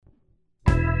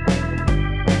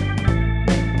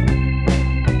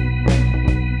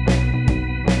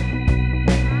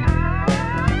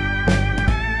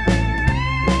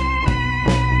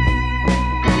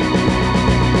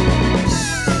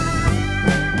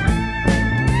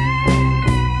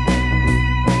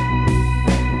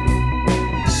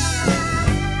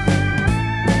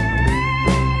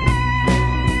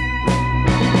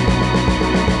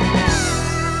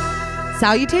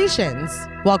Salutations!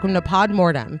 Welcome to Pod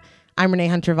Mortem. I'm Renee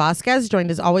Hunter Vasquez, joined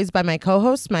as always by my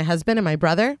co-hosts, my husband and my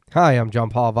brother. Hi, I'm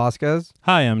John Paul Vasquez.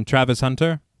 Hi, I'm Travis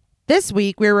Hunter. This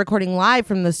week, we're recording live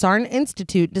from the Sarn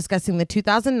Institute discussing the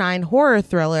 2009 horror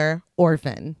thriller,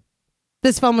 Orphan.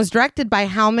 This film was directed by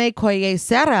Jaume Collet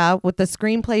Serra with the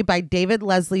screenplay by David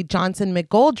Leslie Johnson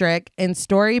McGoldrick and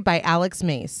story by Alex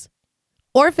Mace.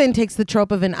 Orphan takes the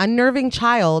trope of an unnerving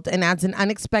child and adds an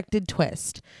unexpected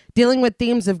twist. Dealing with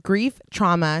themes of grief,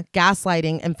 trauma,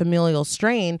 gaslighting, and familial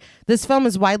strain, this film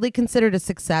is widely considered a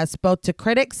success both to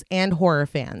critics and horror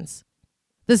fans.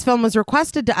 This film was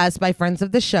requested to us by friends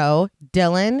of the show,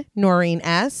 Dylan, Noreen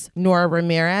S., Nora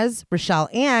Ramirez, Rochelle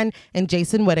Ann, and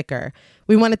Jason Whitaker.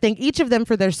 We want to thank each of them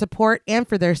for their support and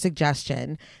for their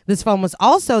suggestion. This film was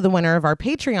also the winner of our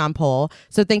Patreon poll,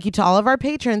 so thank you to all of our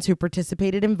patrons who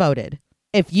participated and voted.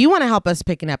 If you want to help us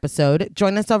pick an episode,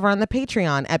 join us over on the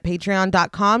Patreon at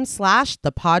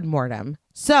patreon.com/thepodmortem.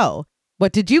 So,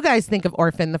 what did you guys think of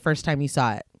Orphan the first time you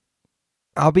saw it?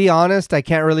 I'll be honest, I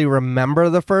can't really remember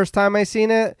the first time I seen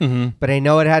it, but I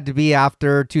know it had to be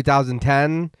after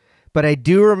 2010. But I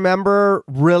do remember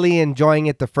really enjoying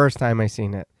it the first time I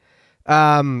seen it.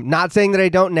 Not saying that I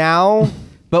don't now,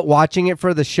 but watching it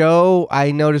for the show,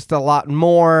 I noticed a lot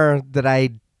more that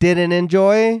I didn't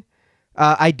enjoy.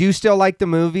 I do still like the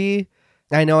movie.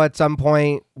 I know at some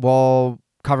point we'll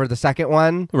cover the second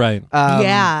one. Right.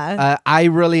 I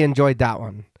really enjoyed that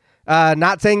one.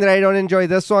 Not saying that I don't enjoy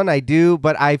this one. I do,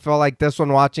 but I feel like this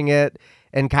one, watching it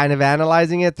and kind of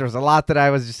analyzing it, there's a lot that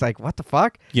I was just like, what the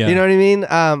fuck? Yeah. You know what I mean?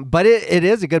 But it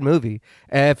is a good movie.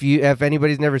 If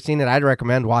anybody's never seen it, I'd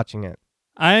recommend watching it.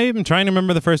 I'm trying to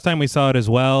remember the first time we saw it as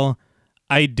well.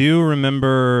 I do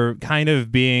remember kind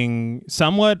of being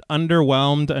somewhat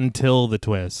underwhelmed until the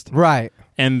twist. Right.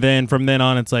 And then from then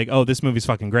on, it's like, oh, this movie's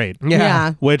fucking great.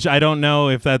 Yeah. Which I don't know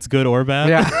if that's good or bad.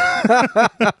 Yeah.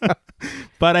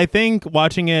 But I think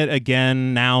watching it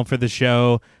again now for the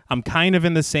show, I'm kind of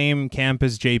in the same camp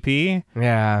as JP.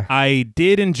 Yeah. I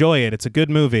did enjoy it. It's a good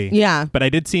movie. Yeah. But I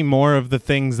did see more of the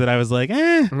things that I was like,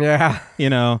 Yeah. you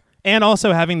know. And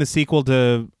also having the sequel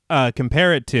to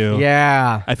compare it to.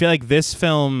 Yeah. I feel like this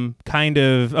film kind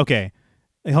of, okay,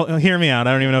 hear me out.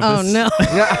 I don't even know if Oh, this, no.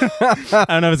 I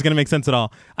don't know if it's going to make sense at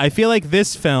all. I feel like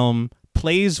this film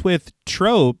plays with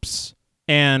tropes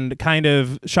and kind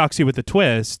of shocks you with a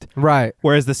twist. Right.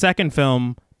 Whereas the second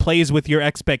film plays with your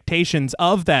expectations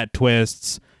of that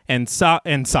twists and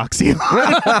socks you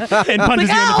and punches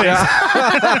you in the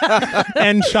face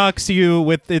and shocks you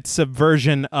with its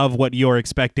subversion of what you're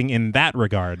expecting in that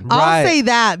regard. I'll say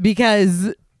that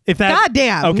because, If that,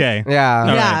 goddamn. Okay. Yeah.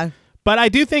 All Yeah. right. But I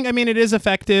do think, it is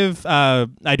effective.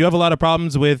 I do have a lot of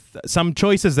problems with some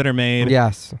choices that are made.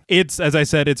 Yes. It's, as I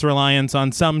said, it's reliance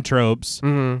on some tropes,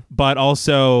 but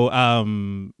also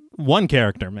one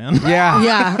character, man. Yeah.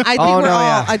 Yeah.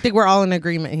 I think we're all in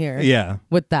agreement here. Yeah.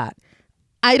 With that.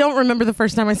 I don't remember the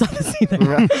first time I saw this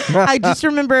either. I just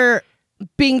remember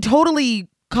being totally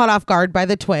caught off guard by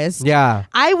the twist. Yeah.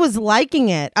 I was liking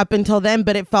it up until then,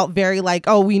 but it felt very like,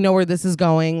 oh, we know where this is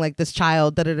going. Like this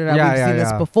child, we've seen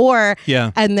this before.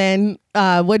 Yeah. And then,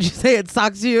 what'd you say? It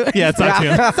sucks you. Yeah, it sucks you.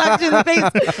 It sucks you in the face.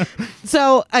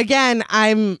 So again,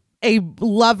 I'm a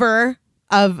lover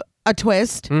of a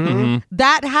twist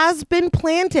that has been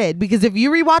planted, because if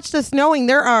you rewatch this knowing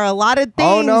there are a lot of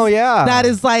things that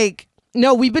is like,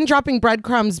 no, we've been dropping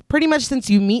breadcrumbs pretty much since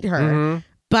you meet her.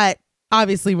 But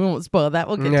obviously we won't spoil that.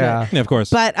 We'll get to it. Yeah, of course.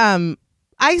 But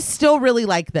I still really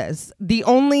like this. The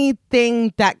only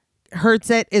thing that hurts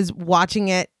it is watching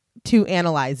it to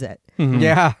analyze it.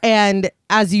 Yeah. And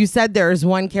as you said, there is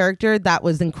one character that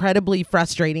was incredibly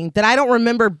frustrating that I don't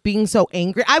remember being so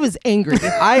angry. I was angry.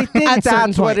 I think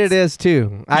that's what it is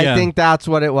too. I think that's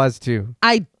what it was too.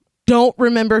 I don't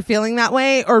remember feeling that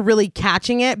way or really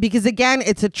catching it, because again,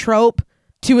 it's a trope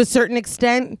to a certain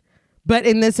extent, but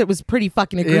in this it was pretty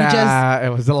fucking egregious. Yeah, it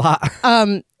was a lot.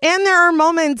 And there are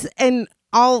moments, and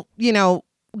I'll,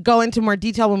 go into more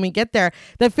detail when we get there,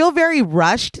 that feel very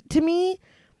rushed to me.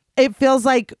 It feels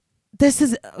like this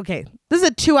is a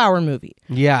 2-hour movie.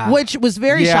 Yeah. Which was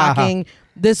very shocking.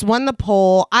 This won the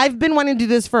poll. I've been wanting to do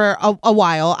this for a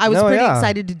while. I was pretty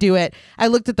excited to do it. I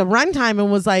looked at the runtime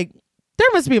and was like, there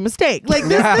must be a mistake. Like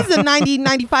this is a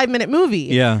 95 minute movie.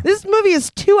 Yeah. This movie is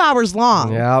 2 hours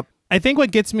long. Yep. I think what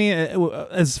gets me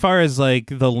as far as like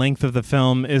the length of the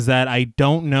film is that I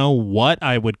don't know what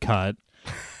I would cut.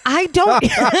 I don't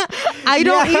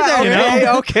either.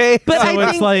 Okay. But So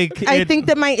I think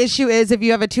that my issue is, if you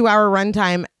have a 2-hour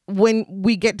runtime, when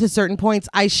we get to certain points,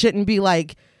 I shouldn't be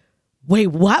like, wait,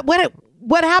 what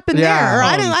happened there? Or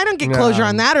I don't get closure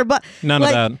on that, or but none of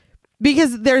that.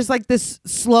 because there's like this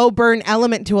slow burn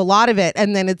element to a lot of it,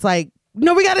 and then it's like,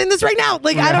 no, we got to end this right now.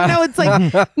 Like, I don't know. It's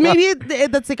like maybe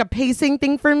that's like a pacing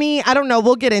thing for me. I don't know.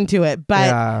 We'll get into it.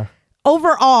 But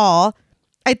overall,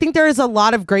 I think there is a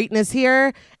lot of greatness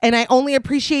here. And I only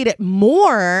appreciate it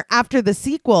more after the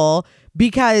sequel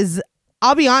because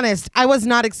I'll be honest, I was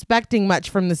not expecting much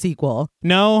from the sequel.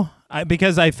 No,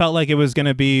 because I felt like it was going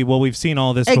to be, well, we've seen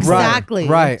all this before. Exactly.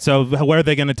 Right. So where are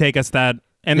they going to take us that?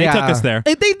 And they took us there.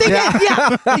 They did.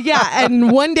 Yeah.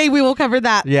 And one day we will cover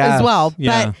that as well.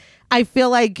 Yeah. But I feel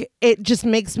like it just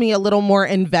makes me a little more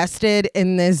invested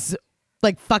in this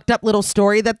like fucked up little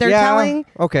story that they're telling.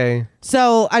 Okay.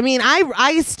 So, I mean,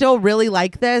 I still really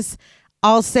like this.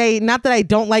 I'll say not that I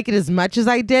don't like it as much as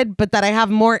I did, but that I have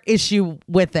more issue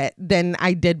with it than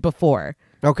I did before.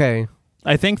 Okay.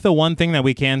 I think the one thing that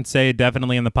we can say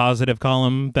definitely in the positive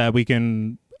column that we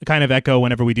can kind of echo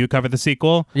whenever we do cover the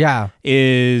sequel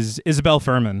is Isabel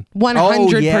Fuhrman.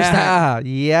 100%.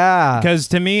 Yeah. Because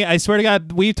to me, I swear to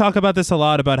God, we talk about this a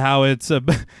lot about how it's,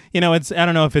 it's, I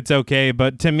don't know if it's okay,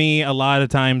 but to me, a lot of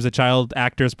times a child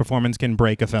actor's performance can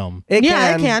break a film. It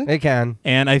can.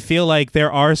 And I feel like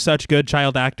there are such good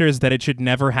child actors that it should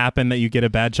never happen that you get a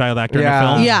bad child actor in a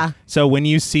film. Yeah. So when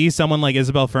you see someone like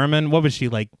Isabel Fuhrman, what was she,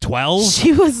 like 12?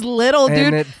 She was little,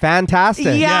 dude. And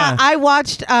fantastic. Yeah, I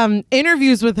watched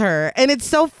interviews with her, and it's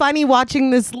so funny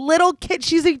watching this little kid.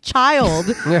 She's a child.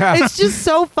 It's just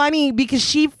so funny because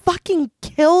she fucking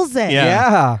kills it.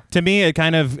 Yeah. To me, it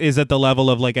kind of is at the level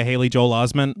of like a Haley Joel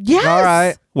Osment. Yes. All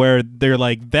right. Where they're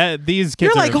like, these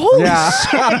kids You're like, holy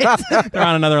shit. they're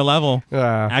on another level,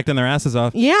 Yeah. acting their asses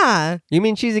off. Yeah. You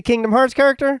mean she's a Kingdom Hearts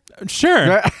character?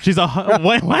 Sure. She's a...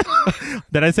 what?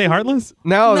 Did I say Heartless?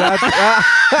 No, that's...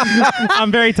 I'm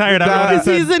very tired. I don't know what I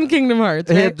said. He's in Kingdom Hearts.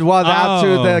 Right? That's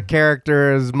who the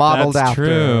character is modeled That's after.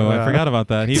 true. I forgot about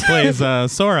that. He plays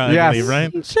Sora, I believe,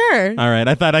 right? Sure. All right.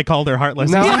 I thought I called her Heartless.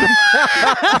 No.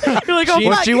 You're like, oh,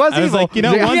 fuck. She was I was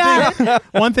evil. like,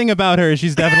 one thing about her is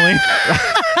she's definitely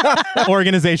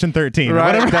Organization 13. Right,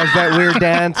 Whatever. does that weird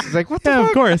dance. It's like, what the fuck?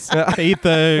 Of course. They eat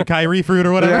the Kyrie fruit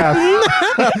or whatever. Yeah.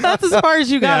 That's as far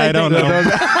as you got. I don't know.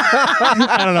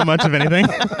 I don't know much of anything.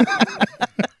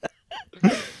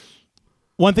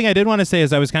 One thing I did want to say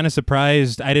is I was kind of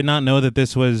surprised. I did not know that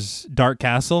this was Dark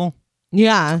Castle.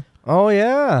 Yeah. Oh,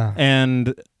 yeah.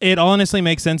 And it honestly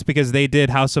makes sense because they did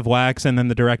House of Wax, and then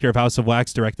the director of House of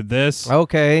Wax directed this.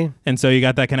 Okay. And so you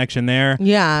got that connection there.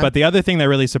 Yeah. But the other thing that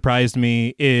really surprised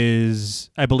me is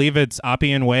I believe it's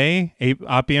Appian Way,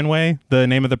 the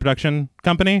name of the production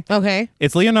company. Okay.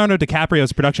 It's Leonardo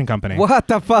DiCaprio's production company. What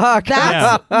the fuck?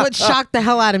 That's what shocked the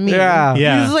hell out of me. Yeah.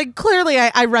 Yeah. It was like, clearly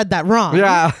I read that wrong.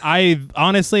 Yeah. I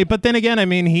honestly, but then again, I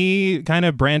mean, he kind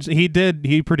of branched.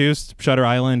 He produced Shutter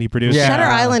Island. He produced Shutter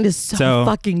Island is so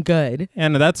fucking good.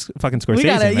 And that's fucking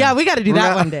Scorsese. We gotta do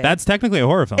that one day. That's technically a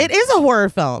horror film. It is a horror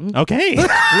film. Okay.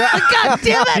 God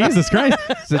damn it. Jesus Christ.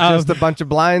 Is it just a bunch of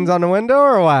blinds on the window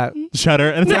or what?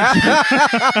 Shutter.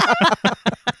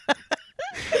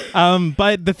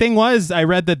 But the thing was, I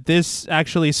read that this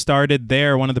actually started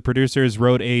there. One of the producers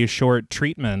wrote a short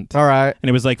treatment. All right. And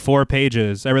it was like 4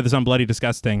 pages. I read this on Bloody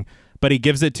Disgusting. But he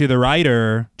gives it to the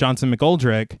writer, Johnson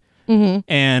McGoldrick. Mm-hmm.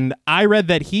 And I read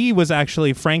that he was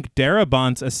actually Frank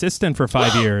Darabont's assistant for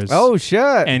 5 years. Oh, shit.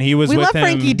 And he was We with love him.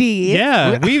 Frankie D.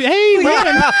 Yeah.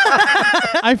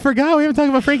 I forgot we haven't talked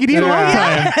about Frankie D in a long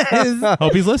time.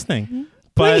 Hope he's listening.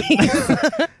 But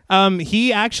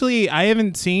he actually, I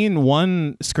haven't seen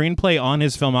one screenplay on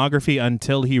his filmography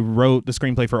until he wrote the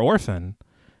screenplay for Orphan.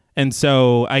 And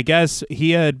so I guess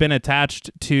he had been attached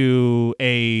to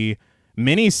a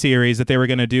mini series that they were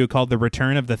going to do called The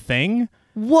Return of the Thing.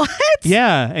 What?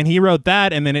 Yeah, and he wrote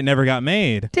that, and then it never got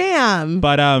made. Damn.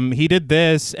 But he did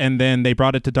this, and then they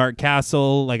brought it to Dark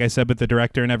Castle, like I said, with the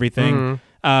director and everything.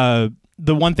 Mm-hmm.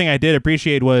 The one thing I did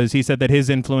appreciate was he said that his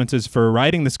influences for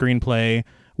writing the screenplay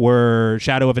were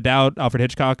Shadow of a Doubt, Alfred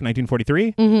Hitchcock,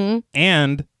 1943,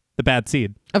 and The Bad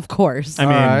Seed. Of course. I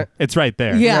mean, it's right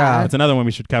there. Yeah. It's another one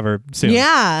we should cover soon.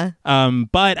 Yeah.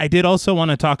 But I did also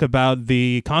want to talk about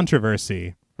the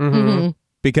controversy. Mm-hmm.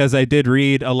 Because I did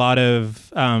read a lot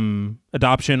of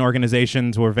adoption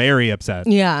organizations were very upset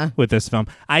with this film.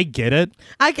 I get it.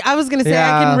 I was going to say,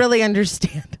 I can really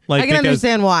understand. I can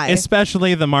understand why.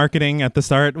 Especially the marketing at the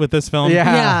start with this film.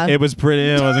 Yeah. It was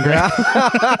pretty, it wasn't great.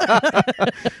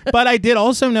 But I did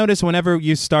also notice whenever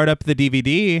you start up the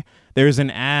DVD, there's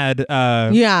an ad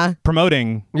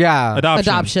promoting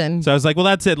adoption. So I was like, well,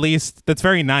 that's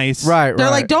very nice. Right,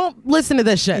 They're like, don't listen to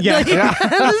this shit. Yeah. Like,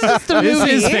 this is just a movie.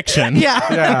 This is fiction.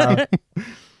 Yeah.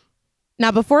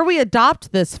 Now, before we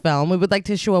adopt this film, we would like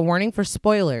to issue a warning for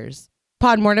spoilers.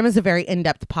 Podmortem is a very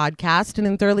in-depth podcast, and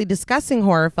in thoroughly discussing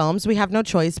horror films, we have no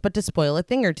choice but to spoil a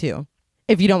thing or two.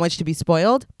 If you don't wish to be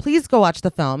spoiled, please go watch the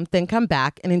film, then come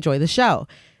back and enjoy the show.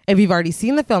 If you've already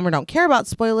seen the film or don't care about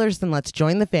spoilers, then let's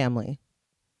join the family.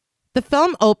 The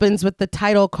film opens with the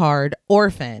title card,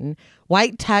 Orphan,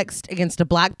 white text against a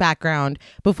black background,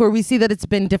 before we see that it's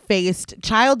been defaced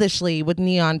childishly with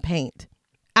neon paint.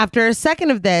 After a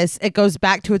second of this, it goes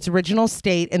back to its original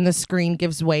state and the screen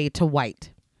gives way to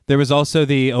white. There was also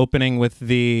the opening with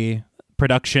the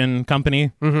production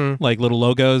company, like little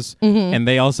logos, and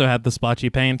they also had the splotchy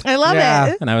paint. I love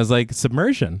it. And I was like,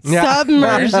 submersion. Yeah.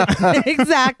 Submersion.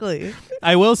 Exactly.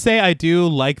 I will say I do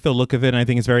like the look of it, and I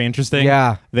think it's very interesting.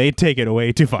 Yeah. They take it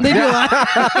way too far They do a lot.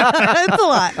 It's a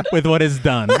lot. with what is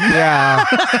done. Yeah.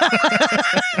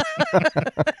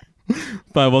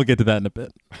 But we'll get to that in a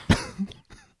bit.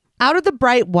 Out of the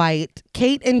bright white,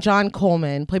 Kate and John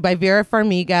Coleman, played by Vera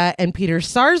Farmiga and Peter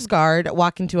Sarsgaard,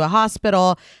 walk into a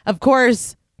hospital. Of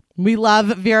course, we love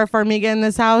Vera Farmiga in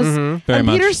this house. Very and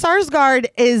much. Peter Sarsgaard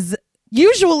is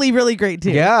usually really great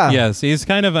too. Yeah. Yes, he's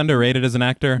kind of underrated as an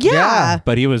actor. Yeah.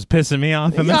 But he was pissing me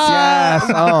off in this. Yes.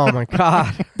 Oh my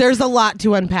God. There's a lot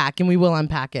to unpack, and we will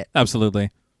unpack it. Absolutely.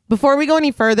 Before we go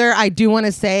any further, I do want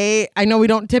to say, I know we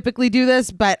don't typically do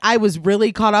this, but I was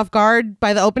really caught off guard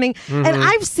by the opening. And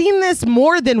I've seen this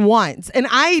more than once. And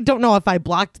I don't know if I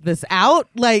blocked this out.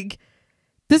 Like,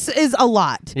 this is a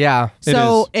lot. Yeah.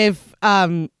 So if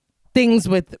things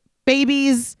with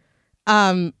babies,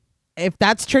 if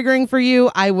that's triggering for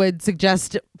you, I would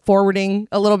suggest forwarding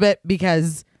a little bit,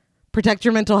 because protect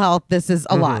your mental health. This is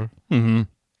a lot. Mm-hmm.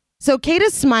 So Kate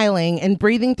is smiling and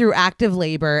breathing through active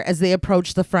labor as they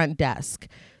approach the front desk.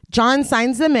 John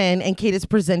signs them in, and Kate is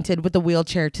presented with a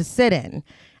wheelchair to sit in.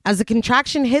 As a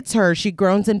contraction hits her, she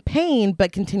groans in pain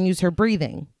but continues her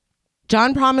breathing.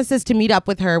 John promises to meet up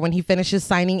with her when he finishes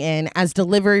signing in, as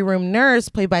delivery room nurse,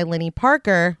 played by Lenny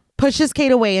Parker, pushes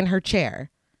Kate away in her chair.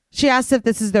 She asks if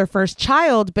this is their first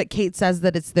child, but Kate says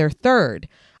that it's their third.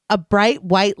 A bright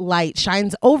white light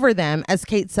shines over them as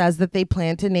Kate says that they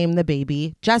plan to name the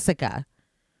baby Jessica.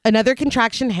 Another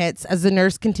contraction hits as the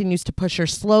nurse continues to push her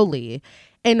slowly.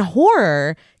 In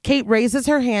horror, Kate raises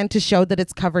her hand to show that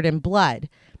it's covered in blood.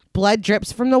 Blood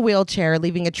drips from the wheelchair,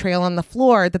 leaving a trail on the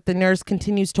floor that the nurse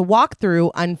continues to walk through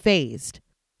unfazed.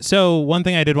 So one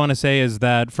thing I did want to say is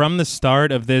that from the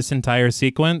start of this entire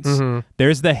sequence,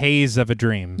 there's the haze of a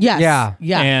dream. Yes. Yeah.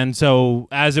 Yeah. And so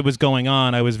as it was going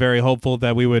on, I was very hopeful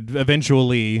that we would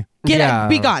eventually Be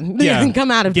gone. Yeah.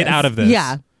 Come out of Get this. out of this.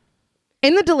 Yeah.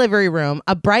 In the delivery room,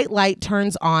 a bright light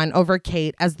turns on over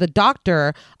Kate as the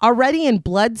doctor, already in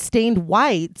blood-stained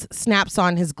whites, snaps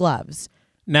on his gloves.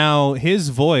 Now, his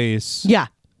voice, Yeah.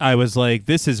 I was like,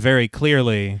 this is very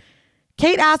clearly...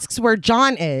 Kate asks where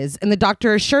John is, and the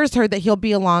doctor assures her that he'll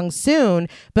be along soon.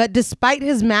 But despite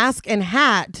his mask and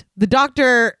hat, the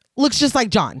doctor looks just like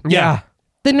John. Yeah.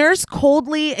 The nurse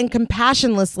coldly and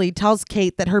compassionlessly tells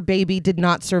Kate that her baby did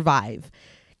not survive.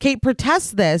 Kate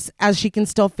protests this as she can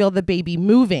still feel the baby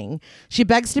moving. She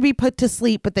begs to be put to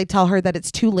sleep, but they tell her that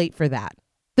it's too late for that.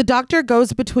 The doctor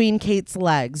goes between Kate's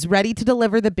legs, ready to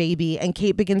deliver the baby, and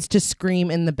Kate begins to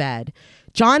scream in the bed.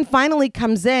 John finally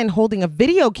comes in holding a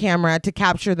video camera to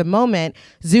capture the moment,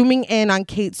 zooming in on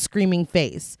Kate's screaming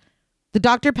face. The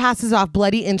doctor passes off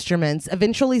bloody instruments,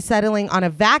 eventually settling on a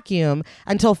vacuum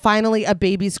until finally a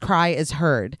baby's cry is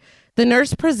heard. The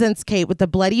nurse presents Kate with a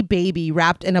bloody baby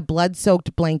wrapped in a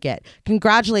blood-soaked blanket,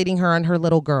 congratulating her on her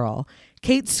little girl.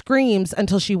 Kate screams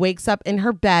until she wakes up in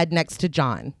her bed next to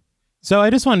John. So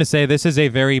I just wanted to say this is a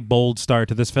very bold start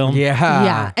to this film.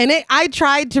 Yeah. And I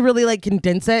tried to really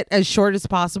condense it as short as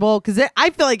possible, because I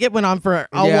feel like it went on for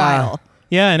a while.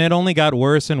 Yeah, and it only got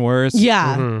worse and worse.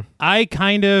 Yeah. I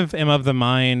kind of am of the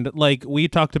mind, like we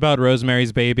talked about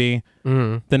Rosemary's Baby,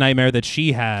 the nightmare that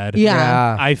she had.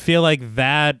 Yeah. I feel like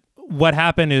that what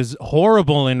happened is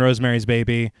horrible in Rosemary's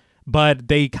Baby, but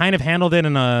they kind of handled it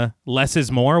in a less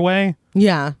is more way.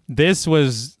 Yeah. This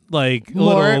was like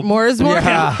More is more.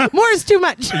 Yeah. More is too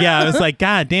much. Yeah, I was like,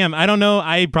 God damn, I don't know.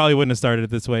 I probably wouldn't have started it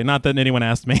this way. Not that anyone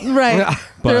asked me. Right.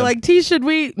 But- They're like, T, should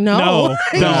we? No,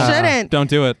 you shouldn't. Don't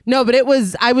do it. No, but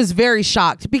I was very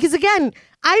shocked because, again,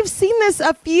 I've seen this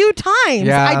a few times.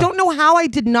 Yeah. I don't know how I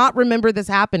did not remember this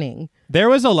happening. There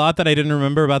was a lot that I didn't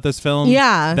remember about this film.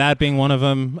 Yeah. That being one of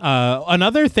them.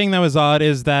 Another thing that was odd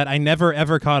is that I never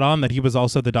ever caught on that he was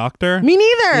also the doctor. Me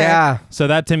neither. Yeah. So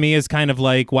that to me is kind of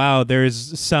like, wow,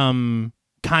 there's some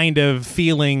kind of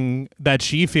feeling that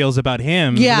she feels about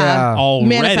him. Yeah. Already.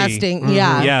 Manifesting.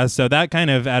 Yeah. Yeah. So that kind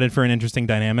of added for an interesting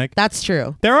dynamic. That's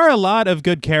true. There are a lot of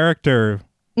good character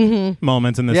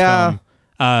moments in this film.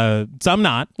 Some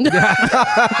not,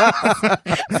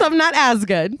 Some not as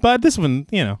good. but this one,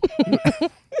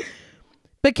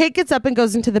 But Kate gets up and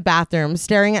goes into the bathroom,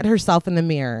 staring at herself in the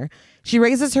mirror. She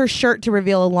raises her shirt to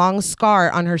reveal a long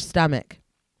scar on her stomach.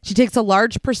 She takes a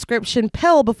large prescription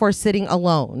pill before sitting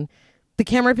alone. The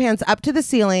camera pans up to the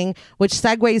ceiling, which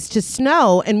segues to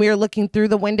snow, and we are looking through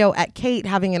the window at Kate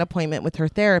having an appointment with her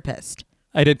therapist.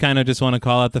 I did kind of just want to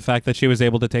call out the fact that she was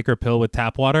able to take her pill with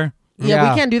tap water.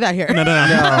 Yeah, we can't do that here. No. We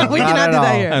not cannot at do that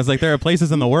all. here. I was like, there are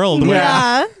places in the world where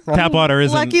Yeah. tap water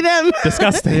isn't Lucky them.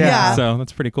 disgusting. Yeah. So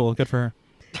that's pretty cool. Good for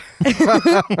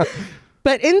her.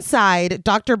 But inside,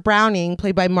 Dr. Browning,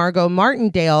 played by Margot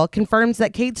Martindale, confirms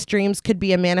that Kate's dreams could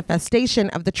be a manifestation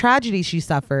of the tragedy she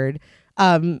suffered.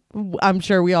 I'm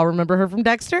sure we all remember her from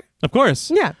Dexter. Of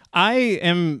course. Yeah.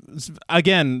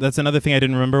 Again, that's another thing I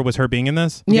didn't remember was her being in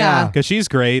this. Yeah. Because she's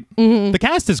great. The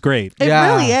cast is great. It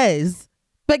Yeah. really is.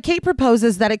 But Kate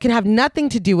proposes that it could have nothing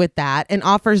to do with that and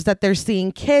offers that they're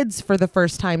seeing kids for the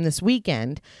first time this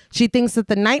weekend. She thinks that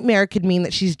the nightmare could mean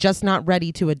that she's just not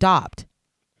ready to adopt.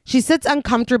 She sits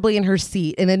uncomfortably in her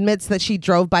seat and admits that she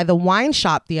drove by the wine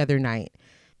shop the other night.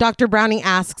 Dr. Browning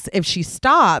asks if she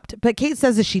stopped, but Kate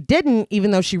says that she didn't,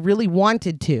 even though she really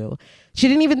wanted to. She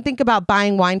didn't even think about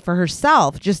buying wine for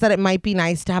herself, just that it might be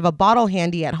nice to have a bottle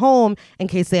handy at home in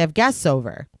case they have guests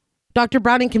over. Dr.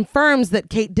 Browning confirms that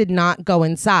Kate did not go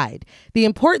inside. The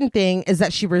important thing is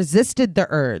that she resisted the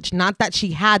urge, not that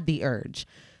she had the urge.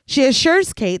 She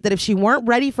assures Kate that if she weren't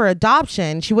ready for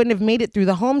adoption, she wouldn't have made it through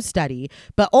the home study,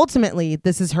 but ultimately,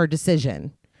 this is her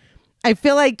decision. I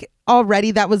feel like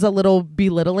already that was a little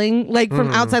belittling. Like from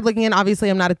outside looking in, obviously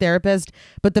I'm not a therapist,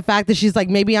 but the fact that she's like,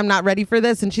 maybe I'm not ready for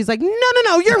this. And she's like,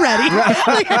 no, you're ready.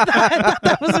 Like, I thought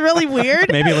that was really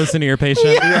weird. Maybe listen to your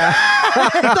patient. I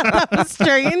thought that was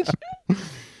strange.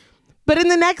 But in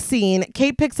the next scene,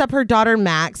 Kate picks up her daughter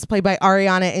Max, played by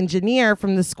Ariana Engineer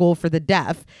from the School for the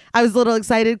Deaf. I was a little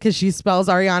excited because she spells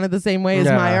Ariana the same way as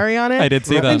my Ariana. I did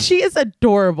see that. And she is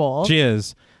adorable. She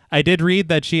is. I did read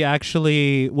that she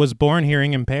actually was born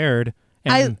hearing impaired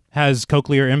and has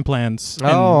cochlear implants. Oh,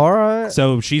 all right.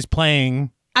 So she's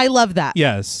playing. I love that.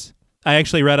 Yes. I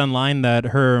actually read online that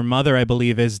her mother, I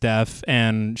believe, is deaf,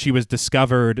 and she was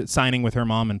discovered signing with her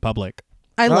mom in public.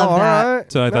 I love that. All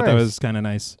right. So I thought that Nice. was kind of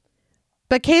nice.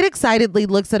 But Kate excitedly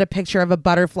looks at a picture of a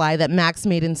butterfly that Max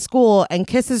made in school and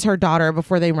kisses her daughter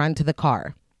before they run to the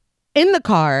car. In the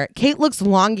car, Kate looks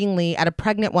longingly at a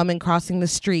pregnant woman crossing the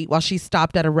street while she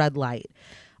stopped at a red light.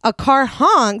 A car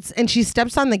honks and she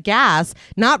steps on the gas,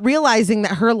 not realizing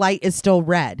that her light is still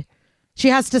red. She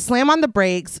has to slam on the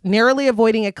brakes, narrowly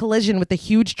avoiding a collision with a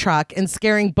huge truck and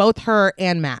scaring both her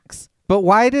and Max. But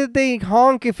why did they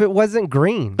honk if it wasn't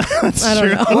green? I don't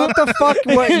know. What the fuck?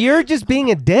 What? You're just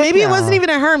being a dick. Maybe it now. wasn't even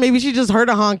at her. Maybe she just heard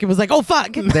a honk and was like, oh,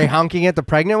 fuck. They honking at the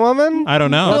pregnant woman? I don't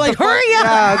know. They're like, hurry up.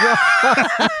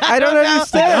 Yeah, I don't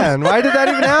understand. Why did that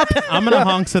even happen? I'm going to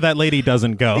honk so that lady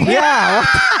doesn't go. Yeah.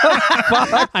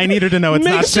 I need her to know it's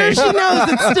Make not sure safe. she knows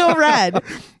it's still red.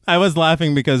 I was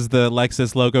laughing because the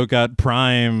Lexus logo got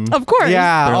Prime. Of course.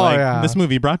 Yeah. They're Oh, like, yeah. this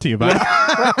movie brought to you by.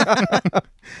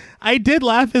 I did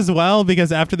laugh as well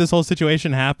because after this whole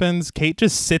situation happens, Kate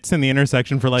just sits in the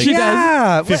intersection for like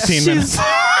Yeah. 15 minutes.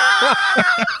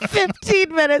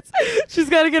 15 minutes. She's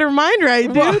got to get her mind right,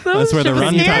 dude. That's where the Shit was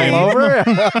runtime-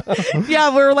 scary. Over.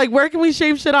 Yeah, we're like, where can we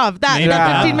shave shit off? That Maybe.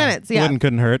 15 minutes. Yeah.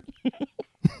 Couldn't hurt.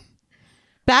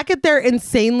 Back at their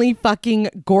insanely fucking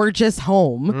gorgeous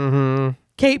home,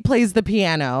 Kate plays the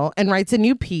piano and writes a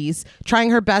new piece, trying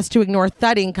her best to ignore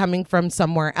thudding coming from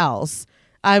somewhere else.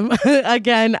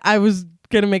 Again, I was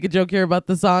going to make a joke here about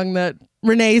the song that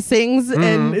Renee sings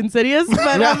in Insidious,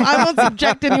 but I won't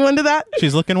subject anyone to that.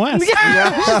 She's looking west.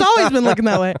 She's always been looking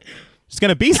that way. She's going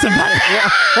to be somebody.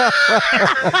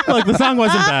 Look, the song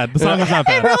wasn't bad. The song was not It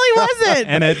bad. really wasn't.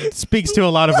 And it speaks to a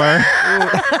lot of our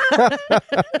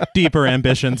deeper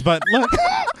ambitions. But look,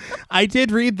 I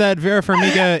did read that Vera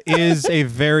Farmiga is a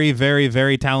very, very,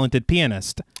 very talented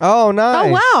pianist Oh, nice.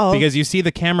 Oh, wow. because you see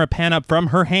the camera pan up from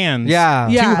her hands Yeah.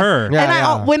 to her.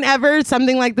 Yeah. And whenever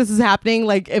something like this is happening,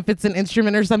 like if it's an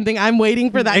instrument or something, I'm waiting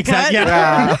for that cut. Yeah.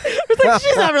 Yeah. It's like,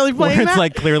 she's not really Where playing it's that.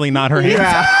 like clearly not her hands.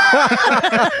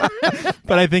 Yeah.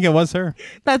 But I think it was her.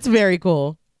 That's very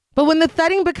cool. But when the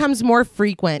thudding becomes more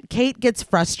frequent, Kate gets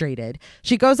frustrated.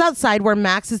 She goes outside where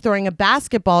Max is throwing a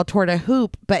basketball toward a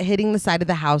hoop, but hitting the side of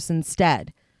the house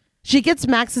instead. She gets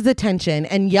Max's attention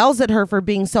and yells at her for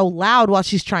being so loud while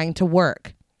she's trying to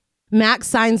work. Max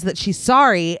signs that she's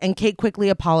sorry, and Kate quickly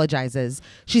apologizes.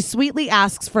 She sweetly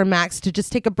asks for Max to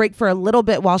just take a break for a little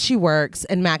bit while she works,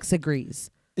 and Max agrees.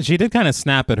 She did kind of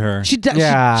snap at her. She did.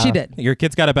 Yeah. She did. Your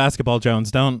kid's got a basketball,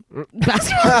 Jones. Don't.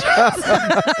 Basketball.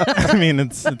 I mean,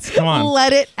 it's come on.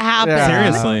 Let it happen. Yeah.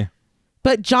 Seriously.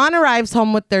 But John arrives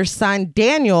home with their son,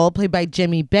 Daniel, played by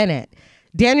Jimmy Bennett.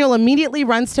 Daniel immediately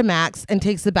runs to Max and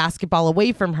takes the basketball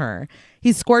away from her.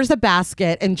 He scores a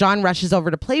basket, and John rushes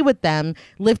over to play with them,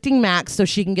 lifting Max so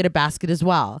she can get a basket as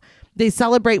well. They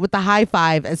celebrate with a high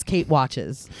five as Kate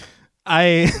watches.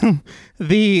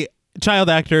 The child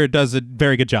actor does a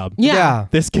very good job. Yeah.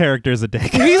 This character is a dick.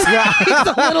 He's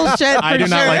a little shit for I do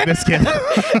not sure. like this kid.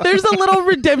 There's a little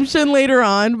redemption later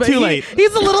on, but Too late.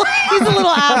 He's a little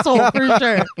asshole for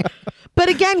sure. But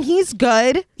again, he's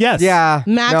good. Yes. Yeah.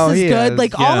 Max No, is he good. is.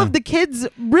 Like all Yeah. of the kids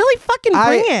really fucking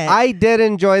bring it. I did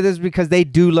enjoy this because they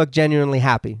do look genuinely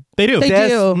happy. They do. They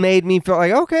This do. made me feel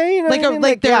like, okay, you know, like what I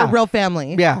mean? they're yeah. a real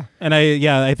family. Yeah. And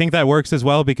I think that works as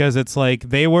well because it's like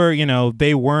they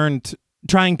weren't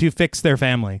trying to fix their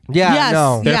family. Yeah. Yes.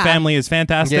 No. Their Yeah. family is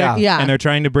fantastic. Yeah. Yeah. And they're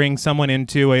trying to bring someone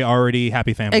into a already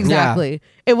happy family. Exactly.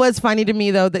 It was funny to me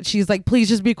though that she's like, please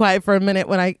just be quiet for a minute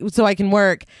so I can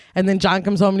work. And then John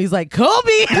comes home and he's like,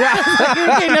 Kobe.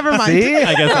 Okay, never mind. See?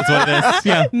 I guess that's what it is.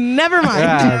 Yeah. Never mind.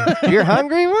 Yeah. You're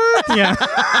hungry? What? Yeah.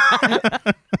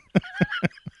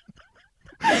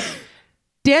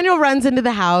 Daniel runs into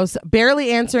the house,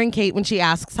 barely answering Kate when she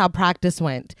asks how practice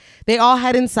went. They all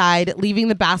head inside, leaving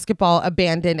the basketball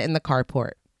abandoned in the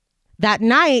carport. That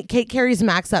night, Kate carries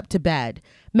Max up to bed.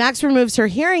 Max removes her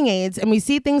hearing aids, and we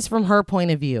see things from her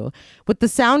point of view. With the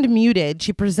sound muted,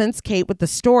 she presents Kate with the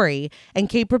story, and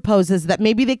Kate proposes that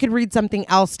maybe they could read something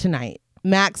else tonight.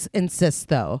 Max insists,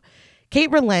 though. Kate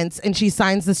relents, and she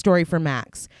signs the story for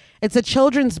Max. It's a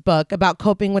children's book about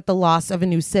coping with the loss of a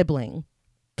new sibling.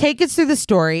 Kate gets through the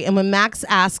story, and when Max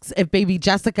asks if baby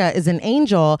Jessica is an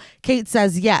angel, Kate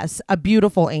says yes, a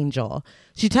beautiful angel.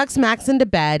 She tucks Max into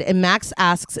bed, and Max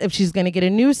asks if she's going to get a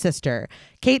new sister.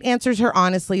 Kate answers her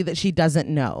honestly that she doesn't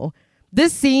know.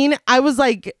 This scene, I was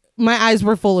like, my eyes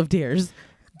were full of tears.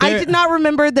 I did not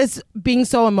remember this being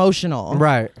so emotional.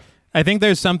 Right. I think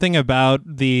there's something about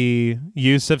the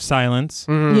use of silence.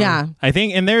 Yeah. I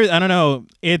think, and I don't know,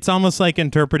 it's almost like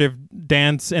interpretive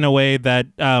dance in a way that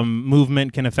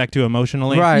movement can affect you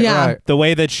emotionally. Right. Yeah. Right. The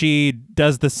way that she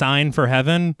does the sign for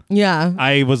heaven, Yeah.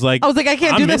 I was like, I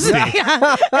can't do this. Misty.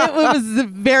 Yeah. It was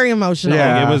very emotional.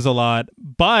 Yeah. Like, it was a lot.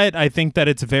 But I think that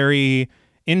it's very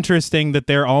interesting that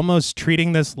they're almost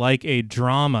treating this like a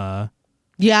drama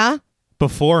Yeah.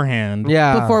 beforehand.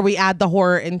 Yeah. Before we add the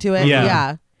horror into it.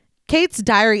 Yeah. Kate's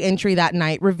diary entry that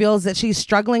night reveals that she's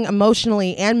struggling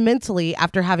emotionally and mentally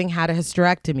after having had a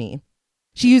hysterectomy.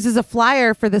 She uses a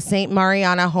flyer for the St.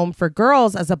 Mariana Home for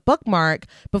Girls as a bookmark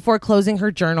before closing her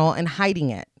journal and hiding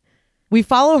it. We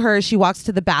follow her as she walks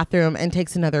to the bathroom and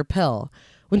takes another pill.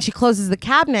 When she closes the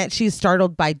cabinet, she's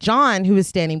startled by John, who is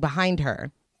standing behind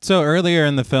her. So earlier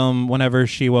in the film, whenever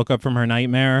she woke up from her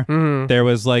nightmare, there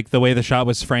was like the way the shot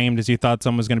was framed as you thought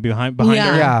someone was going to be behind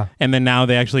Yeah. her. Yeah. And then now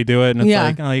they actually do it. And it's Yeah.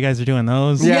 like, oh, you guys are doing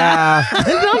those? Yeah.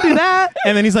 Don't do that.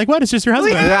 And then he's like, what? It's just your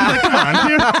husband. Yeah. Like, come on,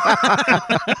 dude.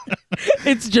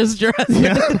 It's just your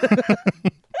husband.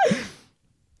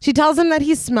 She tells him that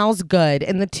he smells good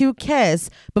and the two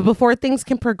kiss, but before things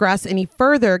can progress any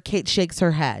further, Kate shakes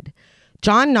her head.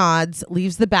 John nods,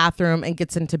 leaves the bathroom, and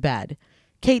gets into bed.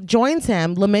 Kate joins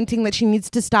him, lamenting that she needs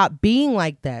to stop being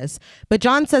like this, but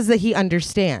John says that he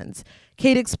understands.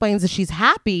 Kate explains that she's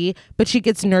happy, but she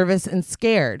gets nervous and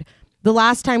scared. The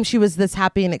last time she was this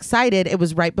happy and excited, it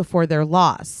was right before their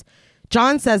loss.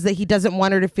 John says that he doesn't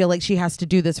want her to feel like she has to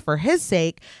do this for his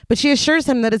sake, but she assures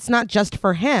him that it's not just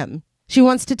for him. She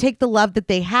wants to take the love that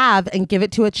they have and give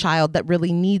it to a child that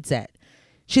really needs it.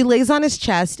 She lays on his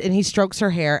chest and he strokes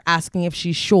her hair, asking if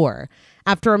she's sure.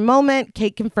 After a moment,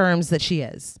 Kate confirms that she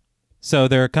is. So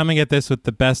they're coming at this with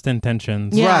the best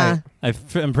intentions. Yeah. Right.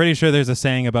 I'm pretty sure there's a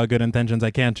saying about good intentions. I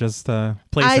can't just place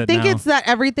I it think now. it's that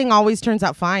everything always turns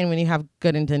out fine when you have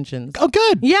good intentions. Oh,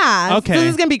 good. Yeah. Okay. So this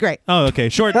is going to be great. Oh, okay.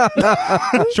 Short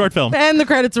film. And the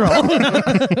credits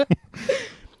roll.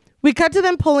 We cut to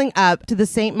them pulling up to the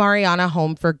St. Mariana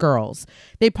Home for Girls.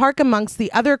 They park amongst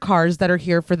the other cars that are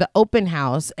here for the open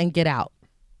house and get out.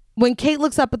 When Kate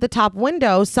looks up at the top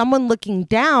window, someone looking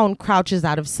down crouches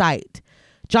out of sight.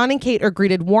 John and Kate are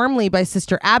greeted warmly by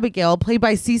Sister Abigail, played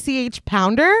by CCH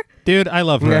Pounder. Dude, I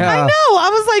love her. Yeah. I know. I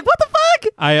was like, what the fuck?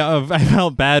 I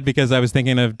felt bad because I was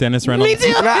thinking of Dennis Reynolds. Me too.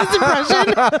 His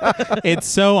impression. It's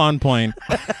so on point.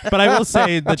 But I will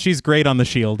say that she's great on The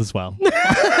Shield as well.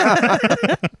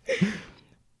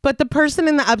 But the person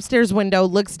in the upstairs window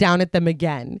looks down at them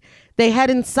again. They head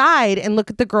inside and look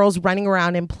at the girls running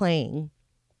around and playing.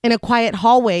 In a quiet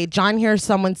hallway, John hears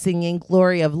someone singing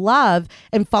Glory of Love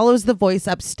and follows the voice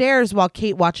upstairs while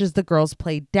Kate watches the girls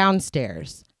play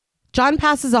downstairs. John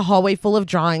passes a hallway full of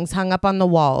drawings hung up on the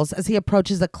walls as he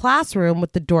approaches a classroom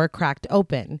with the door cracked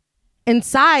open.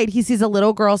 Inside, he sees a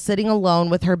little girl sitting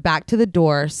alone with her back to the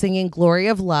door, singing Glory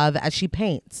of Love as she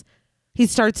paints. He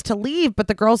starts to leave, but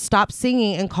the girl stops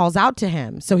singing and calls out to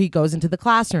him, so he goes into the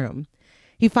classroom.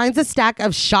 He finds a stack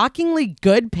of shockingly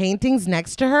good paintings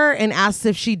next to her and asks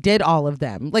if she did all of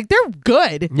them. Like, they're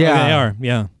good. Yeah. Oh, they are.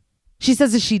 Yeah. She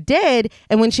says that she did,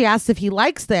 and when she asks if he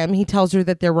likes them, he tells her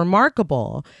that they're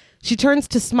remarkable. She turns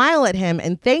to smile at him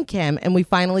and thank him, and we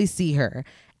finally see her.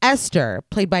 Esther,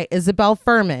 played by Isabel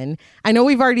Furman. I know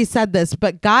we've already said this,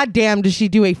 but goddamn does she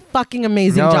do a fucking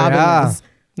amazing job in this.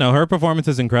 No, her performance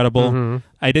is incredible.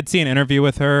 I did see an interview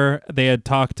with her. They had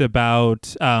talked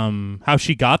about how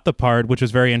she got the part, which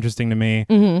was very interesting to me.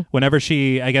 Whenever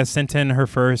she, I guess, sent in her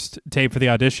first tape for the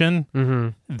audition,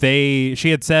 she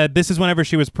had said, this is whenever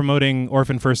she was promoting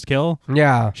Orphan First Kill.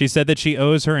 Yeah. She said that she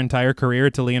owes her entire career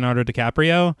to Leonardo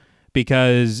DiCaprio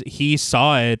because he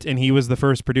saw it and he was the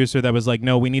first producer that was like,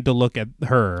 no, we need to look at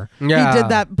her. Yeah. He did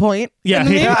that point. Yeah,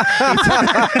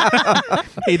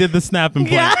 he did the snap and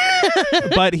point. Yeah.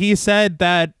 But he said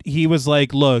that he was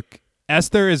like, look,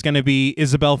 Esther is going to be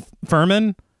Isabel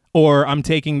Furman, or I'm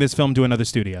taking this film to another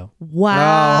studio.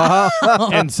 Wow.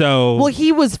 And so... Well,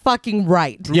 he was fucking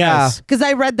right. Yes. Because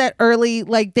I read that early,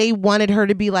 like, they wanted her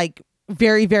to be, like,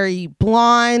 very, very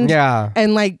blonde. Yeah.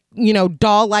 And, like, you know,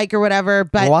 doll-like or whatever.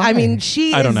 But, Why? I mean,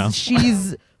 I don't know.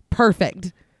 She's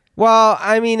perfect. Well,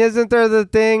 I mean, isn't there the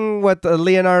thing with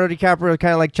Leonardo DiCaprio,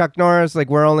 kind of like Chuck Norris, like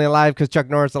we're only alive because Chuck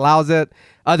Norris allows it.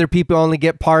 Other people only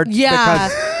get parts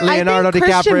because Leonardo I think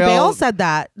Christian DiCaprio. Bale said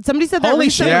that. Somebody said that Holy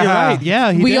recently. shit, you're Yeah. right.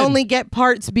 Yeah, he We did. only get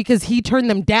parts because he turned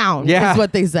them down, Yeah. is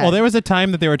what they said. Well, there was a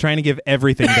time that they were trying to give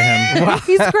everything to him.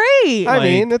 He's great. I Like-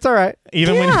 mean, it's all right.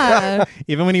 even Yeah. when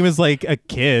even when he was like a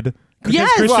kid. Because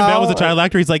Yes. Christian Bale was a Well, child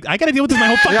actor. He's like, I got to deal with this my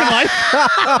whole fucking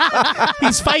life.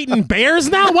 He's fighting bears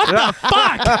now? What the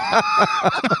fuck?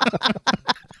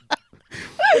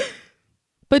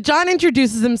 But John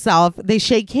introduces himself, they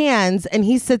shake hands, and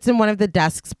he sits in one of the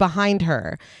desks behind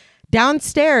her.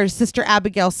 Downstairs, Sister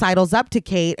Abigail sidles up to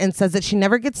Kate and says that she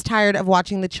never gets tired of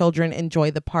watching the children enjoy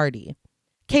the party.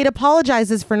 Kate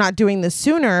apologizes for not doing this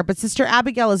sooner, but Sister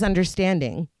Abigail is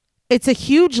understanding. It's a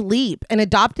huge leap, and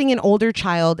adopting an older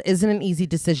child isn't an easy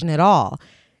decision at all.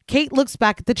 Kate looks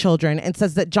back at the children and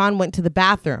says that John went to the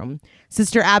bathroom.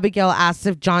 Sister Abigail asks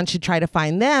if John should try to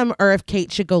find them or if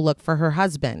Kate should go look for her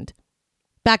husband.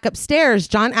 Back upstairs,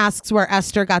 John asks where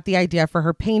Esther got the idea for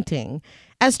her painting.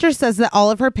 Esther says that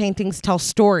all of her paintings tell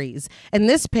stories, and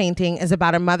this painting is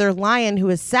about a mother lion who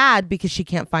is sad because she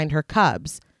can't find her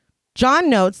cubs. John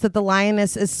notes that the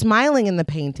lioness is smiling in the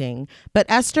painting, but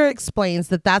Esther explains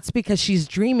that that's because she's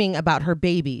dreaming about her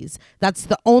babies. That's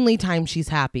the only time she's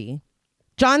happy.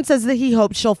 John says that he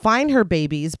hopes she'll find her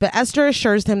babies, but Esther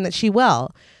assures him that she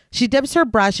will. She dips her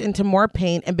brush into more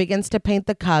paint and begins to paint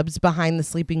the cubs behind the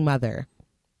sleeping mother.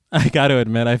 I got to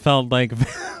admit, I felt like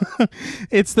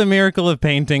it's the miracle of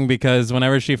painting because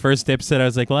whenever she first dips it, I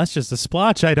was like, well, that's just a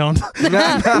splotch. I don't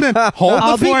hold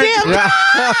I'll the be fort.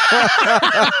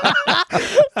 damned.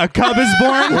 A cub is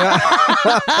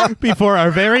born before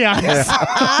our very eyes.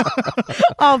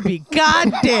 I'll be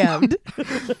goddamned.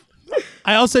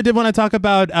 I also did want to talk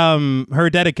about her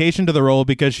dedication to the role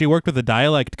because she worked with a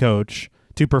dialect coach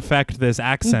to perfect this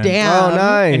accent. Damn. Oh,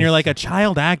 nice. And you're like a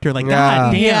child actor, like, Yeah.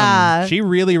 God damn. Yeah. She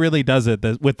really, really does it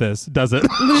with this, does it?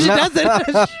 She does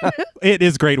it. It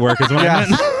is great work, is what I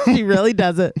meant. She really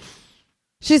does it.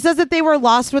 She says that they were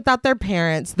lost without their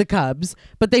parents, the cubs,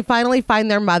 but they finally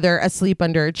find their mother asleep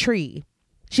under a tree.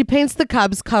 She paints the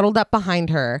cubs cuddled up behind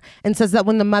her and says that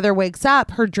when the mother wakes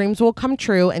up, her dreams will come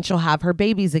true and she'll have her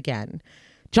babies again.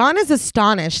 John is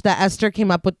astonished that Esther came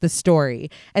up with the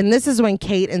story, and this is when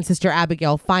Kate and Sister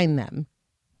Abigail find them.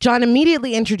 John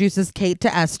immediately introduces Kate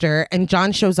to Esther, and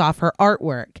John shows off her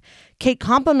artwork. Kate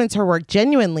compliments her work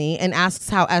genuinely and asks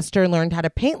how Esther learned how to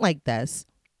paint like this.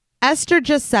 Esther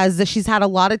just says that she's had a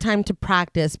lot of time to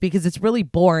practice because it's really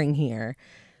boring here.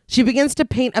 She begins to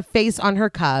paint a face on her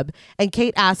cub, and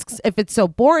Kate asks if it's so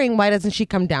boring, why doesn't she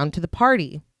come down to the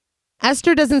party?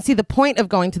 Esther doesn't see the point of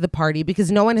going to the party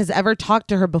because no one has ever talked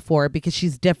to her before because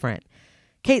she's different.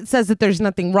 Kate says that there's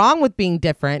nothing wrong with being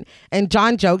different, and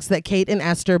John jokes that Kate and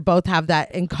Esther both have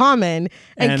that in common.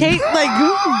 And Kate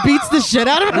beats the shit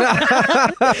out of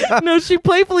him. No, she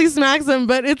playfully smacks him,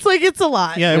 but it's a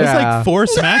lot. Yeah, it was like 4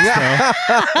 smacks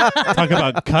though. Talk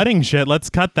about cutting shit. Let's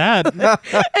cut that.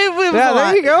 It was a lot.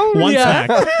 There you go. One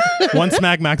smack. One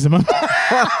smack maximum.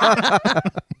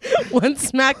 One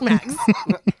smack max.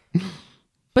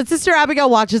 But Sister Abigail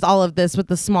watches all of this with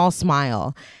a small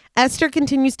smile. Esther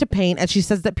continues to paint as she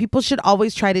says that people should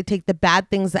always try to take the bad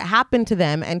things that happen to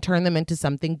them and turn them into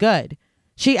something good.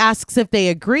 She asks if they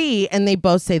agree, and they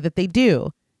both say that they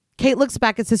do. Kate looks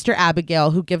back at Sister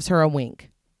Abigail, who gives her a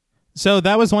wink. So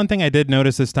that was one thing I did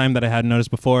notice this time that I hadn't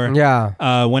noticed before.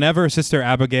 Yeah. Whenever Sister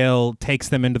Abigail takes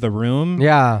them into the room,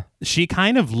 Yeah. she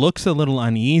kind of looks a little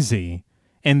uneasy.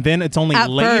 And then it's only At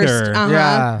later first,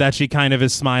 Yeah. that she kind of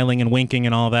is smiling and winking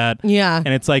and all that. Yeah.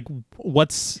 And it's like,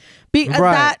 what's...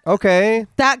 Right. Okay.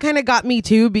 That kind of got me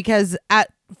too, because at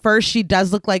first she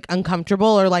does look like uncomfortable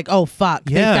or like, oh fuck,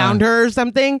 they Yeah. found her or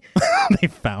something. They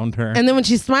found her. And then when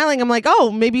she's smiling, I'm like,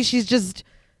 oh, maybe she's just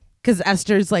because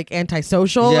Esther's like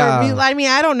antisocial. Yeah. Or, I mean,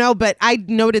 I don't know, but I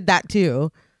noted that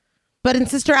too. But in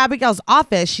Sister Abigail's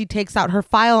office, she takes out her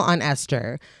file on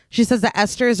Esther. She says that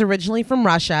Esther is originally from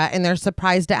Russia, and they're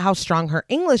surprised at how strong her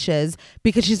English is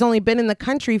because she's only been in the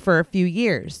country for a few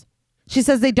years. She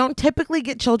says they don't typically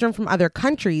get children from other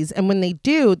countries, and when they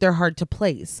do, they're hard to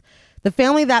place. The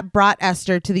family that brought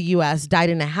Esther to the U.S. died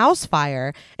in a house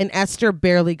fire, and Esther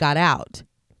barely got out.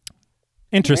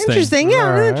 Interesting. Yeah,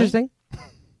 All really right. interesting.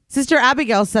 Sister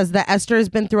Abigail says that Esther has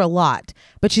been through a lot,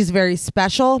 but she's very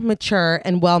special, mature,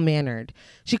 and well-mannered.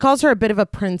 She calls her a bit of a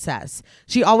princess.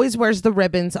 She always wears the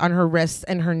ribbons on her wrists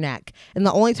and her neck, and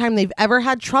the only time they've ever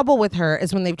had trouble with her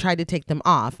is when they've tried to take them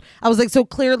off. I was like, so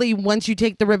clearly once you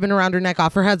take the ribbon around her neck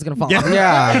off, her head's going to fall off.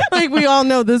 Yeah. Like, we all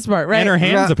know this part, right? And her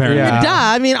hands, Yeah. apparently. Yeah. Duh.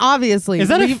 I mean, obviously. Is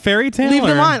that a fairy tale? Leave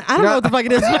them or- on. I don't know what the fuck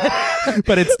it is, but...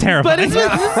 But it's terrifying. But it's been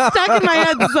stuck in my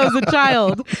head since I was a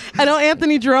child. I know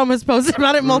Anthony Jerome has posted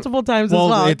about it multiple times well,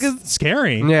 as well. it's 'Cause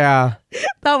scary. Yeah.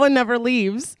 that one never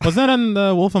leaves. Was that on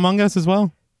The Wolf Among Us as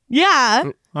well? Yeah.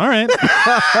 All right.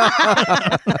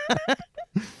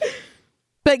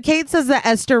 But Kate says that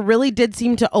Esther really did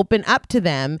seem to open up to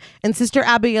them, and Sister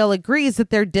Abigail agrees that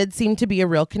there did seem to be a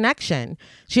real connection.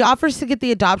 She offers to get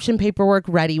the adoption paperwork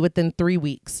ready within 3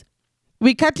 weeks.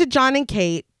 We cut to John and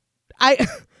Kate.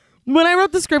 When I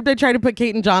wrote the script, I tried to put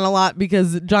Kate and John a lot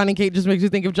because John and Kate just makes me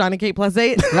think of John and Kate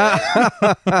 +8.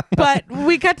 But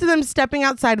we cut to them stepping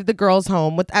outside of the girls'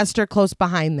 home with Esther close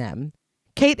behind them.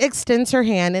 Kate extends her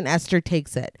hand and Esther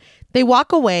takes it. They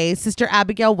walk away, Sister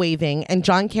Abigail waving and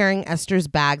John carrying Esther's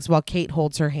bags while Kate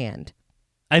holds her hand.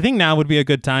 I think now would be a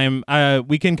good time.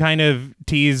 We can kind of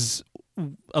tease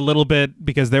a little bit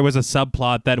because there was a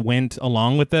subplot that went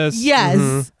along with this.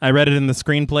 Yes. I read it in the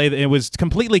screenplay. It was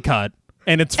completely cut,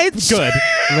 and it's good.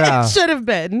 Yeah. It should have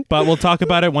been. But we'll talk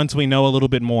about it once we know a little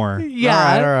bit more.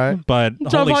 Yeah. All right. But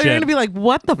John holy Paul, shit. you're going to be like,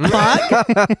 what the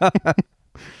fuck?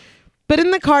 But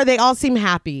in the car, they all seem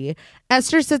happy.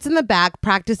 Esther sits in the back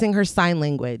practicing her sign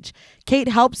language. Kate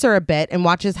helps her a bit and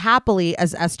watches happily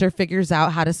as Esther figures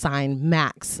out how to sign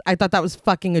Max. I thought that was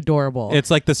fucking adorable.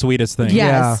 It's like the sweetest thing. Yes.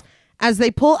 Yeah. As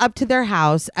they pull up to their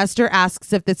house, Esther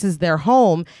asks if this is their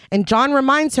home, and John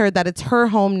reminds her that it's her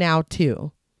home now,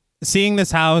 too. Seeing this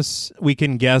house, we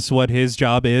can guess what his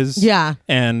job is. Yeah.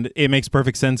 And it makes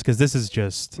perfect sense because this is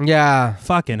just Yeah.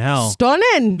 fucking hell.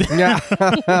 Stunning. Yeah.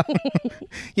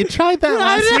 You tried that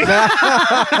last week.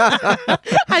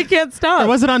 I can't stop. Or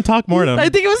was it on Talk Mortem? I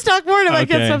think it was Talk Mortem. I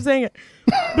can't Okay. stop saying it.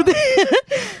 But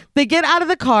they get out of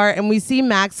the car and we see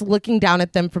Max looking down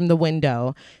at them from the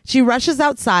window. She rushes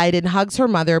outside and hugs her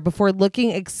mother before looking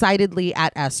excitedly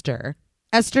at Esther.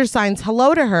 Esther signs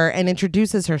hello to her and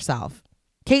introduces herself.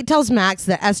 Kate tells Max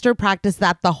that Esther practiced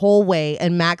that the whole way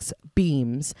and Max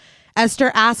beams.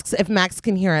 Esther asks if Max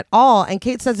can hear at all, and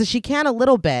Kate says that she can a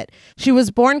little bit. She was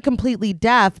born completely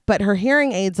deaf, but her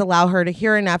hearing aids allow her to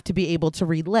hear enough to be able to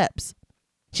read lips.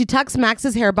 She tucks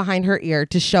Max's hair behind her ear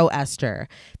to show Esther.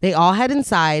 They all head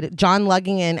inside, John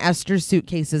lugging in Esther's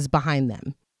suitcases behind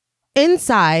them.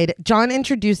 Inside, John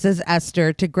introduces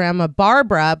Esther to Grandma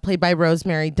Barbara, played by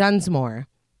Rosemary Dunsmore.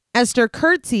 Esther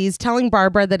curtsies, telling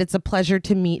Barbara that it's a pleasure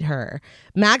to meet her.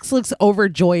 Max looks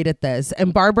overjoyed at this,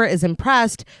 and Barbara is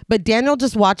impressed, but Daniel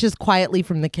just watches quietly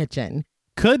from the kitchen.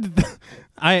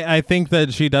 I think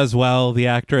that she does well, the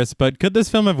actress, but could this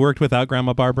film have worked without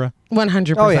Grandma Barbara?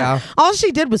 100%. Oh, yeah. All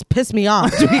she did was piss me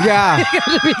off. To be, Yeah.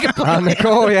 to be completely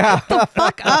Nicole, yeah.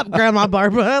 fuck up, Grandma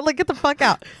Barbara. Like, get the fuck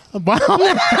out. Wow.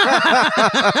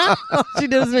 All she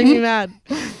did was make me mad.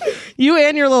 You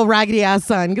and your little raggedy ass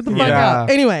son. Get the fuck Yeah. out.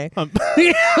 Anyway,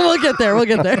 we'll get there. We'll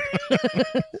get there.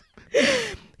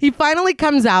 He finally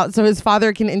comes out so his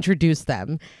father can introduce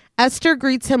them. Esther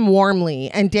greets him warmly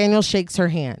and Daniel shakes her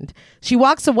hand. She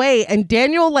walks away and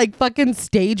Daniel like fucking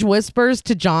stage whispers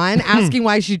to John asking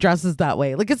why she dresses that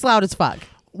way. Like it's loud as fuck.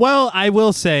 Well, I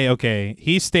will say, okay,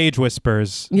 he stage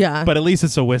whispers. Yeah. But at least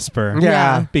it's a whisper.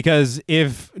 Yeah. Because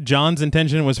if John's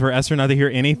intention was for Esther not to hear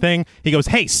anything, he goes,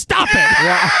 hey, stop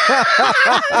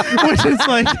it. Which is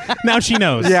like, now she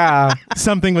knows. Yeah.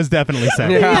 Something was definitely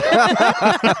said. Yeah.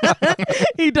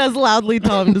 He does loudly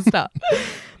tell him to stop.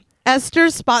 Esther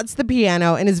spots the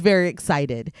piano and is very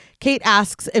excited. Kate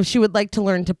asks if she would like to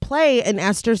learn to play, and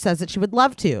Esther says that she would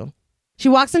love to. She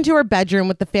walks into her bedroom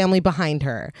with the family behind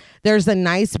her. There's a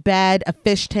nice bed, a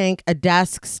fish tank, a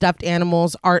desk, stuffed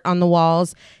animals, art on the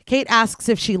walls. Kate asks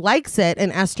if she likes it,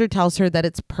 and Esther tells her that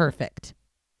it's perfect.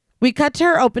 We cut to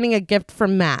her opening a gift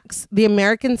from Max, the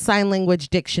American Sign Language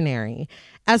Dictionary.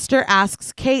 Esther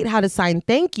asks Kate how to sign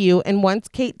thank you, and once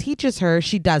Kate teaches her,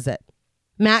 she does it.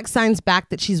 Max signs back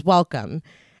that she's welcome.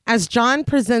 As John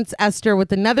presents Esther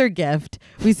with another gift,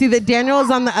 we see that Daniel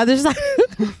is on the other side.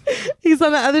 He's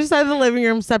on the other side of the living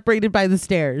room, separated by the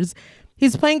stairs.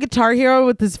 He's playing Guitar Hero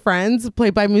with his friends,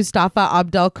 played by Mustafa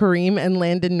Abdel Karim and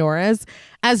Landon Norris.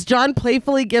 As John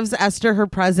playfully gives Esther her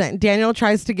present, Daniel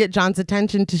tries to get John's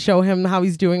attention to show him how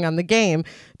he's doing on the game.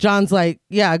 John's like,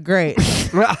 yeah, great.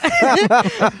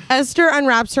 Esther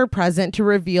unwraps her present to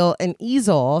reveal an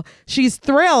easel. She's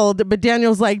thrilled, but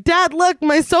Daniel's like, Dad, look,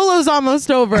 my solo's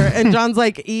almost over. And John's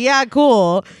like, yeah,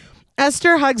 cool.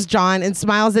 Esther hugs John and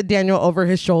smiles at Daniel over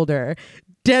his shoulder.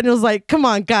 Daniel's like, come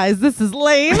on, guys, this is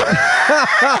lame.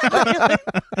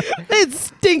 It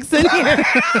stinks in here.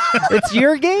 It's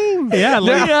your game. Yeah.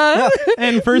 Yeah.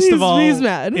 And first of all, he's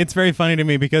mad. it's very funny to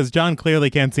me because John clearly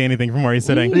can't see anything from where he's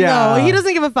sitting. Yeah. No, he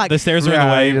doesn't give a fuck. The stairs are in Yeah,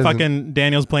 the he way. doesn't. Fucking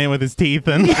Daniel's playing with his teeth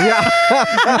and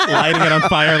lighting it on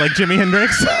fire like Jimi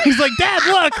Hendrix. He's like, Dad,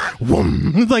 look.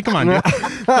 Whoom. It's like, come on,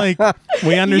 dude. Like,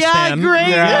 we understand. Yeah, great.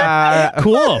 Yeah.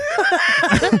 Cool.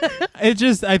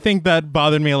 I think that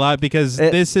bothered me a lot because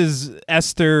this is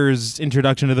Esther's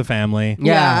introduction to the family.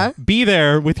 Yeah. Be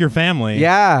there with your family.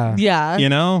 Yeah. Yeah. You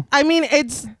know? I mean,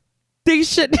 he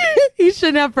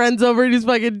shouldn't have friends over and he's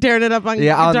fucking tearing it up on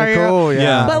Yeah, on Guitar the Hero. cool. Yeah.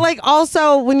 Yeah. But like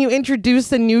also when you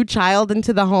introduce a new child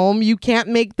into the home, you can't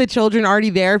make the children already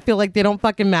there feel like they don't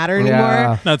fucking matter anymore.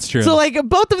 Yeah. That's true. So like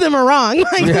both of them are wrong.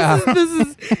 Like Yeah. this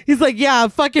is he's like, yeah,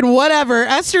 fucking whatever.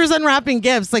 Esther's unwrapping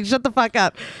gifts. Like shut the fuck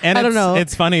up. And I don't know.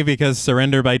 It's funny because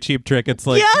Surrender by Cheap Trick, it's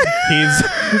like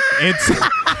it's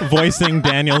voicing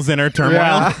Daniel's inner turmoil.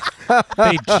 Yeah.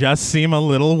 They just seem a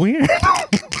little weird.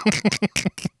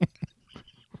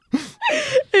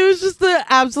 It was just the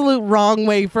absolute wrong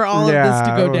way for all of this to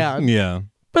Yeah, go it was- down. Yeah.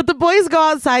 But the boys go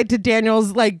outside to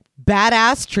Daniel's like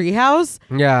badass treehouse.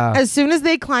 Yeah. As soon as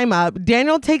they climb up,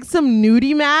 Daniel takes some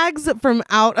nudie mags from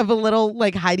out of a little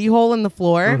like hidey hole in the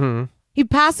floor. Mm-hmm. He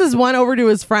passes one over to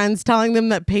his friends, telling them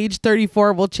that page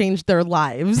 34 will change their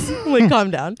lives. Like,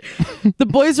 calm down. The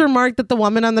boys remark that the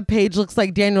woman on the page looks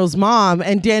like Daniel's mom,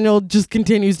 and Daniel just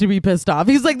continues to be pissed off.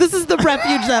 He's like, this is the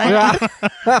refuge that I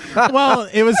have. Well,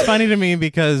 it was funny to me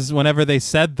because whenever they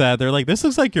said that, they're like, this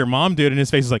looks like your mom, dude. And his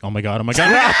face is like, oh my God, oh my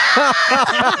God.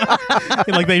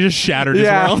 Like they just shattered his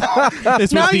Yeah. world.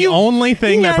 This was Now the you- only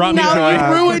thing that brought me now joy.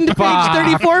 you ruined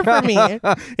page 34 for me.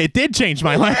 It did change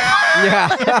my life.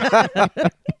 Yeah.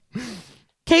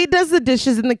 Kate does the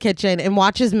dishes in the kitchen and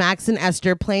watches Max and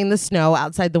Esther play in the snow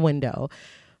outside the window.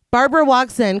 Barbara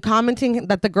walks in, commenting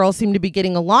that the girls seem to be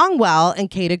getting along well, and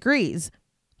Kate agrees.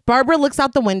 Barbara looks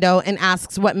out the window and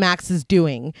asks what Max is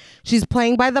doing. She's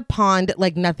playing by the pond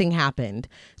like nothing happened.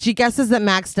 She guesses that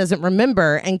Max doesn't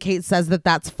remember, and Kate says that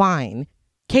that's fine.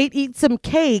 Kate eats some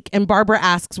cake, and Barbara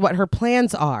asks what her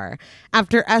plans are.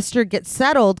 After Esther gets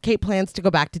settled, Kate plans to go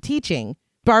back to teaching.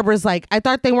 Barbara's like, I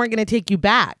thought they weren't going to take you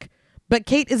back. But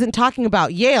Kate isn't talking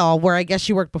about Yale, where I guess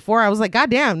she worked before. I was like,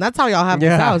 God damn, that's how y'all have this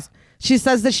Yeah. house. She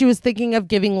says that she was thinking of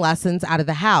giving lessons out of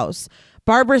the house.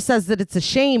 Barbara says that it's a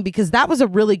shame because that was a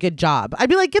really good job. I'd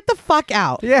be like, get the fuck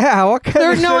out. Yeah. What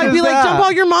kind of No, shit I'd be is like, that? jump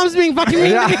out, your mom's being fucking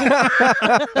mean to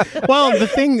me. Well, the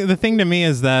thing to me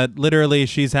is that literally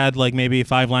she's had like maybe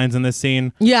 5 lines in this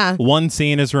scene. Yeah. One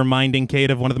scene is reminding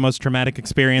Kate of one of the most traumatic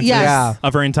experiences Yes. Yeah.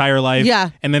 of her entire life. Yeah.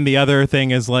 And then the other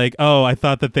thing is like, oh, I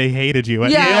thought that they hated you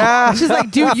at Yale. Yeah. She's like,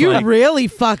 dude, you Like- really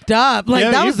fucked up. Like,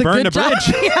 Yeah, that you was a burned good a job.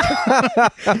 bridge.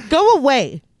 Yeah. Go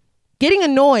away. Getting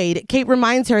annoyed, Kate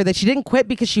reminds her that she didn't quit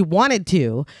because she wanted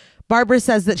to. Barbara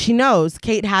says that she knows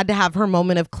Kate had to have her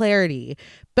moment of clarity.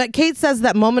 But Kate says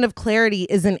that moment of clarity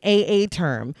is an AA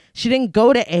term. She didn't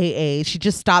go to AA. She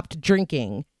just stopped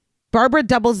drinking. Barbara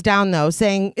doubles down, though,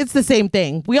 saying it's the same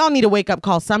thing. We all need a wake-up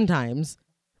call sometimes.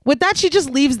 With that, she just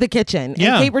leaves the kitchen,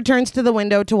 Yeah. and Kate returns to the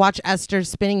window to watch Esther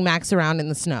spinning Max around in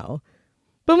the snow.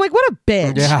 But I'm like, what a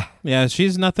bitch. Yeah. Yeah,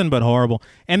 she's nothing but horrible.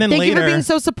 And then Thank you for later, being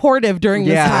so supportive during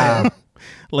this Yeah. time.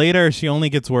 later she only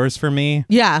gets worse for me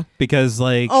Yeah. because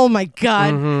like Oh my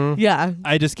God. Mm-hmm. Yeah.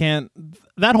 I just can't.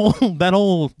 That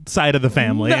whole side of the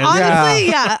family. Honestly,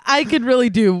 yeah, I could really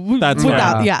do That's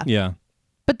without. right. Yeah. Yeah.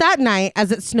 But that night,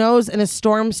 as it snows and a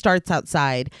storm starts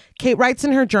outside, Kate writes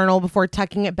in her journal before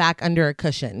tucking it back under a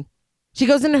cushion. She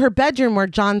goes into her bedroom where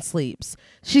John sleeps.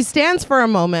 She stands for a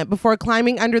moment before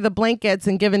climbing under the blankets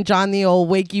and giving John the old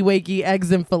wakey wakey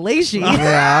eggs and fellatio.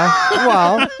 Yeah.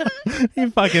 Well, You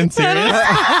fucking serious?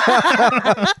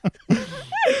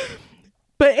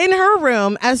 But in her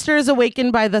room, Esther is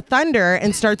awakened by the thunder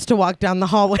and starts to walk down the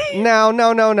hallway. no.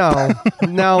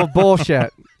 No,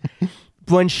 bullshit.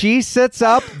 When she sits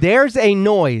up, there's a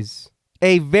noise.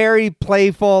 A very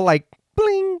playful, like,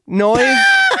 bling noise.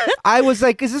 I was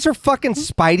like, is this her fucking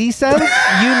Spidey sense?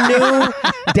 You knew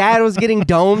Dad was getting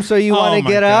domed, so you want to my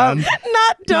get God. up?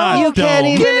 Not dumb. You can't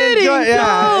even Getting enjoy. Yeah,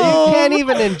 domed. you can't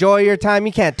even enjoy your time.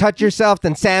 You can't touch yourself.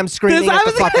 Then Sam's screaming I at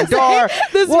the was gonna fucking say, door.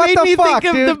 this what made the me fuck, think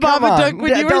of dude? the Come Babadook on.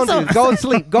 when you were Don't so do it. Go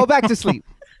sleep. Go back to sleep.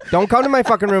 Don't come to my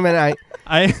fucking room at night.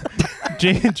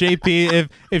 JP,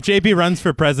 if JP runs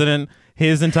for president,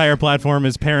 his entire platform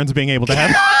is parents being able to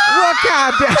have. Well,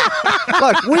 goddamn.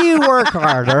 Look, we work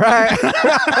hard, all right?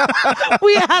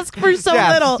 We ask for so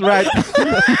Yes, little. right.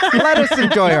 Let us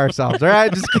enjoy ourselves, all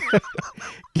right? Just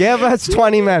give us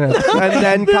 20 minutes and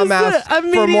then come This, ask for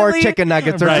more immediately- chicken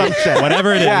nuggets or Right. some shit.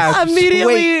 Whatever it is. Yeah,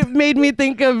 Immediately made me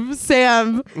think of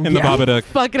Sam In the Babadook.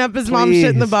 fucking up his mom's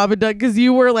shit in the Please. Babadook because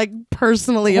you were like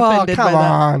personally Well, offended by come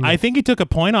that. on. I think he took a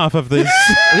point off of this.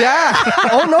 Yeah.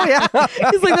 Oh, no, yeah.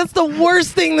 He's like, that's the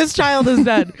worst thing this child has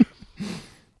done.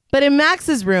 But in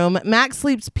Max's room, Max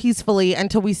sleeps peacefully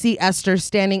until we see Esther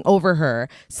standing over her,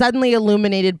 suddenly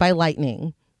illuminated by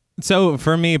lightning. So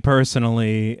for me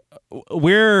personally,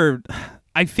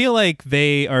 I feel like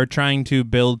they are trying to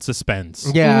build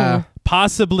suspense. Yeah.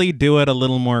 Possibly do it a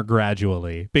little more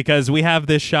gradually because we have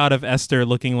this shot of Esther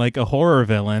looking like a horror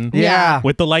villain. Yeah.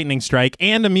 With the lightning strike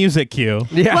and a music cue.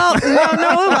 Yeah. Well,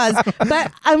 no, it was.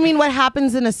 But I mean, what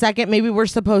happens in a second? Maybe we're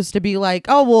supposed to be like,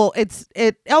 oh, well, it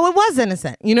was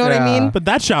innocent. You know what I Yeah. mean? But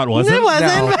that shot wasn't. It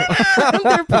wasn't.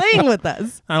 They're playing with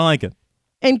us. I don't like it.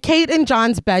 In Kate and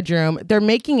John's bedroom, they're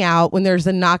making out when there's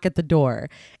a knock at the door.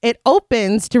 It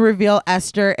opens to reveal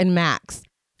Esther and Max.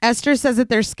 Esther says that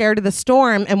they're scared of the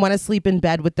storm and want to sleep in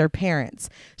bed with their parents.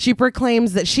 She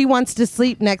proclaims that she wants to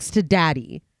sleep next to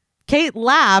Daddy. Kate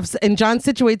laughs and John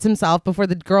situates himself before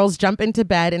the girls jump into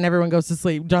bed and everyone goes to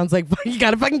sleep. John's like, you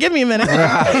gotta fucking give me a minute.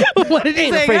 What did he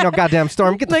Ain't say? afraid no goddamn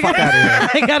storm. Get the Like, fuck out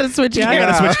of here. I gotta switch I gears.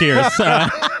 gotta switch gears.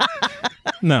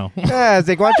 No. Yeah, it's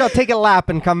like, why don't y'all take a lap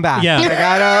and come back? Yeah. Like,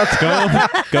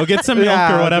 I Go get some milk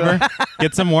Yeah. or whatever.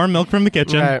 Get some warm milk from the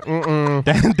kitchen. don't. Right.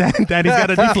 Mm-mm. Daddy's got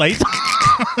to deflate.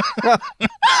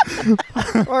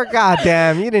 Or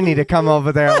goddamn, you didn't need to come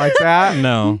over there like that.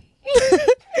 No.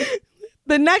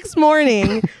 The next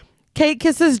morning, Kate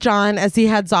kisses John as he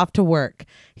heads off to work.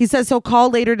 He says he'll call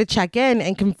later to check in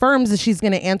and confirms that she's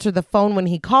going to answer the phone when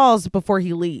he calls before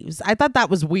he leaves. I thought that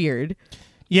was weird.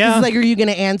 Yeah. He's like, are you going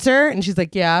to answer? And she's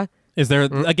like, yeah. Is there,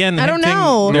 again, I don't hinting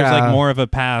know. There's Yeah. like more of a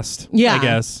past, Yeah. I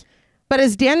guess. But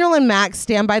as Daniel and Max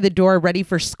stand by the door ready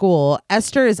for school,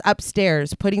 Esther is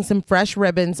upstairs putting some fresh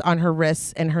ribbons on her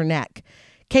wrists and her neck.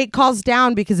 Kate calls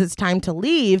down because it's time to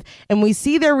leave, and we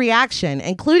see their reaction,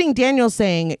 including Daniel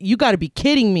saying, you got to be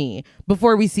kidding me,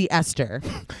 before we see Esther.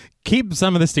 Keep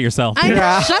some of this to yourself. I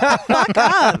know, shut the fuck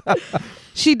up.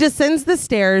 She descends the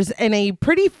stairs in a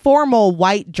pretty formal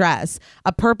white dress,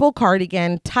 a purple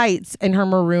cardigan, tights, and her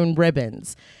maroon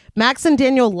ribbons. Max and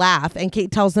Daniel laugh, and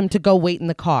Kate tells them to go wait in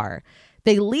the car.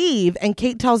 They leave, and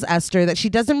Kate tells Esther that she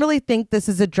doesn't really think this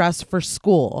is a dress for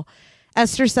school.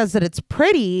 Esther says that it's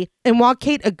pretty, and while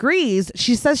Kate agrees,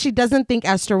 she says she doesn't think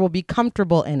Esther will be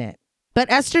comfortable in it. But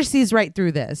Esther sees right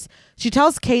through this. She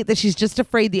tells Kate that she's just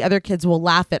afraid the other kids will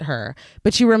laugh at her,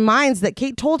 but she reminds that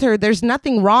Kate told her there's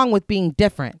nothing wrong with being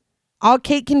different. All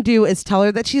Kate can do is tell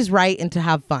her that she's right and to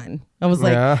have fun. I was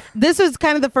like, Yeah. this was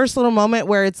kind of the first little moment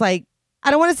where it's like, I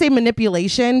don't want to say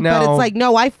manipulation, but No. it's like,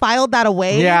 no, I filed that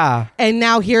away. Yeah. And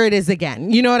now here it is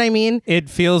again. You know what I mean? It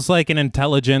feels like an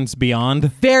intelligence beyond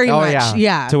Very Oh, much. yeah.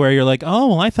 Yeah. to where you're like, oh,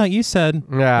 well, I thought you said.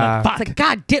 Yeah. Like, fuck. It's like,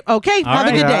 God damn. Okay. All have a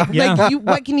right. good Yeah. day. Yeah. Like,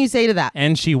 what can you say to that?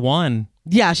 And she won.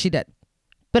 Yeah, she did.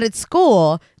 But at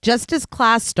school, just as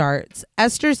class starts,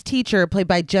 Esther's teacher, played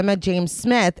by Gemma James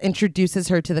Smith, introduces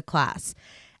her to the class.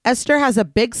 Esther has a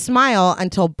big smile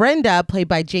until Brenda, played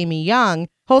by Jamie Young,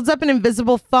 holds up an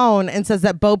invisible phone and says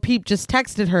that Bo Peep just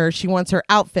texted her she wants her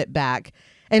outfit back.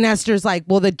 And Esther's like,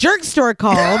 well, the jerk store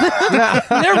called.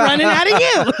 They're running out of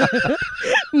you.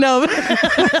 No.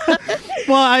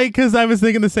 Well, because I was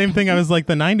thinking the same thing. I was like,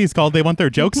 the 90s called. They want their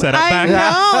joke set up back.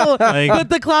 I know. Like- but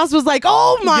the class was like,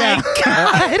 oh my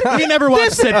God. We never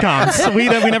watched sitcoms. We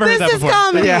never heard that This is before.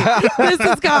 comedy. Yeah. This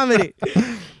is comedy.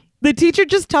 The teacher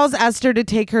just tells Esther to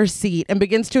take her seat and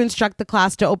begins to instruct the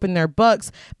class to open their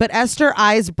books, but Esther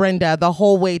eyes Brenda the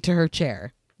whole way to her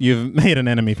chair. You've made an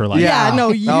enemy for life. Yeah, no,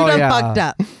 you Oh, done yeah. fucked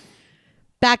up.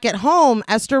 Back at home,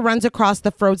 Esther runs across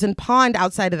the frozen pond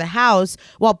outside of the house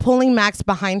while pulling Max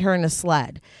behind her in a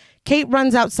sled. Kate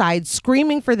runs outside,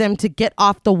 screaming for them to get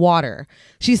off the water.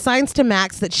 She signs to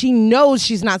Max that she knows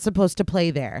she's not supposed to play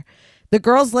there. The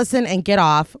girls listen and get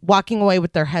off, walking away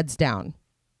with their heads down.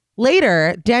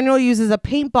 Later, Daniel uses a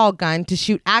paintball gun to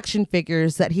shoot action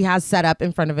figures that he has set up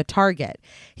in front of a target.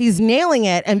 He's nailing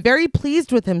it and very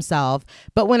pleased with himself,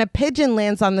 but when a pigeon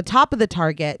lands on the top of the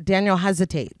target, Daniel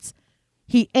hesitates.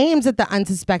 He aims at the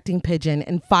unsuspecting pigeon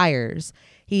and fires.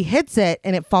 He hits it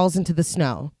and it falls into the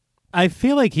snow. I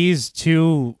feel like he's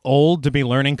too old to be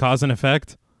learning cause and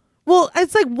effect. Well,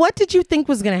 it's like, what did you think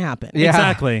was going to happen? Yeah.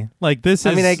 Exactly. Like this is.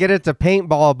 I mean, I get it's a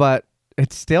paintball, but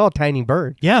it's still a tiny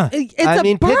bird. Yeah. It's I a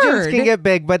mean, bird. pigeons can get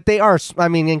big, but they are,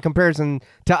 in comparison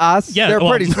to us, Yeah, they're well-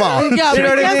 pretty small. Yeah, You know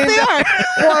what I yes, mean? they are.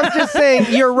 Well, I'm just saying,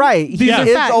 you're right. He are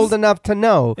is facts. old enough to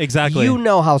know. Exactly. You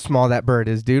know how small that bird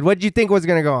is, dude. What did you think was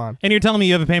going to go on? And you're telling me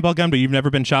you have a paintball gun, but you've never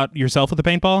been shot yourself with a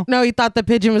paintball? No, he thought the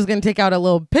pigeon was going to take out a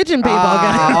little pigeon paintball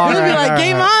gun. all He'd be right, like, all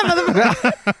game right. on,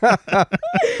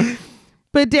 motherfucker.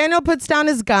 But Daniel puts down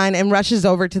his gun and rushes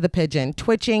over to the pigeon,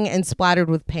 twitching and splattered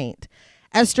with paint.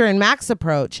 Esther and Max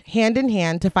approach, hand in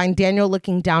hand, to find Daniel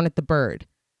looking down at the bird.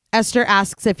 Esther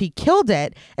asks if he killed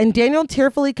it, and Daniel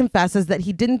tearfully confesses that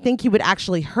he didn't think he would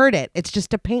actually hurt it. It's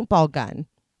just a paintball gun.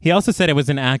 He also said it was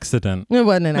an accident. It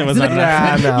wasn't an It was accident. not an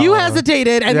accident. No. You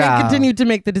hesitated and Yeah. then continued to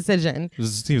make the decision. He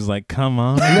was like, come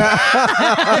on.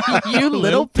 You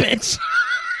little bitch.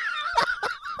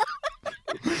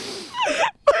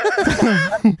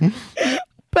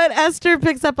 But Esther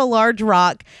picks up a large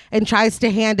rock and tries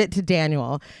to hand it to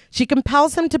Daniel. She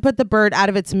compels him to put the bird out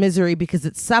of its misery because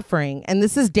it's suffering, and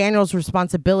this is Daniel's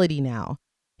responsibility now.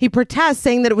 He protests,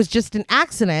 saying that it was just an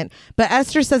accident, but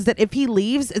Esther says that if he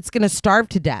leaves, it's going to starve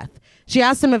to death. She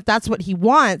asks him if that's what he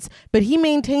wants, but he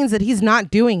maintains that he's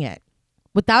not doing it.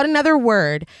 Without another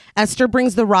word, Esther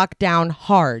brings the rock down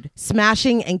hard,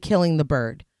 smashing and killing the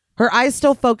bird. Her eyes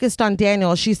still focused on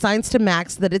Daniel, she signs to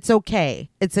Max that it's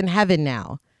okay. It's in heaven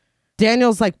now.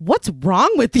 Daniel's like, what's wrong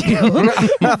with you?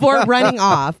 Before running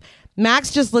off.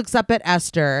 Max just looks up at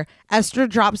Esther. Esther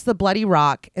drops the bloody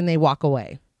rock and they walk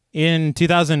away. In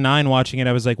 2009, watching it,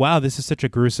 I was like, wow, this is such a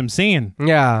gruesome scene.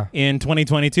 Yeah. In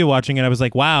 2022, watching it, I was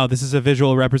like, wow, this is a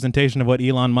visual representation of what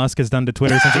Elon Musk has done to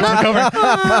Twitter since he took over.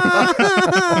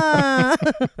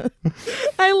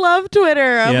 I love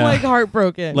Twitter. I'm Yeah. like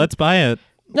heartbroken. Let's buy it.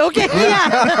 Okay,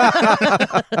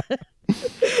 yeah.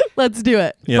 Let's do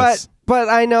it. Yes. But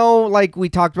I know, like, we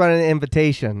talked about an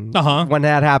invitation Uh-huh. when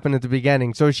that happened at the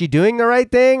beginning. So is she doing the right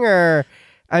thing? Or,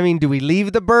 I mean, do we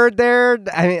leave the bird there?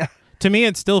 I mean, To me,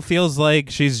 it still feels like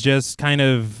she's just kind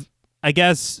of, I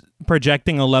guess,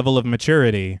 projecting a level of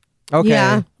maturity, okay.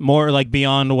 Yeah. more like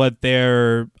beyond what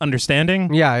they're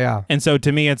understanding. Yeah, yeah. And so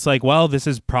to me, it's like, well, this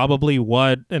is probably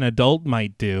what an adult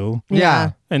might do.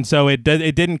 Yeah. And so it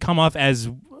didn't come off as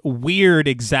weird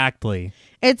exactly.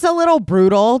 It's a little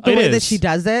brutal the It way that is. she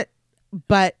does it,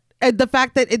 but the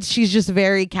fact that she's just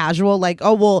very casual, like,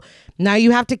 oh, well, now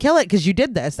you have to kill it because you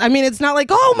did this. I mean, it's not like,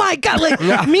 oh my God, like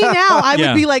me now, I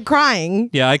Yeah. would be like crying.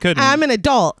 Yeah, I couldn't. I'm an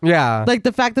adult. Yeah. Like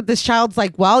the fact that this child's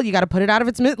like, well, you got to put it out of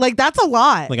its like that's a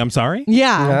lot. Like, I'm sorry?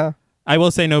 Yeah. Yeah. I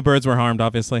will say no birds were harmed,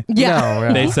 obviously. Yeah. No,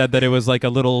 yeah. They said that it was like a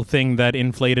little thing that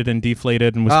inflated and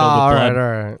deflated and was Oh, filled all with right, blood.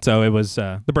 all right. So it was,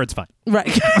 the bird's fine. Right.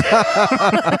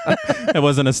 It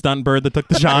wasn't a stunt bird that took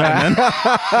the shot. And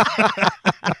then,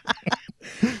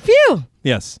 Phew.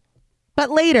 yes. But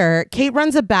later, Kate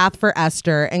runs a bath for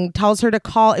Esther and tells her to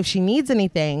call if she needs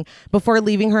anything before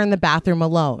leaving her in the bathroom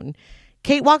alone.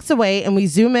 Kate walks away and we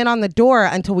zoom in on the door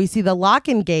until we see the lock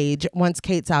engage once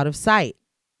Kate's out of sight.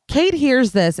 Kate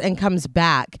hears this and comes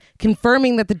back,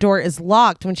 confirming that the door is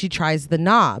locked when she tries the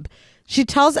knob. She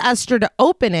tells Esther to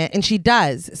open it, and she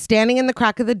does, standing in the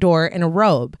crack of the door in a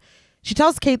robe. She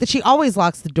tells Kate that she always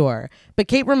locks the door, but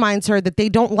Kate reminds her that they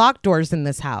don't lock doors in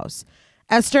this house.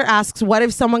 Esther asks what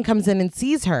if someone comes in and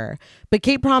sees her, but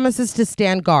Kate promises to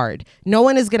stand guard. No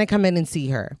one is going to come in and see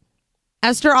her.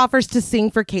 Esther offers to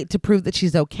sing for Kate to prove that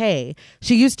she's okay.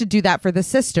 She used to do that for the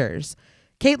sisters.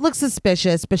 Kate looks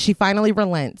suspicious, but she finally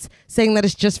relents, saying that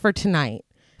it's just for tonight.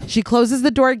 She closes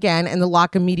the door again, and the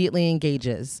lock immediately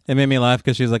engages. It made me laugh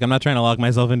because she's like, I'm not trying to lock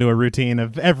myself into a routine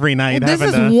of every night. This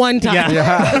is having to... one time.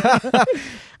 Yeah.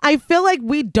 I feel like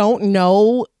we don't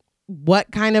know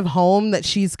what kind of home that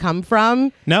she's come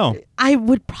from. No. I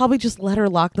would probably just let her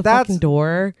lock the fucking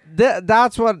door.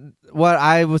 That's what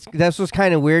I was. This was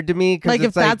kind of weird to me. Cause Like, it's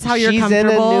if that's how you're she's comfortable.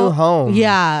 in a new home.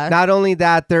 Yeah. Not only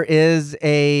that, there is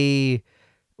a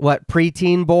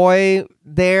preteen boy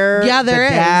there. Yeah, there the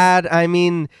is. dad. I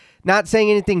mean, not saying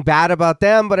anything bad about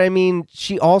them, but I mean,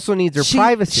 she also needs her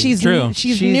privacy. She's True.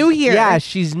 She's new here. Yeah,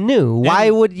 she's new. Why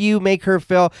would you make her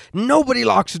feel nobody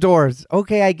locks doors?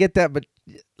 Okay, I get that, but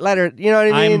let her. You know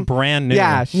what I mean? I'm brand new.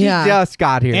 Yeah, she just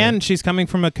got here. And she's coming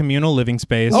from a communal living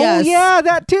space. oh Yes. yeah,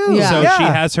 that too. Yeah. So yeah. she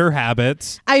has her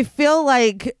habits. I feel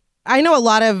like I know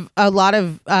a lot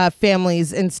of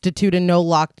families institute a no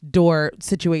locked door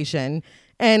situation.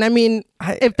 And I mean,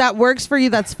 if that works for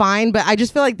you, that's fine. But I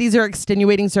just feel like these are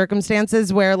extenuating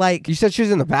circumstances where, like, You said she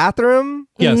was in the bathroom.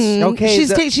 Yes. Okay,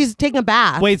 she's taking a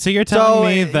bath. Wait, so you're telling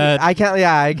me that I can't.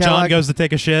 Yeah, I can't. John goes to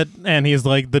take a shit and he's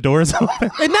like, the door's open?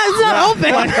 And it's not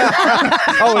open.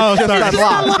 Oh, it's just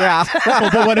sorry. unlocked. Yeah.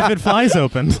 Well, but what if it flies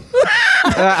open?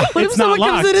 What if It's not someone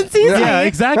comes in locked. and sees Yeah, me?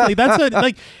 exactly. That's what,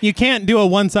 like, you can't do a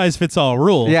one size fits all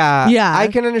rule. Yeah. Yeah. I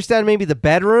can understand maybe the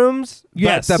bedrooms. but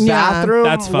Yes. the Yeah. bathroom.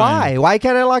 That's fine. Why? Why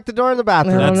can't I lock the door in the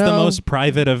bathroom? I don't That's the know. most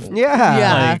private of. Yeah.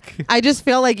 Yeah. Like- I just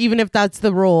feel like even if that's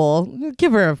the rule,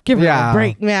 give her Yeah. a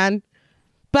break, man.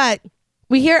 But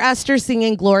we hear Esther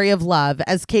singing Glory of Love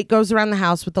as Kate goes around the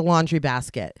house with the laundry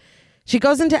basket. She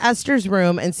goes into Esther's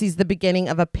room and sees the beginning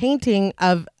of a painting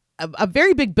of a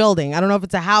very big building. I don't know if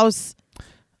it's a house.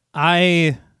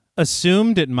 I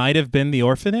assumed it might have been the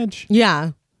orphanage,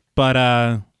 Yeah. but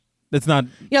it's not.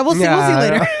 Yeah, we'll see. We'll see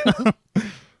later.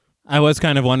 I was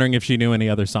kind of wondering if she knew any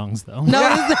other songs, though. No,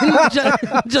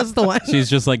 just the one. She's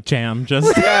just like, jam,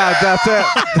 just Yeah, that's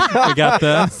it. we got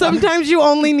the. Sometimes you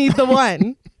only need the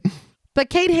one. But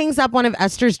Kate hangs up one of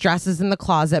Esther's dresses in the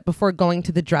closet before going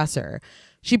to the dresser.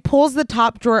 She pulls the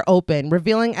top drawer open,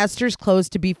 revealing Esther's clothes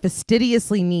to be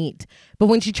fastidiously neat. But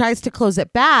when she tries to close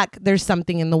it back, there's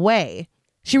something in the way.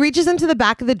 She reaches into the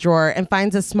back of the drawer and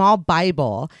finds a small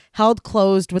Bible held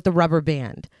closed with a rubber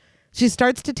band. She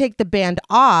starts to take the band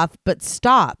off, but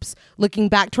stops, looking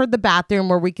back toward the bathroom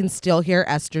where we can still hear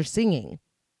Esther singing.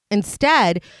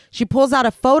 Instead, she pulls out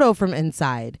a photo from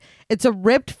inside. It's a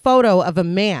ripped photo of a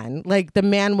man, like the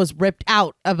man was ripped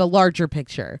out of a larger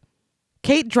picture.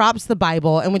 Kate drops the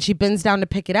Bible, and when she bends down to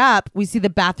pick it up, we see the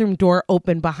bathroom door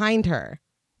open behind her.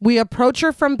 We approach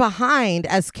her from behind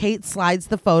as Kate slides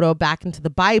the photo back into the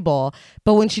Bible,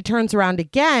 but when she turns around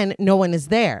again, no one is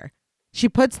there. She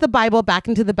puts the Bible back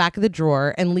into the back of the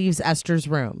drawer and leaves Esther's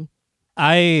room.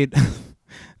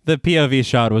 The POV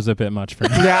shot was a bit much for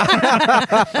me.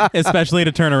 Yeah. Especially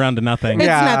to turn around to nothing. It's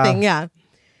Yeah. nothing, yeah.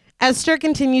 Esther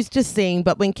continues to sing,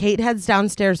 but when Kate heads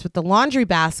downstairs with the laundry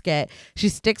basket, she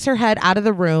sticks her head out of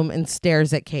the room and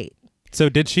stares at Kate. So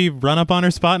did she run up on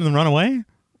her spot and then run away?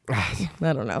 I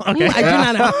don't know. Okay. I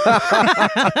do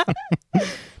not know.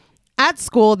 At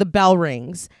school, the bell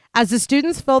rings. As the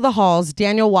students fill the halls,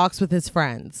 Daniel walks with his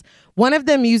friends. One of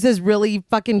them uses really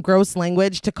fucking gross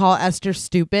language to call Esther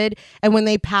stupid, and when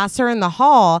they pass her in the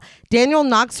hall, Daniel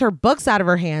knocks her books out of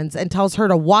her hands and tells her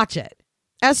to watch it.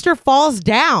 Esther falls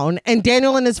down, and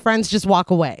Daniel and his friends just walk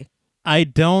away. I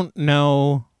don't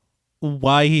know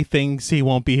why he thinks he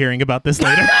won't be hearing about this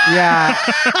later. Yeah.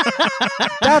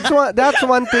 That's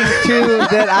one thing too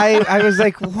that I was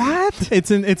like, what?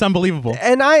 It's unbelievable.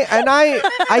 And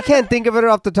I can't think of it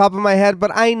off the top of my head,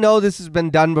 but I know this has been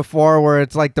done before where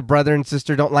it's like the brother and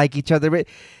sister don't like each other, but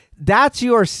that's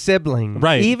your sibling.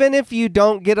 Right. Even if you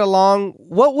don't get along,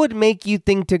 what would make you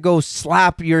think to go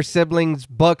slap your siblings'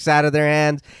 books out of their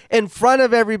hands in front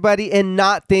of everybody and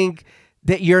not think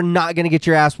that you're not going to get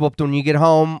your ass whooped when you get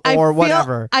home or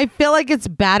whatever? I feel like it's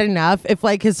bad enough if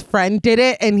like his friend did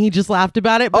it and he just laughed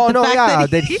about it. But Oh, the no, fact yeah, that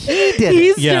that he did it.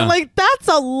 he's Yeah. like, that's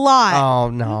a lot.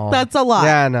 Oh, no. That's a lot.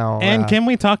 Yeah, no. And can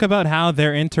we talk about how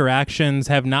their interactions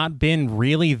have not been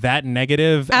really that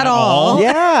negative At at all. all?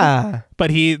 Yeah.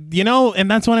 But he, and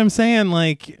that's what I'm saying.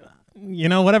 Like,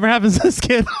 whatever happens to this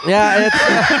kid Yeah,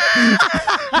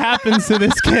 happens to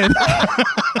this kid.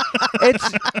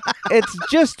 it's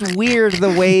just weird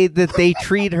the way that they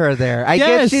treat her there. I guess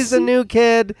Yes. she's a new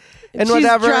kid, and She's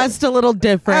whatever. dressed a little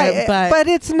different, but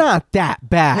it's not that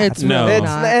bad. It's No. really It's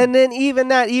not. And then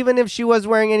even if she was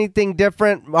wearing anything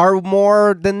different or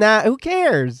more than that, who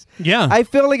cares? Yeah. I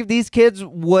feel like if these kids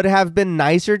would have been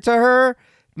nicer to her,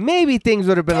 maybe things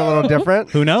would have been a little different.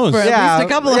 Who knows? For at least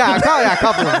a couple of them. a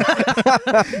couple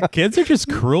of them. Kids are just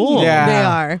cruel. Yeah. They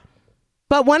are.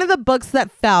 But one of the books that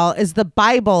fell is the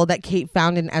Bible that Kate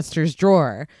found in Esther's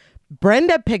drawer.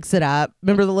 Brenda picks it up.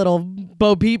 Remember the little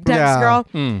Bo Peep text Yeah.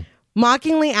 girl?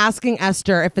 Mockingly asking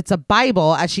Esther if it's a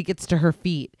Bible as she gets to her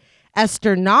feet.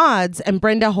 Esther nods and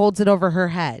Brenda holds it over her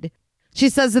head. She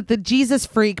says that the Jesus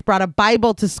freak brought a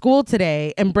Bible to school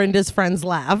today, and Brenda's friends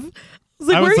laugh. I was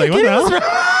like, I where was are you like, getting what this the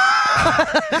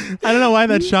from? I don't know why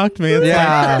that shocked me. It's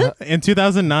Yeah. like, in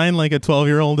 2009, like a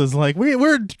 12-year-old is like, we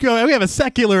have a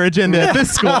secular agenda at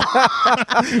this school.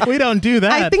 We don't do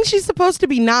that. I think she's supposed to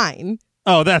be 9.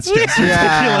 Oh, that's just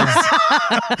ridiculous.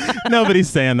 Nobody's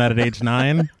saying that at age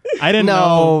 9. I didn't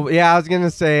know. No, yeah, I was gonna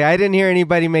say I didn't hear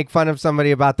anybody make fun of somebody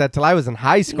about that till I was in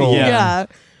high school. Yeah. Yeah.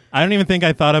 I don't even think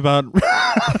I thought about.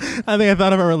 I think I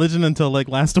thought about religion until like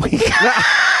last week.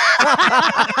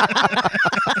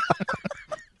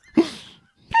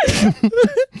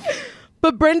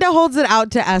 But Brenda holds it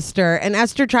out to Esther, and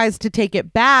Esther tries to take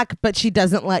it back, but she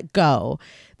doesn't let go.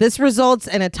 This results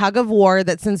in a tug of war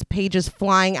that sends pages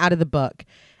flying out of the book.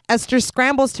 Esther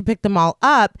scrambles to pick them all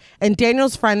up, and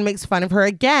Daniel's friend makes fun of her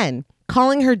again,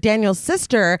 calling her Daniel's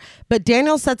sister, but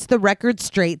Daniel sets the record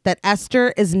straight that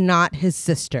Esther is not his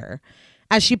sister.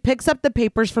 As she picks up the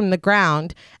papers from the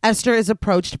ground, Esther is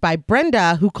approached by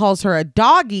Brenda, who calls her a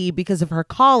doggy because of her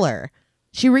collar.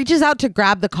 She reaches out to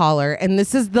grab the collar, and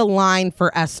this is the line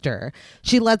for Esther.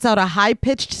 She lets out a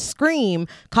high-pitched scream,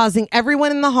 causing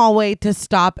everyone in the hallway to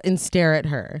stop and stare at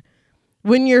her.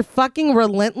 When you're fucking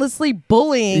relentlessly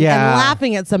bullying Yeah. and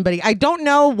laughing at somebody, I don't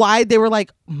know why they were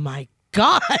like, my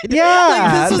God. Yeah,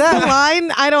 Like, this was that- the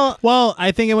line. I don't. Well,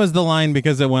 I think it was the line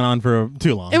because it went on for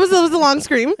too long. It was a long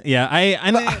scream.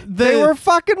 Yeah, They were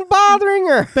fucking bothering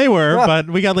her. They were, but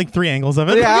we got like 3 angles of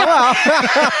it. Yeah,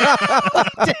 well,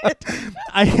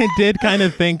 I did kind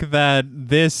of think that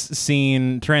this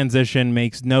scene transition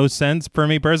makes no sense for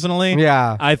me personally.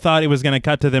 Yeah. I thought it was going to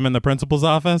cut to them in the principal's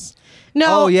office.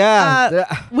 No. Oh, yeah.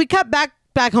 We cut back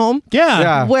home.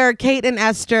 Yeah. Where Kate and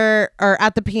Esther are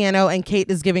at the piano and Kate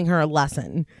is giving her a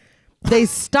lesson. They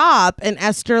stop and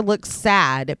Esther looks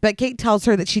sad, but Kate tells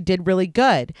her that she did really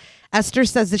good. Esther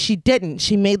says that she didn't.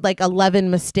 She made like 11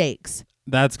 mistakes.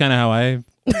 That's kind of how I...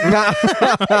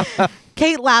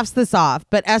 Kate laughs this off,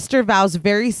 but Esther vows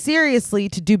very seriously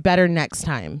to do better next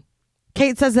time.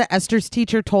 Kate says that Esther's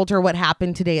teacher told her what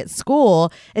happened today at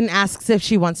school and asks if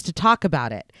she wants to talk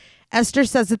about it. Esther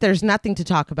says that there's nothing to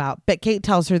talk about, but Kate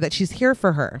tells her that she's here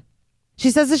for her.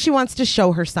 She says that she wants to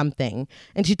show her something,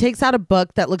 and she takes out a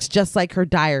book that looks just like her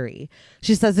diary.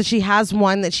 She says that she has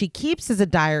one that she keeps as a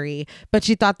diary, but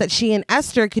she thought that she and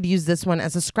Esther could use this one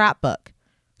as a scrapbook.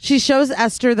 She shows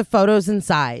Esther the photos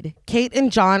inside. Kate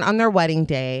and John on their wedding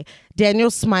day,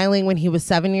 Daniel smiling when he was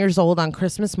 7 years old on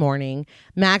Christmas morning,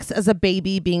 Max as a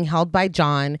baby being held by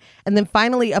John, and then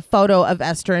finally a photo of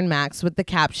Esther and Max with the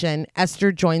caption,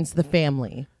 Esther joins the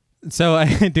family. So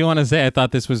I do want to say I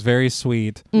thought this was very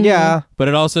sweet, yeah. but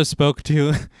it also spoke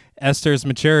to Esther's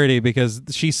maturity because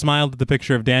she smiled at the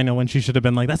picture of Daniel when she should have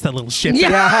been like, that's that little shit.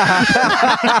 Yeah.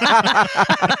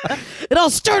 It all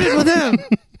started with him.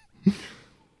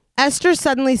 Esther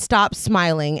suddenly stops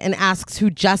smiling and asks who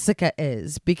Jessica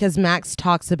is because Max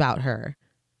talks about her.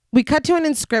 We cut to an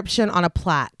inscription on a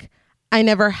plaque. I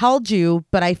never held you,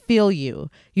 but I feel you.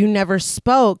 You never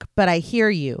spoke, but I hear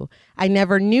you. I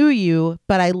never knew you,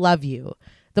 but I love you.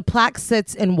 The plaque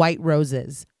sits in white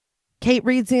roses. Kate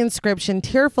reads the inscription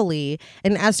tearfully,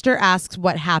 and Esther asks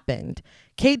what happened.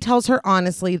 Kate tells her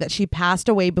honestly that she passed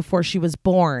away before she was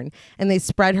born, and they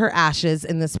spread her ashes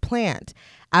in this plant.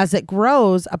 As it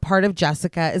grows, a part of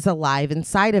Jessica is alive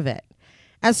inside of it.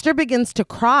 Esther begins to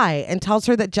cry and tells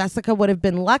her that Jessica would have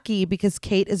been lucky because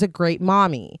Kate is a great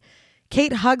mommy.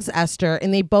 Kate hugs Esther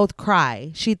and they both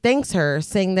cry. She thanks her,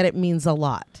 saying that it means a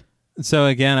lot. So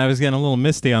again, I was getting a little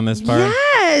misty on this part. I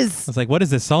Yes! was like, what is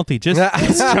this salty discharge?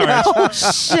 Oh,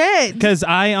 shit. Because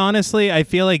I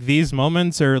feel like these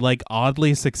moments are like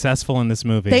oddly successful in this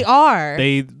movie. They are.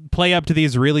 They play up to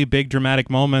these really big dramatic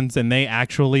moments and they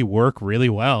actually work really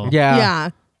well.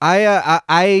 Yeah. Yeah.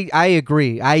 I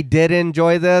agree. I did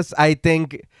enjoy this. I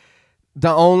think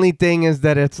the only thing is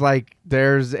that it's like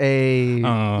there's a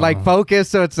like focus,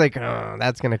 so it's like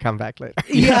that's gonna come back later.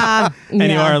 Yeah. And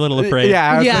you are a little afraid.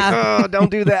 Yeah. I was Yeah. like, oh,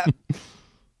 don't do that.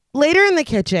 Later in the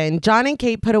kitchen, John and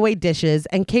Kate put away dishes,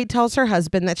 and Kate tells her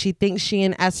husband that she thinks she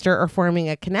and Esther are forming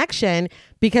a connection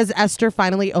because Esther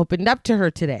finally opened up to her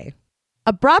today.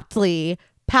 Abruptly,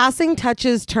 passing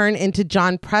touches turn into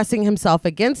John pressing himself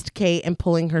against Kate and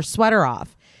pulling her sweater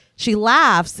off. She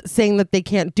laughs, saying that they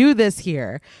can't do this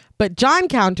here, but John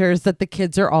counters that the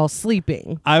kids are all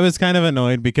sleeping. I was kind of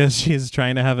annoyed because she's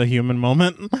trying to have a human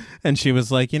moment, and she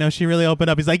was like, she really opened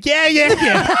up. He's like, yeah. Yada.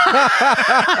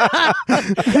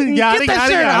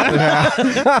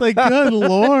 Like, good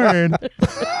Lord.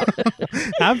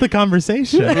 Have the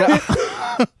conversation.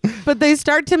 But they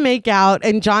start to make out,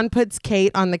 and John puts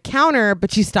Kate on the counter,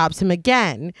 but she stops him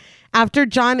again. After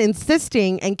John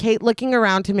insisting and Kate looking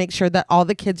around to make sure that all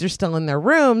the kids are still in their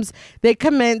rooms, they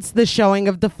commence the showing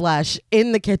of the flesh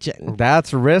in the kitchen.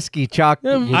 That's risky, Chuck.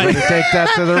 You better take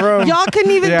that to the room. Y'all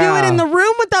couldn't even do it in the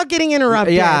room without getting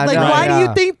interrupted. Yeah, like, no, why yeah. do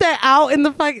you think that out in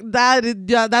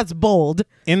the that's bold?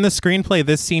 In the screenplay,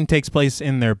 this scene takes place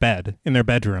in their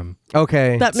bedroom.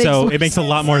 Okay. So it makes a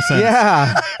lot more sense.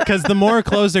 Yeah. Because the more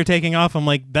clothes they're taking off, I'm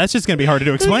like, that's just going to be harder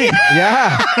to explain.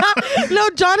 Yeah. No,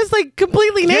 John is like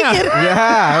completely naked.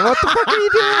 Yeah. What the fuck are you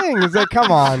doing? It's like, come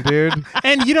on, dude.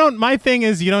 And my thing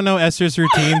is, you don't know Esther's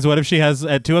routines. What if she has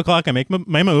at 2:00, I make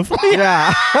my move.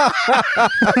 Yeah.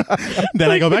 Then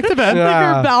I go back to bed. Yeah.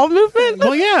 Like her bowel movement.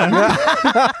 Well,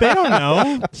 yeah. They don't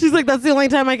know. She's like, that's the only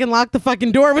time I can lock the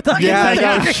fucking door without Yeah,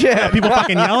 getting no shit. Yeah, people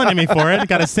fucking yelling at me for it.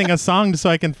 Got to sing a song so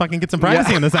I can fucking get some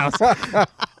privacy in this house.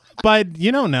 But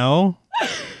you don't know.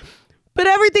 But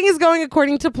everything is going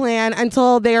according to plan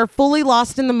until they are fully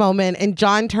lost in the moment, and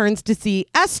John turns to see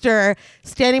Esther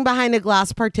standing behind a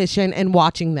glass partition and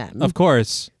watching them. Of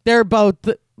course. They're both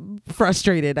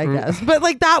frustrated, I guess. But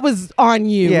like, that was on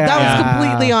you. Yeah. That was Yeah.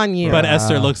 completely on you. But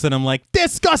Esther looks at him like,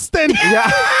 disgusting.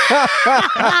 Yeah.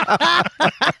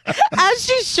 As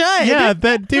she should. Yeah,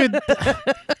 that dude.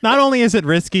 Not only is it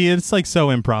risky, it's like so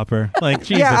improper. Like,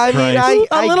 Jesus Yeah, I mean, Christ.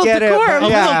 A I little get decorum. it. A But little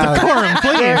yeah. decorum,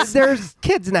 please. There's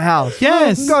kids in the house.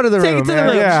 Yes. Go to the Take it room. to the man.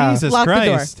 room. Yeah. Jesus Lock the door.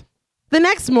 Christ. The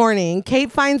next morning,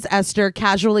 Kate finds Esther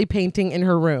casually painting in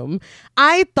her room.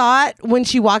 I thought when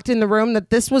she walked in the room that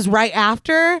this was right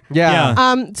after. Yeah.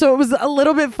 Yeah. So it was a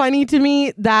little bit funny to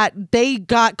me that they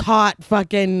got caught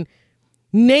fucking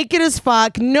naked as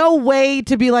fuck. No way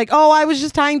to be like, oh, I was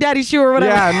just tying daddy's shoe or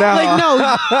whatever. Yeah, no. Like,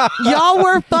 no, y'all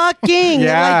were fucking.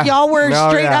 Yeah. Like, y'all were No,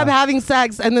 straight yeah. up having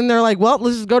sex. And then they're like, well,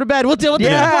 let's just go to bed. We'll deal with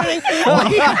Yeah. this.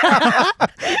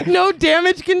 No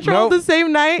damage control Nope. the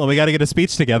same night. Well, we got to get a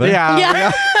speech together. Yeah.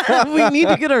 Yeah, we need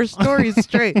to get our stories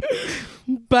straight.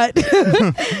 But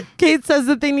Kate says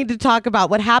that they need to talk about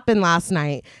what happened last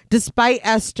night, despite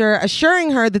Esther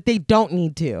assuring her that they don't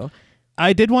need to.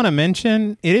 I did want to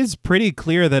mention, it is pretty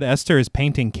clear that Esther is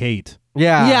painting Kate.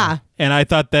 Yeah. Yeah. And I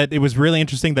thought that it was really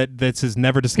interesting that this is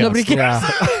never discussed. Nobody cares. Yeah.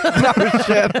 No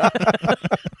shit.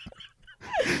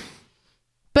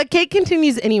 But Kate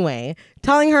continues anyway,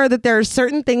 telling her that there are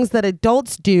certain things that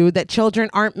adults do that children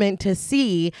aren't meant to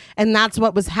see, and that's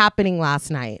what was happening last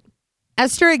night.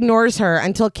 Esther ignores her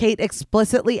until Kate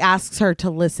explicitly asks her to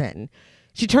listen.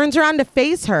 She turns around to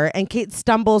face her, and Kate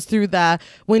stumbles through the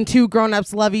 "when two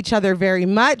grown-ups love each other very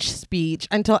much" speech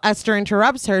until Esther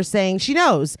interrupts her, saying she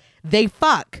knows they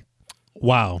fuck.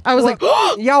 Wow. I was like,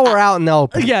 Y'all were out in the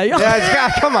open. Yeah,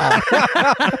 Come on.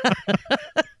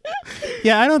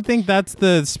 Yeah, I don't think that's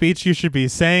the speech you should be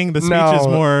saying. The speech No. is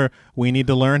more, we need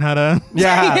to learn how to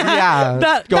Yeah. Yeah.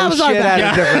 That Go was our shit bad.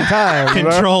 at a different time.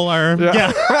 control our...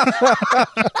 Yeah.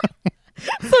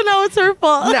 so now it's her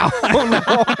fault. No.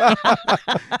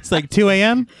 It's like 2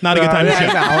 a.m. Not a good time to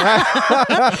shit.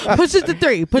 No. Push it to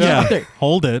 3. Push it Yeah. to 3.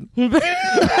 Hold it.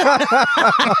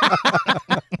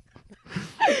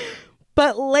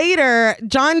 But later,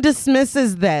 John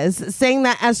dismisses this, saying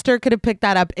that Esther could have picked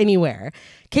that up anywhere.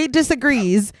 Kate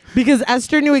disagrees because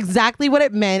Esther knew exactly what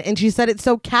it meant, and she said it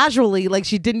so casually, like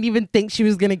she didn't even think she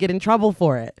was going to get in trouble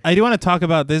for it. I do want to talk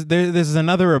about this. This is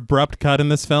another abrupt cut in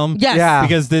this film. Yes. Yeah.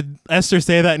 Because did Esther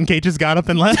say that and Kate just got up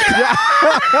and left?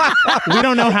 We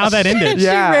don't know how that ended.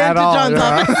 Yeah, She ran at to all, John's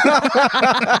yeah.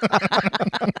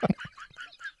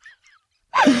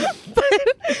 office.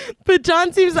 But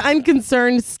John seems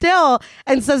unconcerned still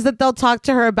and says that they'll talk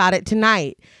to her about it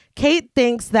tonight. Kate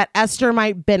thinks that Esther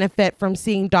might benefit from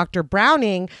seeing Dr.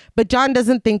 Browning, but John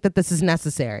doesn't think that this is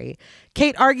necessary.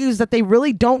 Kate argues that they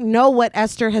really don't know what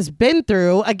Esther has been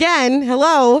through. Again,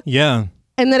 hello. Yeah.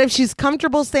 And that if she's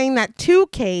comfortable saying that to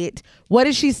Kate, what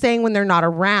is she saying when they're not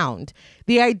around?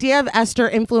 The idea of Esther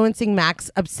influencing Max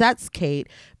upsets Kate,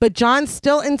 but John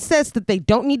still insists that they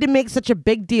don't need to make such a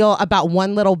big deal about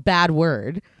one little bad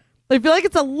word. I feel like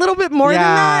it's a little bit more than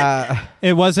that.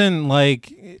 It wasn't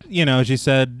like, she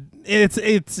said,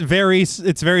 It's very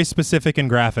specific and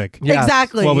graphic. Yes.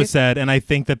 Exactly. What was said, and I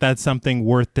think that that's something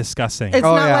worth discussing. It's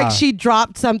Oh, not yeah. like she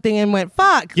dropped something and went,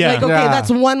 fuck. Yeah. Like, okay, Yeah.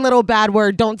 that's one little bad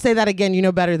word. Don't say that again. You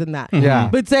know better than that. Yeah.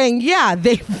 But saying, yeah,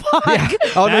 they fuck.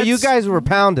 Oh, no, you That's- guys were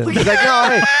pounding. He's like, no,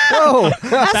 hey, whoa.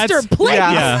 Esther, please.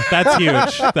 Yeah, that's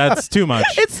huge. That's too much.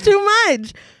 It's too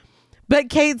much. But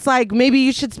Kate's like, maybe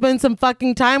you should spend some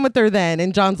fucking time with her then.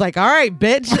 And John's like, all right,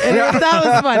 bitch. And that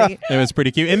was funny. It was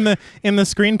pretty cute. In the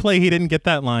screenplay, he didn't get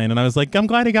that line, and I was like, I'm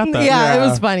glad he got that. Yeah, it Yeah.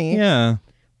 was funny. Yeah.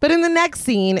 But in the next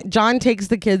scene, John takes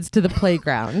the kids to the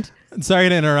playground. Sorry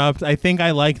to interrupt. I think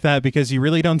I like that because you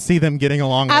really don't see them getting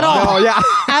along At a lot. all. Oh, yeah.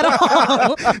 At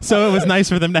all. So it was nice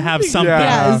for them to have something.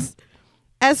 Yeah. Yes.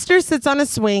 Esther sits on a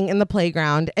swing in the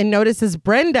playground and notices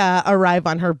Brenda arrive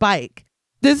on her bike.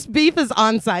 This beef is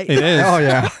on site. It is. Oh,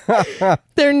 yeah.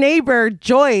 Their neighbor,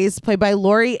 Joyce, played by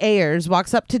Laurie Ayers,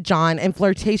 walks up to John and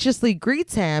flirtatiously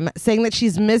greets him, saying that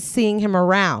she's missed seeing him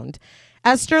around.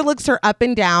 Esther looks her up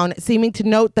and down, seeming to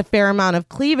note the fair amount of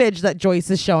cleavage that Joyce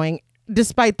is showing,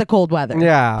 despite the cold weather.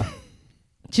 Yeah.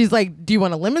 She's like, do you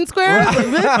want a lemon square?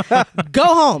 Go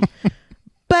home.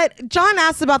 But John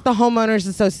asks about the homeowners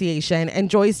association, and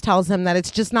Joyce tells him that it's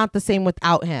just not the same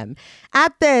without him.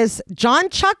 At this, John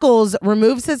chuckles,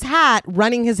 removes his hat,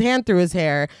 running his hand through his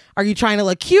hair. Are you trying to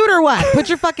look cute or what? Put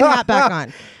your fucking hat back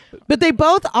on. But they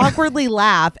both awkwardly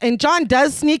laugh, and John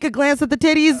does sneak a glance at the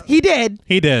titties. He did.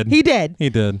 He did. He did. He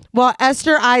did. While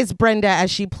Esther eyes Brenda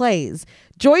as she plays.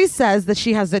 Joyce says that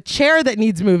she has a chair that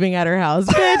needs moving at her house.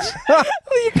 Bitch,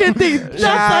 you could think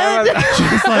that's it.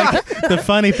 She's like, the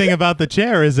funny thing about the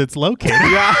chair is it's located.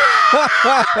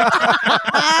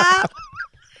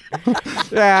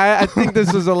 Yeah, I think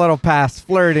this was a little past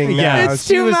flirting. Yeah. now. It's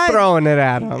she too was much. throwing it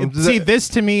at him. See, this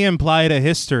to me implied a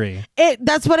history.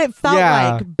 That's what it felt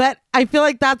Yeah. like. But I feel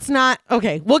like that's not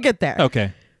okay. We'll get there.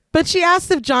 Okay. But she asks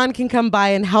if John can come by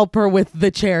and help her with the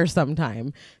chair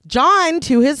sometime. John,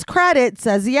 to his credit,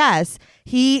 says yes.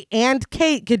 He and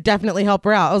Kate could definitely help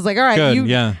her out. I was like, all right, Good,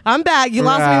 yeah. I'm back. You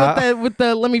lost me with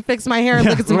the let me fix my hair and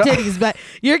look at some titties, but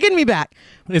you're getting me back.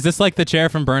 Is this like the chair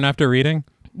from Burn After Reading?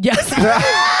 Yes.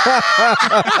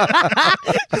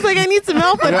 She's like, I need some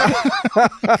help with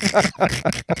it.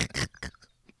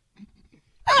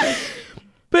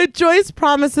 But Joyce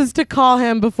promises to call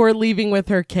him before leaving with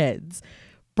her kids.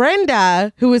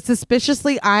 Brenda, who is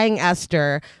suspiciously eyeing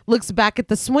Esther, looks back at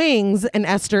the swings and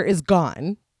Esther is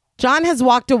gone. John has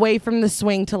walked away from the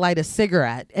swing to light a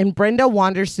cigarette, and Brenda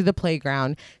wanders through the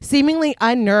playground, seemingly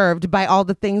unnerved by all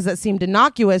the things that seemed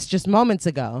innocuous just moments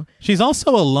ago. She's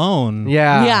also alone.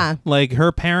 Yeah. Yeah. Like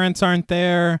her parents aren't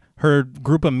there. Her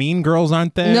group of mean girls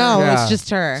aren't there. No, Yeah. it's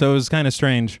just her. So it was kind of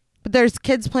strange. But there's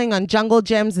kids playing on jungle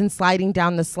gyms and sliding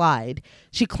down the slide.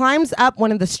 She climbs up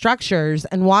one of the structures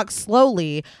and walks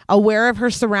slowly, aware of her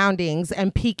surroundings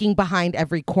and peeking behind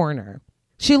every corner.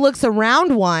 She looks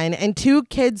around one and two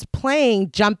kids playing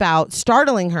jump out,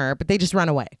 startling her, but they just run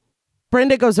away.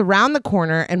 Brenda goes around the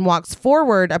corner and walks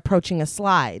forward, approaching a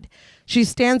slide. She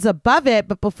stands above it,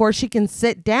 but before she can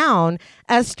sit down,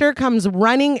 Esther comes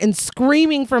running and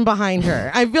screaming from behind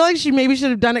her. I feel like she maybe should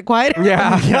have done it quieter.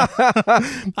 Yeah.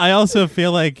 I also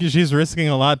feel like she's risking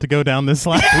a lot to go down this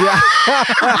slide.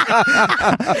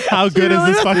 How good is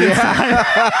this fucking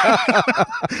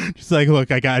slide? She's like,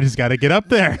 look, I just got to get up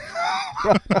there.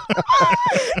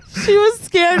 She was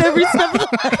scared every step of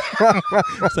the way.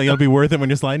 It's like, it'll be worth it when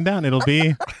you're sliding down. It'll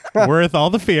be worth all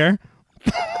the fear.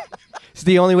 It's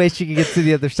the only way she could get to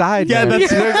the other side. Yeah, man.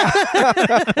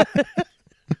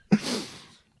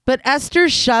 But Esther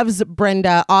shoves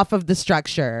Brenda off of the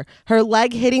structure, her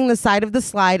leg hitting the side of the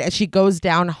slide as she goes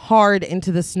down hard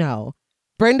into the snow.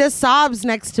 Brenda sobs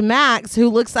next to Max, who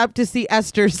looks up to see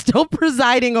Esther still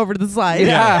presiding over the slide.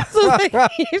 Yeah. So like,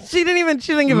 she didn't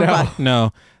give a fuck.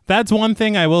 No. That's one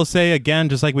thing I will say again,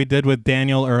 just like we did with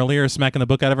Daniel earlier, smacking the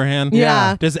book out of her hand.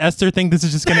 Yeah. Does Esther think this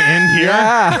is just going to end here?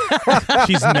 Yeah.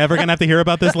 She's never going to have to hear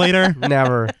about this later.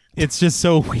 Never. It's just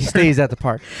so weird. Stays at the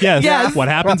park. Yes. Yes. What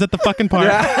happens at the fucking park?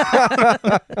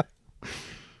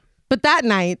 But that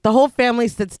night, the whole family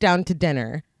sits down to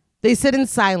dinner. They sit in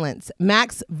silence,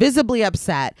 Max visibly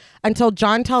upset, until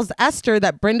John tells Esther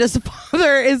that Brenda's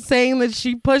father is saying that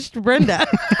she pushed Brenda.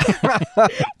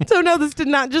 So no, this did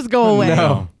not just go away.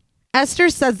 No. Esther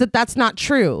says that that's not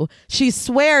true. She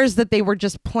swears that they were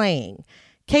just playing.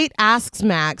 Kate asks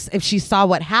Max if she saw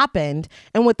what happened,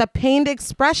 and with a pained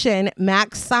expression,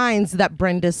 Max signs that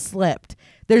Brenda slipped.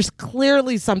 There's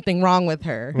clearly something wrong with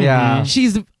her. Yeah.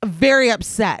 She's very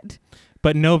upset.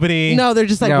 But nobody. No, they're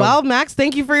just like, No. well, Max,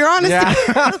 thank you for your honesty. Yeah.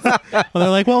 Well, they're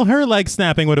like, well, her leg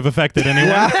snapping would have affected anyone.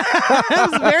 That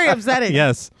was very upsetting.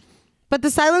 Yes. But the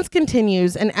silence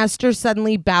continues, and Esther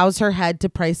suddenly bows her head to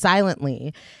pray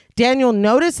silently. Daniel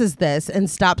notices this and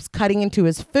stops cutting into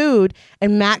his food,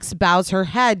 and Max bows her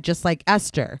head just like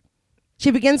Esther.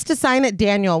 She begins to sign at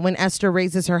Daniel when Esther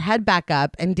raises her head back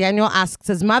up, and Daniel asks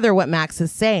his mother what Max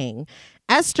is saying.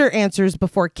 Esther answers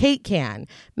before Kate can.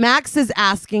 Max is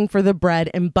asking for the bread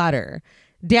and butter.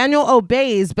 Daniel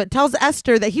obeys, but tells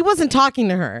Esther that he wasn't talking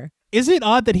to her. Is it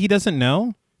odd that he doesn't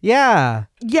know? Yeah.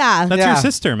 Yeah. That's Yeah. your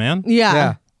sister, man.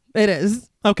 Yeah. It is.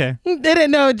 Okay. They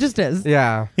didn't know, it just is.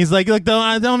 Yeah. He's like, look,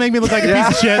 don't make me look like a piece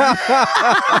of shit.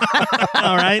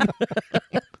 All right.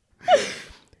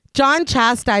 John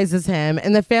chastises him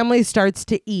and the family starts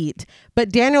to eat, but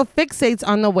Daniel fixates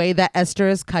on the way that Esther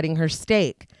is cutting her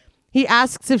steak. He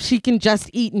asks if she can just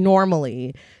eat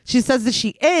normally. She says that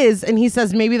she is, and he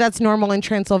says maybe that's normal in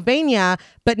Transylvania,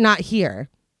 but not here.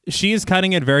 She is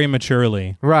cutting it very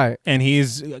maturely, Right. and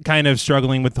he's kind of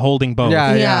struggling with holding both.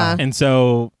 Yeah. Yeah. And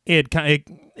so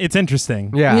it's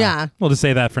interesting. Yeah. Yeah. We'll just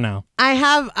say that for now.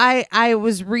 I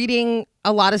was reading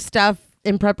a lot of stuff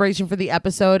in preparation for the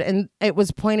episode, and it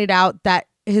was pointed out that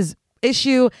his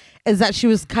issue is that she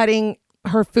was cutting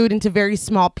her food into very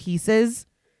small pieces,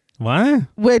 What?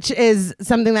 which is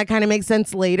something that kind of makes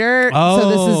sense later. So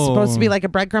this is supposed to be like a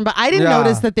breadcrumb, but I didn't Yeah.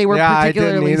 notice that they were Yeah, I didn't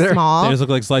particularly either. small. They just look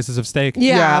like slices of steak.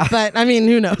 Yeah, Yeah. but I mean,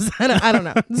 who knows? I don't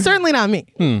know. Certainly not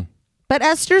me. But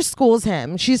Esther schools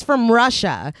him. She's from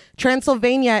Russia.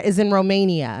 Transylvania is in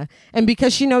Romania. And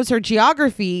because she knows her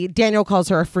geography, Daniel calls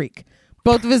her a freak.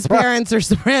 Both of his parents are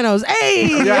Sopranos. Hey,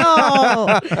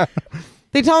 yo!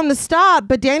 They tell him to stop,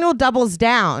 but Daniel doubles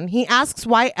down. He asks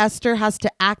why Esther has to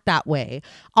act that way.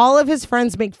 All of his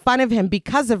friends make fun of him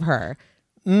because of her.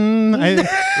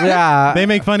 Yeah. They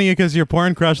make fun of you because your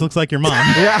porn crush looks like your mom.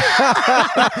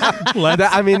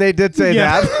 I mean, they did say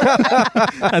Yeah.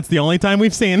 that. That's the only time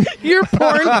we've seen. Your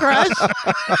porn crush?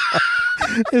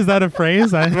 Is that a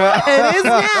phrase? It is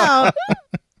now.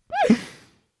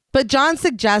 But John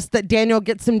suggests that Daniel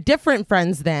get some different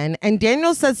friends then, and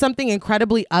Daniel says something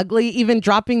incredibly ugly, even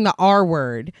dropping the R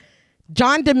word.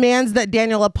 John demands that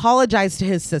Daniel apologize to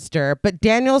his sister, but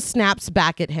Daniel snaps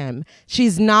back at him.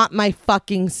 She's not my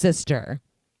fucking sister.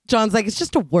 John's like, it's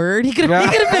just a word. He could have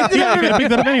picked it Yeah, I up. could have picked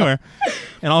that up anywhere.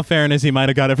 In all fairness, he might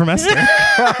have got it from Esther.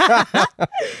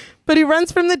 But he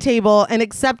runs from the table, and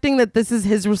accepting that this is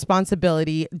his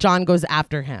responsibility, John goes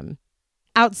after him.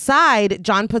 Outside,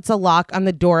 John puts a lock on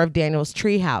the door of Daniel's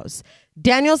treehouse.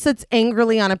 Daniel sits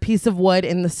angrily on a piece of wood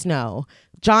in the snow.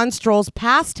 John strolls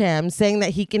past him, saying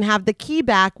that he can have the key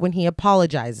back when he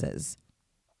apologizes.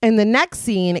 In the next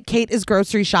scene, Kate is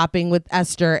grocery shopping with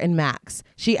Esther and Max.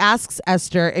 She asks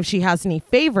Esther if she has any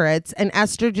favorites, and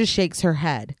Esther just shakes her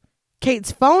head.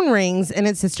 Kate's phone rings, and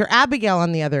it's Sister Abigail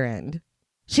on the other end.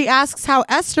 She asks how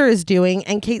Esther is doing,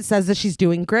 and Kate says that she's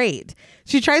doing great.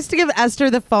 She tries to give Esther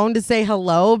the phone to say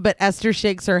hello, but Esther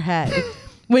shakes her head.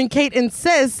 When Kate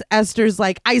insists, Esther's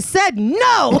like, I said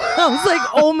no. I was like,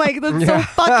 oh my, that's so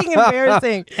fucking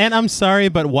embarrassing. And I'm sorry,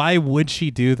 but why would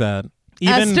she do that?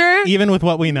 Esther? Even with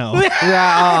what we know.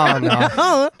 Yeah. Oh, no.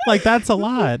 Oh, Like, that's a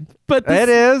lot. but this, It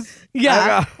is.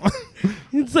 yeah,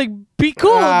 it's like, be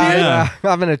cool, dude. Yeah.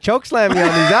 I'm going to choke slam you on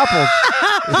these apples.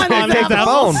 On Take these the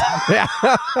apples. phone. Yeah.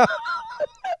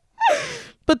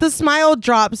 But the smile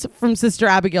drops from Sister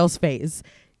Abigail's face.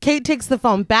 Kate takes the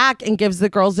phone back and gives the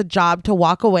girls a job to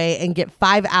walk away and get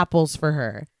 5 apples for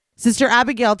her. Sister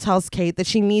Abigail tells Kate that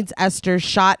she needs Esther's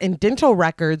shot and dental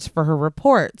records for her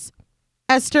reports.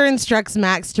 Esther instructs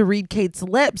Max to read Kate's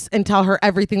lips and tell her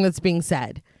everything that's being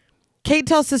said. Kate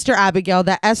tells Sister Abigail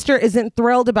that Esther isn't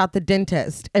thrilled about the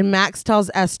dentist, and Max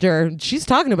tells Esther, she's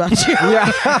talking about you.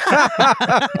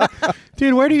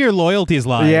 Dude, where do your loyalties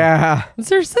lie? Yeah. It's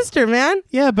her sister, man.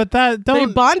 Yeah, but that They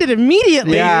don't. bonded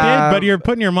immediately. Yeah. But you're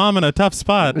putting your mom in a tough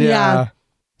spot. Yeah.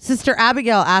 Sister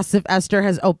Abigail asks if Esther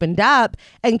has opened up,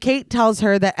 and Kate tells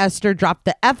her that Esther dropped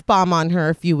the F-bomb on her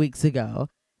a few weeks ago.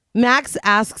 Max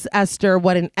asks Esther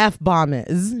what an F-bomb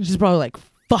is. She's probably like,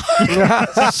 fuck.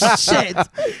 Shit.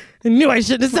 I knew I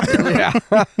shouldn't have said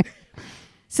that.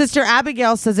 Sister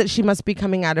Abigail says that she must be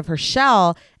coming out of her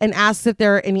shell and asks if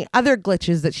there are any other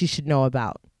glitches that she should know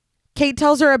about. Kate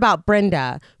tells her about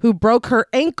Brenda, who broke her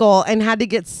ankle and had to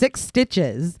get 6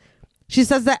 stitches. She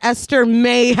says that Esther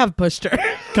may have pushed her.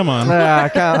 Come on.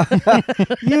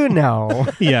 You know.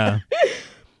 Yeah.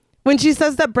 When she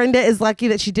says that Brenda is lucky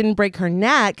that she didn't break her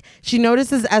neck, she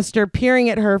notices Esther peering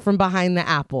at her from behind the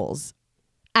apples.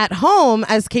 At home,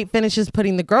 as Kate finishes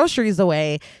putting the groceries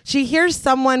away, she hears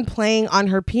someone playing on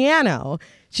her piano.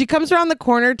 She comes around the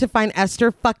corner to find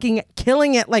Esther fucking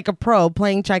killing it like a pro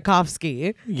playing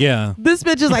Tchaikovsky. Yeah. This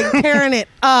bitch is like tearing it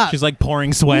up. She's like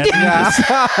pouring sweat.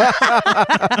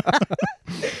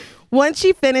 Once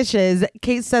she finishes,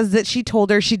 Kate says that she told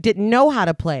her she didn't know how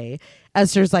to play.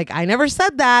 Esther's like, I never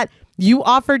said that. You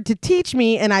offered to teach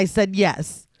me, and I said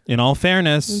yes. In all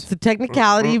fairness. It's a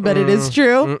technicality, but it is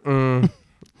true. No.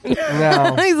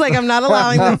 He's like, I'm not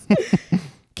allowing this.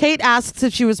 Kate asks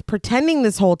if she was pretending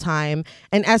this whole time,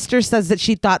 and Esther says that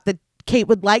she thought that Kate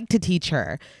would like to teach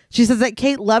her. She says that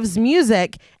Kate loves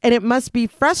music, and it must be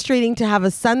frustrating to have a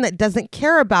son that doesn't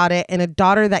care about it and a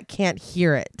daughter that can't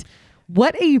hear it.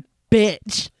 What a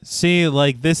bitch. See,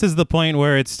 like, this is the point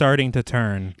where it's starting to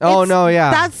turn. Oh, no,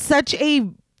 yeah. That's such a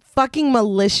fucking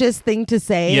malicious thing to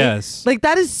say. Yes. Like,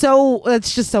 that's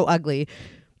just so ugly.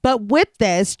 But with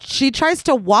this, she tries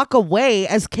to walk away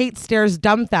as Kate stares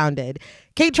dumbfounded.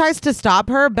 Kate tries to stop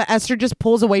her, but Esther just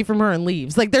pulls away from her and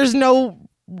leaves. Like, there's no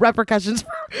repercussions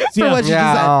for what she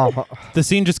just said. Oh. The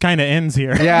scene just kind of ends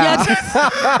here. Yeah.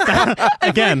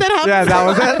 Again.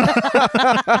 That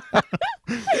was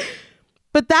it.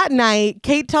 But that night,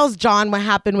 Kate tells John what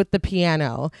happened with the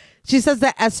piano. She says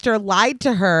that Esther lied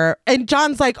to her, and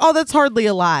John's like, oh, that's hardly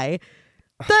a lie.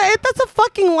 That's a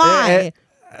fucking lie.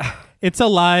 It's a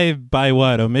lie by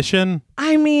what? Omission?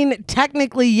 I mean,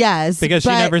 technically, yes. Because she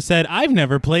never said, I've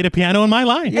never played a piano in my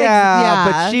life. Yeah,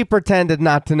 Yeah. but she pretended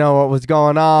not to know what was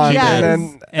going on. Yes.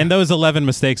 And those 11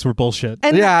 mistakes were bullshit.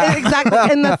 And Yeah. exactly.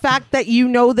 And the fact that you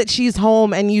know that she's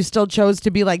home and you still chose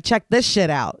to be like, check this shit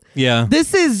out. Yeah.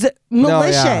 This is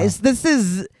malicious.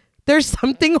 There's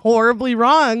something horribly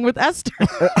wrong with Esther.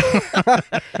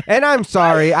 And I'm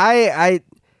sorry. I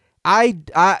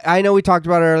know we talked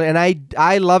about it earlier, and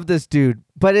I love this dude.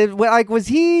 But he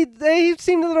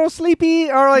seemed a little sleepy,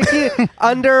 or like he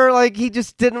he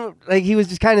just didn't, like he was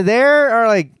just kind of there, or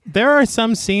like. There are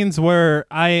some scenes where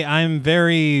I'm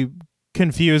very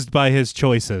confused by his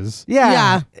choices.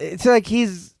 Yeah. It's like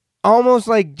he's almost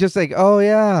like just like, oh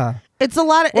yeah. It's a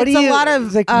lot of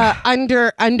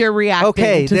underreacting.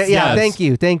 Okay, to Yes.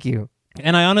 thank you.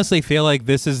 And I honestly feel like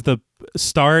this is the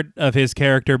start of his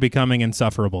character becoming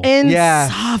insufferable.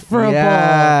 Insufferable.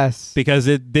 Yes. Because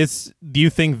do you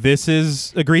think this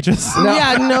is egregious?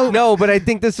 Yeah, no. No, but I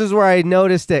think this is where I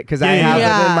noticed it, because I have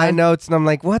it in my notes, and I'm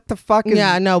like, what the fuck is...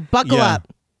 Yeah, no, buckle Yeah. up.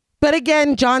 But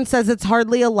again, John says it's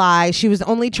hardly a lie. She was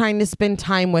only trying to spend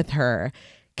time with her.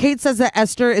 Kate says that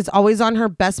Esther is always on her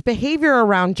best behavior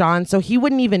around John, so he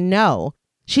wouldn't even know.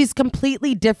 She's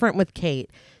completely different with Kate.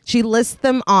 She lists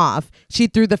them off. She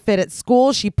threw the fit at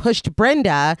school. She pushed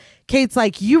Brenda. Kate's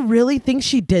like, you really think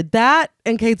she did that?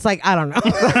 And Kate's like, I don't know.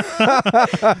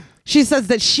 She says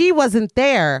that she wasn't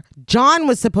there. John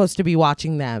was supposed to be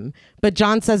watching them, but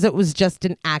John says it was just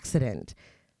an accident.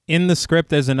 In the script,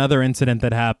 there's another incident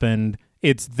that happened.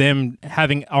 It's them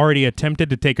having already attempted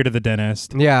to take her to the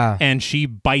dentist. Yeah. And she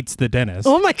bites the dentist.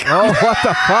 Oh my God. Oh, what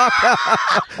the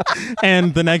fuck?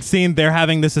 And the next scene, they're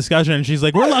having this discussion, and she's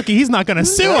like, we're lucky he's not going to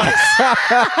sue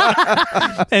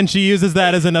us. And she uses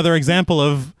that as another example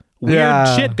of weird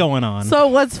shit going on. So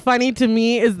what's funny to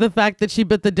me is the fact that she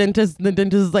bit the dentist, and the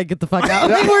dentist is like, get the fuck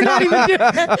out. Like, we're not even doing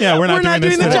it. Yeah, we're not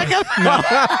doing the this checkup.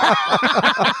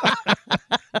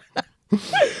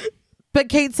 But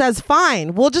Kate says,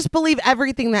 fine, we'll just believe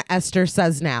everything that Esther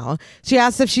says now. She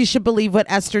asks if she should believe what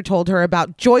Esther told her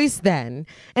about Joyce then.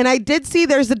 And I did see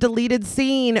there's a deleted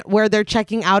scene where they're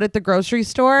checking out at the grocery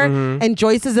store and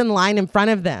Joyce is in line in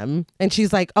front of them. And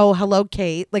she's like, oh, hello,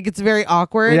 Kate. Like, it's very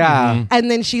awkward. Yeah.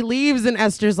 And then she leaves and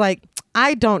Esther's like,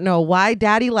 I don't know why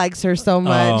Daddy likes her so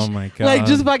much. Oh, my God. Like,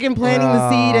 just fucking planting the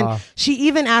seed. And she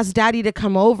even asked Daddy to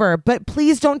come over. But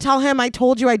please don't tell him I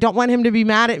told you I don't want him to be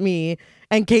mad at me.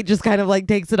 And Kate just kind of like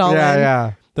takes it all in.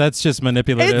 Yeah. That's just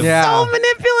manipulative. It's Yeah. so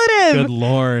manipulative. Good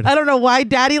Lord. I don't know why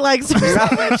Daddy likes her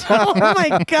so much. Oh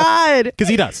my God. Because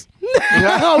he does.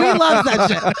 Oh, he loves that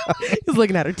shit. He's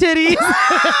looking at her titties.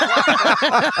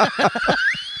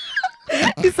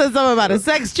 He says something about a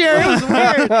sex chair. It was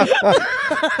weird.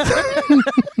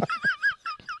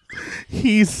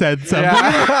 He said something.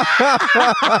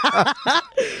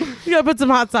 You gotta put some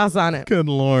hot sauce on it. Good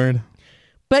Lord.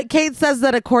 But Kate says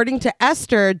that according to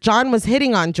Esther, John was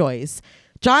hitting on Joyce.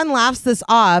 John laughs this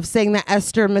off, saying that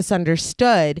Esther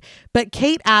misunderstood, but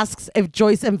Kate asks if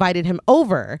Joyce invited him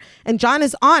over. And John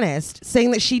is honest,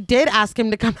 saying that she did ask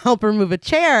him to come help her move a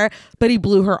chair, but he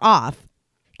blew her off.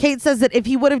 Kate says that if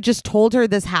he would have just told her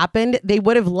this happened, they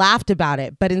would have laughed about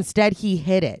it, but instead he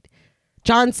hid it.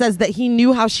 John says that he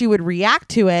knew how she would react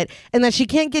to it and that she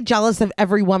can't get jealous of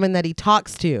every woman that he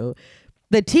talks to.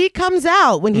 The tea comes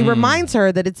out when he reminds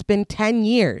her that it's been 10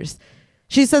 years.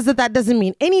 She says that doesn't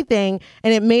mean anything,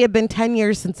 and it may have been 10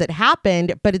 years since it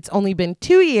happened, but it's only been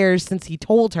 2 years since he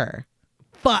told her.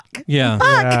 Fuck. Yeah.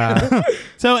 Yeah.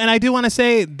 So, and I do want to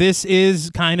say this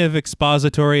is kind of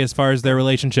expository as far as their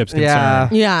relationship's Yeah.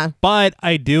 concerned. Yeah. But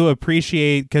I do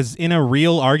appreciate, because in a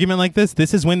real argument like this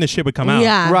is when the shit would come out.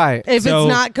 Yeah. Right. If So-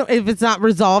 it's not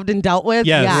resolved and dealt with.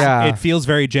 Yes. Yeah. Yeah. It feels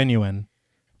very genuine.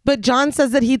 But John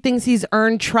says that he thinks he's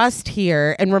earned trust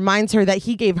here and reminds her that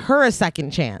he gave her a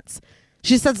second chance.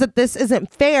 She says that this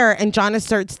isn't fair, and John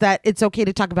asserts that it's okay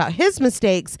to talk about his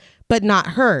mistakes, but not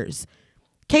hers.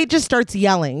 Kate just starts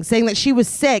yelling, saying that she was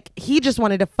sick. He just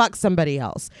wanted to fuck somebody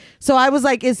else. So I was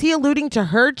like, is he alluding to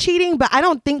her cheating? But I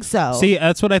don't think so. See,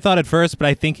 that's what I thought at first, but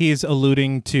I think he's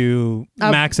alluding to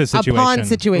Max's situation. A pawn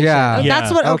situation. Yeah.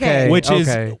 That's what, okay. Okay. Which is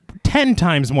 10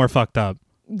 times more fucked up.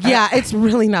 Yeah, it's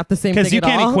really not the same thing Because you at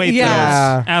can't all. equate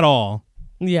Yeah. those at all.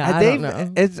 Yeah, I don't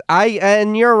know.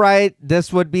 And you're right.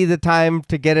 This would be the time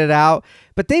to get it out.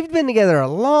 But they've been together a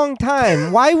long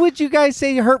time. Why would you guys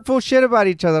say hurtful shit about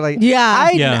each other? Like, Yeah.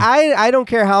 I don't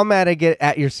care how mad I get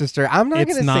at your sister. I'm not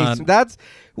It's going to not. say that's.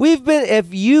 We've been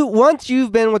once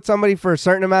you've been with somebody for a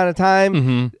certain amount of time.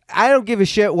 Mm-hmm. I don't give a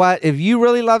shit what if you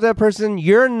really love that person.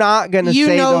 You're not going to You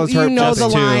say know, those you hurtful know Just the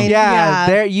two. line. yeah,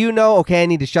 there you know. Okay, I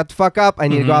need to shut the fuck up. I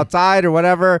need to go outside or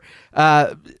whatever.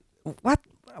 What?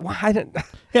 Why didn't?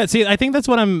 Yeah, see, I think that's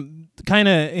what I'm kind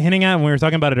of hinting at when we were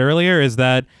talking about it earlier, is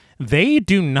that they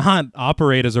do not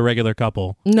operate as a regular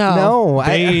couple. No,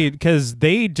 Because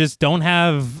they just don't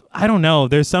have, I don't know,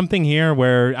 there's something here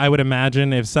where I would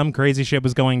imagine if some crazy shit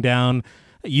was going down,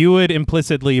 you would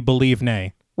implicitly believe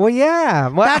nay. Well, yeah.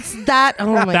 What? That's that.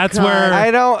 Oh my That's God. where-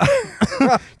 I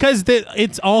don't. Because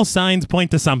it's all signs point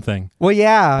to something. Well,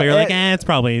 yeah. But you're like, it's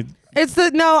probably... It's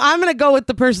I'm going to go with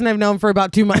the person I've known for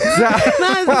about 2 months.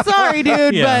 Sorry,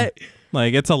 dude. Yeah.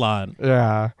 Like, it's a lot.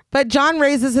 Yeah. But John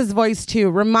raises his voice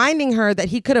too, reminding her that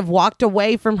he could have walked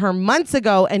away from her months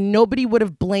ago and nobody would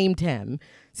have blamed him.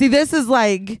 See, this is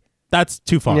like That's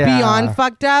too far. Yeah. beyond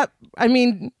fucked up. I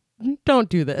mean, don't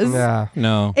do this. Yeah.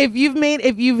 No. If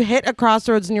you've hit a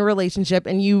crossroads in your relationship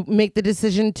and you make the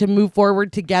decision to move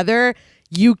forward together,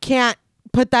 you can't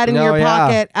put that in No, your yeah.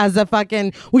 pocket as a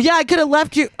fucking, well, yeah, I could have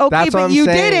left you. Okay, That's what but I'm you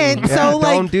saying. didn't. Yeah, So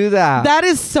like, don't do that. That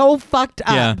is so fucked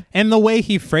up. Yeah. And the way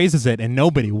he phrases it, and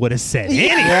nobody would have said anything.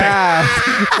 Yeah.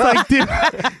 It's like,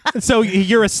 dude, so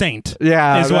you're a saint.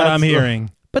 Yeah, Is what that's- I'm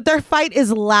hearing. But their fight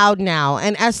is loud now,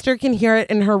 and Esther can hear it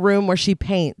in her room where she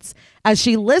paints. As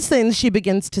she listens, she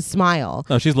begins to smile.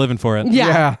 Oh, she's living for it.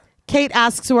 Yeah. Kate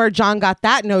asks where John got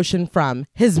that notion from.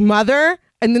 His mother?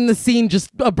 And then the scene just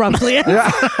abruptly ends.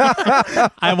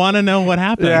 I want to know what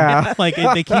happened. Yeah. Like,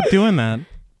 they keep doing that.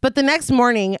 But the next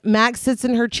morning, Max sits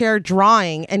in her chair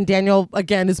drawing, and Daniel,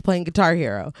 again, is playing Guitar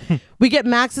Hero. We get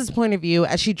Max's point of view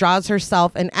as she draws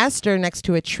herself and Esther next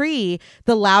to a tree,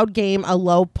 the loud game a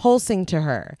low pulsing to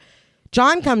her.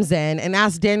 John comes in and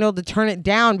asks Daniel to turn it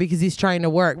down because he's trying to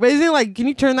work. But isn't he like, can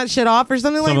you turn that shit off or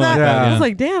something like that? that, I yeah. was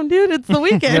like, damn, dude, it's the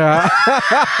weekend.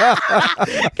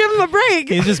 Give him a break.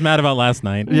 He's just mad about last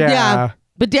night. Yeah.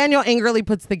 But Daniel angrily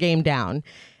puts the game down.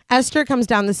 Esther comes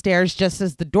down the stairs just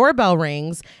as the doorbell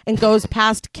rings and goes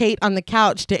past Kate on the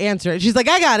couch to answer it. She's like,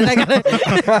 I got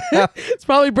it. It's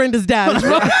probably Brenda's dad. She's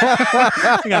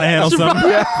I gotta handle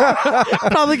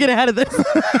something. probably get ahead of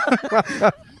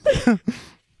this.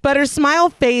 But her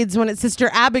smile fades when it's Sister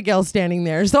Abigail standing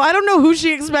there. So I don't know who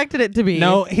she expected it to be.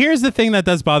 No, here's the thing that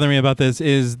does bother me about this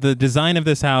is the design of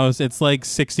this house. It's like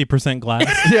 60% glass.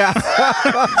 Yeah.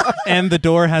 And the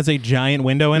door has a giant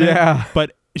window in it. Yeah.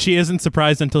 But she isn't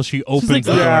surprised until she opens She's like,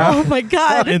 the door. Yeah. oh my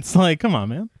God. It's like, come on,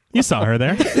 man. You saw her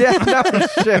there. Yeah.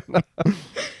 No shit.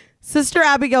 Sister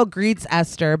Abigail greets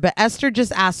Esther, but Esther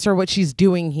just asks her what she's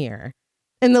doing here.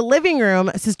 In the living room,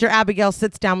 Sister Abigail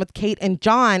sits down with Kate and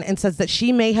John and says that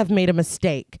she may have made a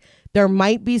mistake. There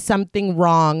might be something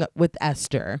wrong with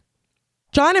Esther.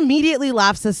 John immediately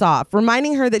laughs this off,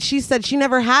 reminding her that she said she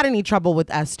never had any trouble with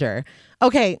Esther.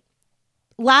 Okay,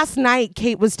 last night,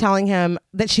 Kate was telling him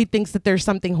that she thinks that there's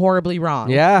something horribly wrong.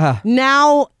 Yeah.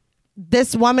 Now,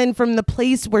 this woman from the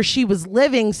place where she was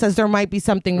living says there might be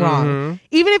something wrong.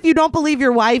 Even if you don't believe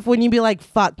your wife, when you be like,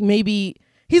 fuck, maybe...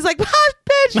 He's like, hush,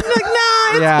 bitch. She's like,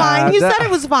 nah, it's Yeah, fine. You that- said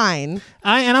it was fine.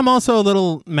 I'm also a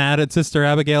little mad at Sister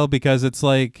Abigail because it's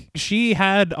like she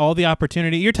had all the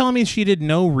opportunity. You're telling me she did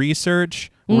no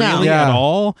research No. really Yeah. at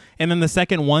all? And then the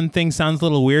second one thing sounds a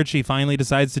little weird. She finally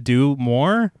decides to do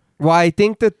more? Well, I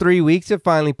think the 3 weeks have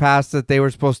finally passed that they were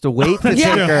supposed to wait to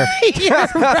Yeah. take her.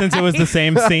 You're right. Since it was the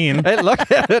same scene. It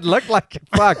looked like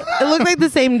fuck. It looked like the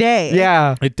same day.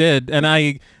 Yeah. It did. And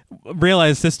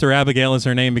realize Sister Abigail is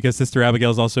her name because Sister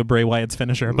Abigail is also Bray Wyatt's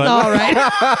finisher. But All right.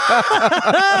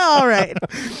 All right.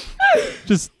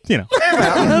 just,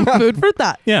 Food for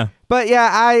thought. yeah. But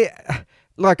yeah,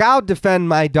 I'll defend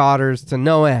my daughters to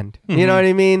no end. You know what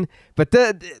I mean? But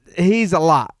he's a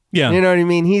lot. Yeah. You know what I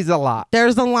mean? He's a lot.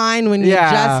 There's a line when you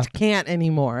Yeah. just can't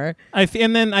anymore.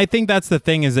 And then I think that's the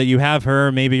thing is that you have her.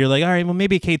 Maybe you're like, all right, well,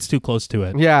 maybe Kate's too close to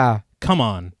it. Yeah. Come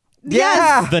on.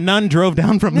 Yeah. The nun drove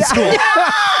down from the school.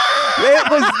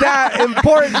 It was that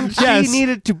important. Yes. She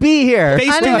needed to be here.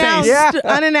 Face to Unannounced. face.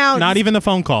 Yeah. Unannounced. Not even the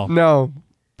phone call. No.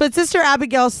 But Sister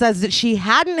Abigail says that she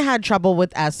hadn't had trouble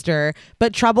with Esther,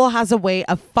 but trouble has a way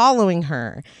of following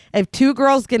her. If two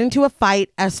girls get into a fight,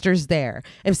 Esther's there.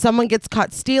 If someone gets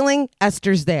caught stealing,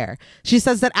 Esther's there. She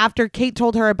says that after Kate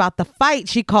told her about the fight,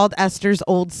 she called Esther's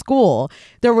old school.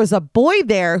 There was a boy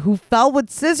there who fell with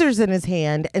scissors in his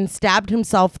hand and stabbed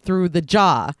himself through the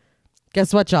jaw.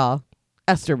 Guess what, y'all?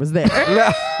 Esther was there.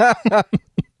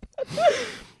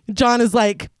 John is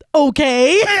like,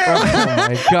 okay. Oh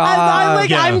my God.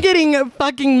 Yeah. I'm getting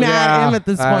fucking mad at him at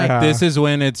this point. This is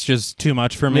when it's just too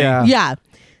much for me. Yeah. Yeah.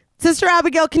 Sister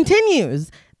Abigail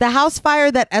continues. The house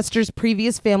fire that Esther's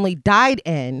previous family died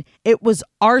in, it was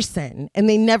arson, and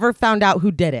they never found out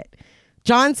who did it.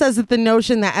 John says that the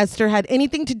notion that Esther had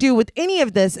anything to do with any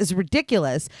of this is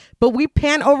ridiculous, but we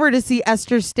pan over to see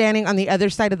Esther standing on the other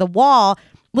side of the wall,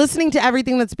 listening to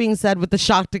everything that's being said with a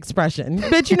shocked expression.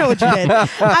 Bitch, you know what you did.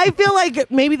 I feel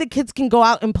like maybe the kids can go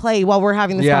out and play while we're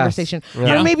having this Yes. conversation.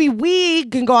 Yeah. Or maybe we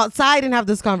can go outside and have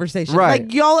this conversation. Right.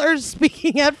 Like, y'all are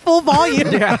speaking at full volume.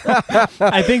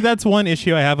 I think that's one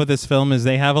issue I have with this film is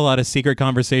they have a lot of secret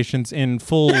conversations in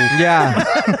full Yeah.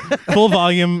 full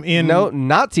volume in No,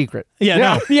 not secret.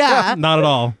 no. Yeah. Not at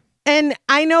all. And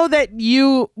I know that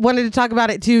you wanted to talk about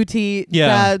it too, T.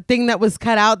 Yeah. The thing that was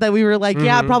cut out that we were like,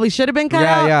 yeah, it probably should have been cut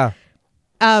out.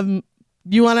 Yeah.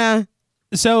 You want to...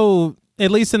 So, at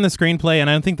least in the screenplay,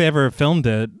 and I don't think they ever filmed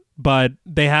it, but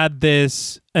they had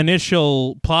this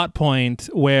initial plot point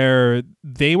where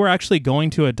they were actually going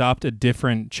to adopt a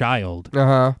different child.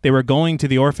 Uh-huh. They were going to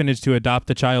the orphanage to adopt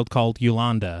a child called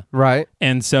Yolanda. Right.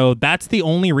 And so that's the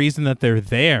only reason that they're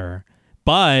there.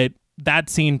 But that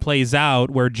scene plays out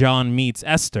where John meets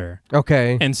Esther.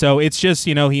 Okay. And so it's just,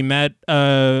 he met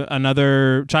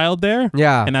another child there.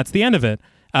 Yeah. And that's the end of it.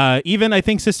 Even I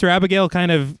think Sister Abigail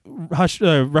kind of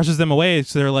rushes them away.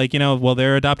 So they're like, well,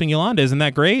 they're adopting Yolanda. Isn't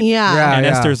that great? Yeah. Yeah. And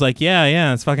Esther's like,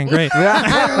 yeah, it's fucking great.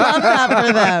 I love that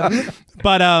for them.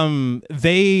 But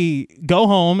they go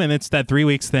home and it's that 3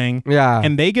 weeks thing. Yeah.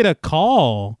 And they get a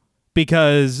call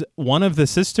because one of the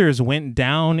sisters went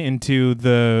down into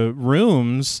the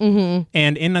rooms and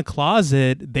in a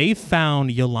closet, they found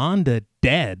Yolanda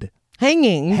dead,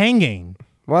 hanging.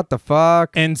 What the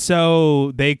fuck? And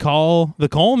so they call the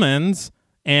Colemans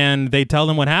and they tell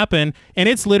them what happened. And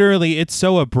it's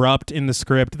so abrupt in the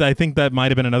script that I think that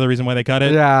might have been another reason why they cut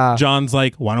it. Yeah. John's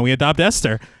like, why don't we adopt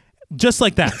Esther? Just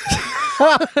like that.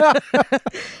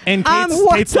 And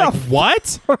Kate's like,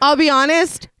 what? I'll be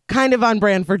honest, kind of on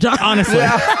brand for John. Honestly.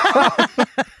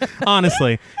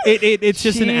 Honestly. It's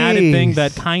just an added thing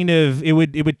that kind of it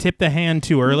would tip the hand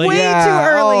too early. Way too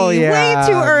early. Oh, yeah. Way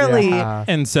too early. Yeah.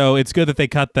 And so it's good that they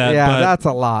cut that. Yeah, but that's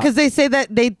a lot. Because they say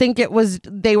that they think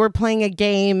they were playing a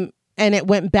game and it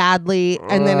went badly.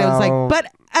 And then it was Oh. like,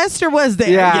 but Esther was there.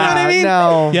 Yeah. You know what I mean?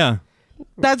 No. yeah.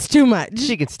 That's too much.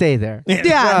 She can stay there.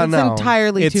 Yeah, it's no.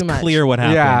 entirely It's too much. clear what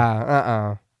happened.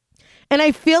 Yeah. And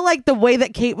I feel like the way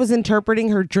that Kate was interpreting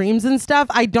her dreams and stuff,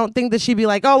 I don't think that she'd be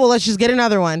like, oh, well, let's just get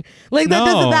another one. Like, that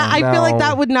doesn't, I feel like No.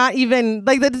 that would not even,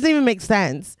 like, that doesn't even make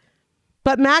sense.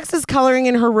 But Max is coloring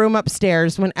in her room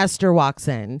upstairs when Esther walks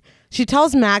in. She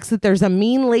tells Max that there's a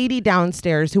mean lady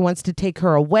downstairs who wants to take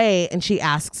her away, and she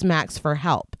asks Max for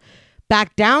help.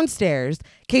 Back downstairs,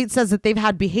 Kate says that they've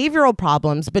had behavioral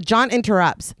problems, but John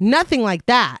interrupts. Nothing like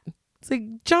that. It's like,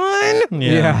 John?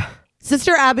 Yeah.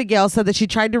 Sister Abigail said that she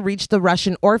tried to reach the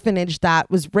Russian orphanage that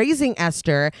was raising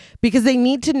Esther because they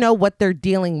need to know what they're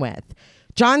dealing with.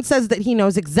 John says that he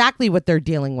knows exactly what they're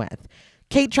dealing with.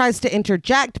 Kate tries to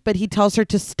interject, but he tells her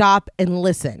to stop and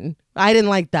listen. I didn't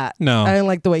like that. No. I didn't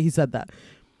like the way he said that.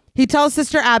 He tells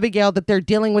Sister Abigail that they're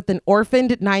dealing with an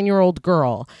orphaned 9-year-old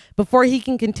girl. Before he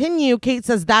can continue, Kate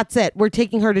says, that's it. We're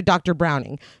taking her to Dr.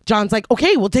 Browning. John's like,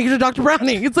 okay, we'll take her to Dr.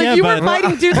 Browning. It's like, Yeah, you but- were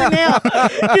fighting tooth and nail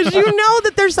because you know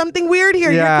that there's something weird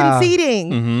here. Yeah. You're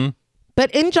conceding. Mm-hmm.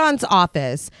 But in John's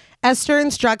office, Esther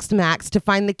instructs Max to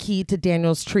find the key to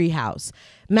Daniel's treehouse.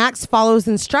 Max follows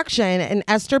instruction, and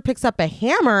Esther picks up a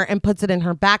hammer and puts it in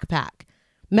her backpack.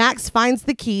 Max finds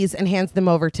the keys and hands them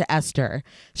over to Esther.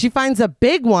 She finds a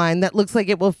big one that looks like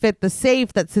it will fit the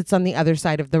safe that sits on the other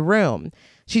side of the room.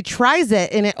 She tries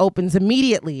it and it opens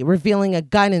immediately, revealing a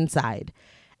gun inside.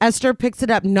 Esther picks it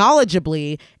up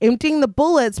knowledgeably, emptying the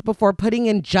bullets before putting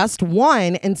in just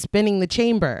one and spinning the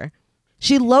chamber.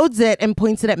 She loads it and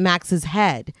points it at Max's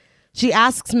head. She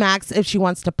asks Max if she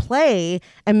wants to play,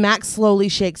 and Max slowly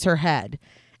shakes her head.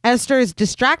 Esther is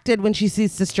distracted when she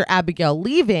sees Sister Abigail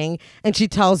leaving, and she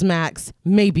tells Max,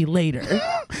 maybe later.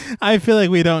 I feel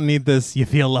like we don't need this you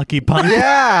feel lucky punch.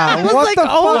 Yeah. I was what like, the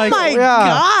oh fuck? my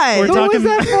Yeah. We're God. Who talking-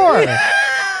 was that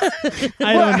for?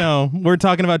 I don't know. We're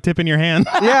talking about tipping your hand.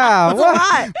 Yeah. That's a What?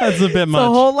 lot. That's a bit It's much. a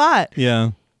whole lot.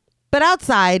 Yeah. But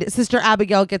outside, Sister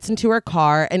Abigail gets into her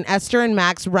car, and Esther and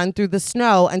Max run through the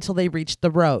snow until they reach the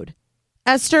road.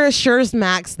 Esther assures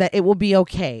Max that it will be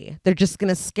okay. They're just going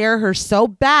to scare her so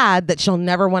bad that she'll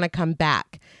never want to come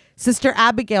back. Sister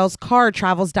Abigail's car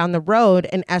travels down the road,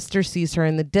 and Esther sees her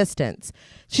in the distance.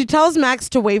 She tells Max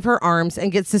to wave her arms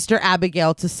and get Sister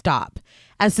Abigail to stop.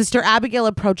 As Sister Abigail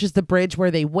approaches the bridge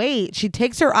where they wait, she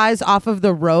takes her eyes off of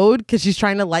the road because she's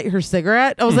trying to light her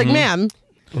cigarette. I was like, ma'am.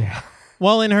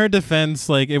 Well, in her defense,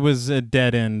 like it was a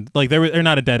dead end. Like there was, or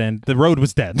not a dead end. The road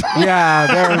was dead. Yeah.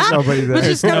 There was nobody there. But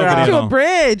she's There's coming nobody up to at a all.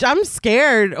 bridge. I'm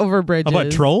scared over bridges.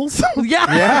 What, trolls?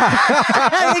 Yeah.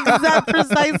 Yeah. Exactly.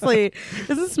 Precisely.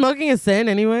 Isn't smoking a sin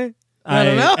anyway? I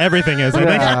don't know. Everything is, I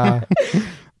think. Yeah.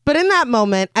 But in that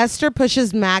moment, Esther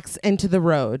pushes Max into the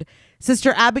road.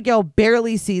 Sister Abigail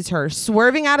barely sees her,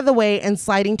 swerving out of the way and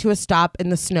sliding to a stop in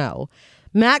the snow.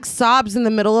 Max sobs in the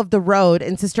middle of the road,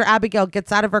 and Sister Abigail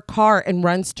gets out of her car and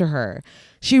runs to her.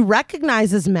 She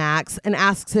recognizes Max and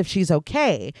asks if she's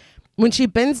okay. When she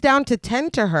bends down to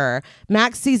tend to her,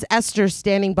 Max sees Esther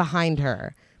standing behind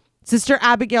her. Sister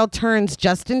Abigail turns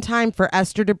just in time for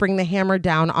Esther to bring the hammer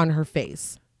down on her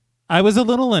face. I was a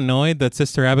little annoyed that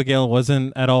Sister Abigail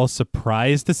wasn't at all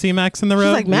surprised to see Max in the road.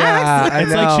 She's like, Max, Yeah, I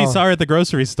It's like she know. saw her at the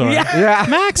grocery store. Yeah.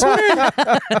 Max, where?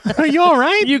 Are you all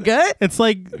right? you good? It's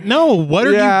like, no, what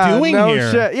are Yeah, you doing no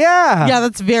here? Shit. Yeah. Yeah,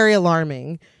 that's very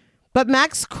alarming. But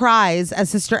Max cries as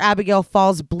Sister Abigail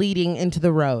falls bleeding into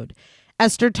the road.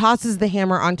 Esther tosses the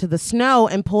hammer onto the snow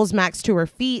and pulls Max to her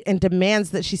feet and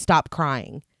demands that she stop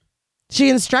crying. She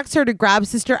instructs her to grab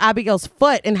Sister Abigail's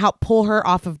foot and help pull her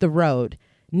off of the road.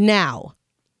 Now.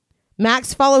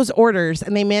 Max follows orders,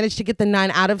 and they manage to get the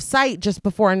nun out of sight just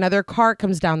before another car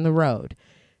comes down the road.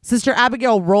 Sister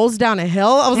Abigail rolls down a hill.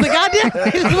 I was like, God damn, I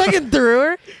just fucking threw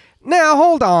her. Now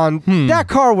hold on. That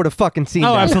car would have fucking seen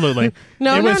Oh, that. absolutely.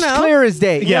 No, It no, was no. Clear as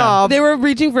day. Yeah. No, They were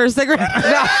reaching for a cigarette.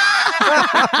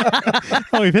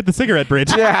 Oh, we've hit the cigarette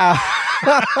bridge. yeah.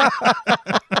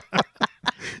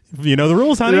 You know the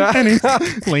rules, honey. Yeah. And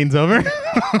he leans over.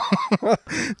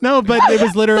 No, but it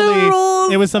was The literally,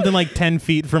 rules. it was something like 10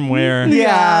 feet from where.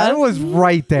 Yeah, it was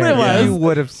right there. It was. You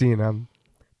would have seen him.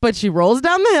 But she rolls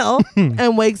down the hill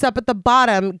and wakes up at the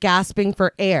bottom, gasping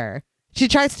for air. She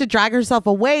tries to drag herself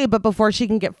away, but before she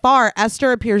can get far,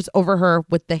 Esther appears over her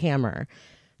with the hammer.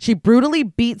 She brutally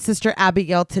beats Sister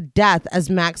Abigail to death as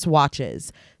Max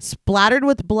watches. Splattered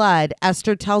with blood,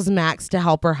 Esther tells Max to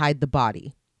help her hide the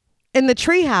body. In the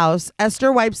treehouse,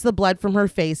 Esther wipes the blood from her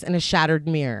face in a shattered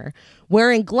mirror.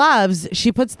 Wearing gloves,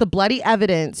 she puts the bloody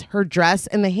evidence, her dress,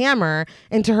 and the hammer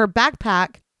into her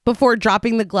backpack before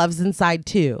dropping the gloves inside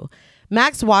too.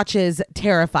 Max watches,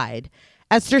 terrified.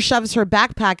 Esther shoves her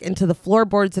backpack into the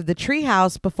floorboards of the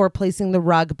treehouse before placing the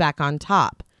rug back on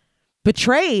top.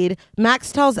 Betrayed,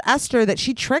 Max tells Esther that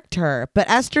she tricked her, but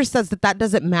Esther says that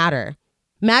doesn't matter.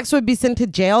 Max would be sent to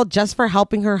jail just for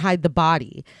helping her hide the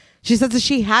body. She says that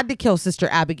she had to kill Sister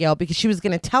Abigail because she was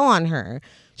going to tell on her.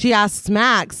 She asks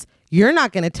Max, "You're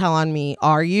not going to tell on me,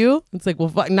 are you?" It's like, well,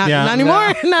 fuck, not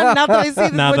anymore. not that I see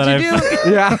this, Not what that you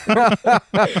do.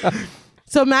 Yeah.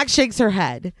 So Max shakes her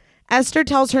head. Esther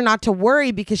tells her not to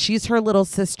worry because she's her little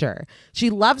sister. She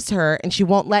loves her and she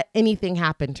won't let anything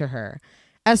happen to her.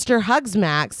 Esther hugs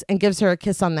Max and gives her a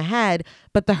kiss on the head,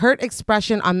 but the hurt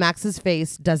expression on Max's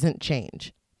face doesn't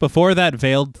change. Before that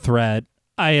veiled threat,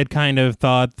 I had kind of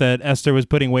thought that Esther was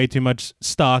putting way too much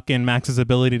stock in Max's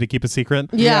ability to keep a secret.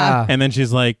 Yeah. And then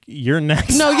she's like, "You're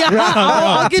next." No, yeah,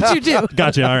 I'll get you too.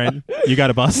 Gotcha. All right. You got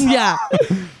a bus. Yeah.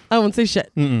 I won't say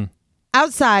shit. Mm-mm.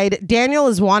 Outside, Daniel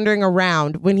is wandering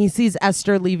around when he sees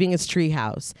Esther leaving his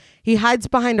treehouse. He hides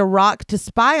behind a rock to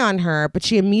spy on her, but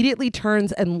she immediately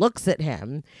turns and looks at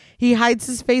him. He hides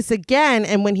his face again,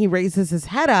 and when he raises his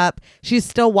head up, she's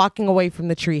still walking away from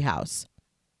the treehouse.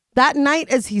 That night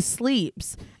as he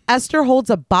sleeps, Esther holds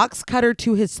a box cutter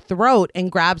to his throat and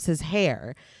grabs his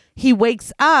hair. He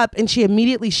wakes up and she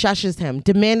immediately shushes him,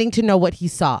 demanding to know what he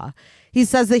saw. He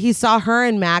says that he saw her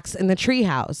and Max in the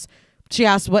treehouse. She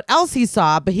asks what else he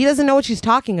saw, but he doesn't know what she's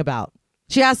talking about.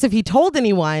 She asks if he told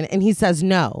anyone, and he says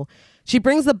no. She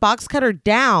brings the box cutter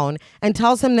down and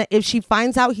tells him that if she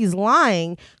finds out he's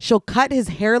lying, she'll cut his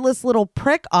hairless little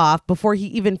prick off before he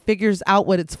even figures out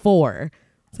what it's for.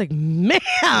 It's like,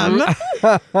 ma'am,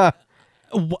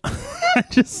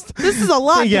 Just this is a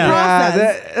lot Yeah. to Yeah,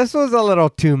 process. this was a little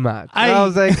too much. I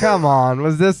was like, come on,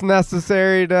 was this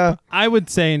necessary to? I would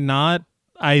say not.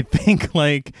 I think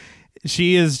like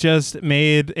she has just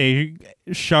made a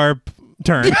sharp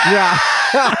turn Yeah,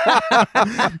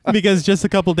 because just a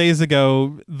couple days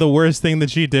ago, the worst thing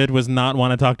that she did was not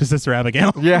want to talk to Sister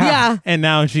Abigail. Yeah. And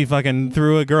now she fucking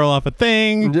threw a girl off a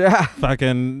thing. yeah.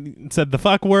 Fucking said the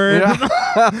fuck word.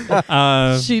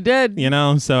 Yeah. She did. You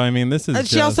know, so I mean, this is. And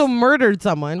she just- also murdered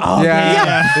someone. Oh,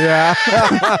 Yeah. yeah.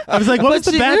 Yeah. I was like, what was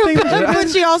the she, bad thing? but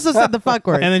she also said the fuck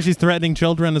word. And then she's threatening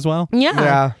children as well.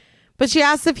 Yeah. But she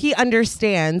asks if he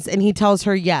understands, and he tells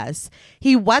her yes.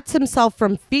 He wets himself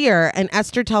from fear, and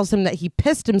Esther tells him that he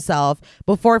pissed himself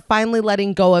before finally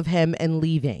letting go of him and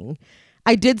leaving.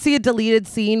 I did see a deleted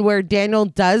scene where Daniel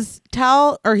does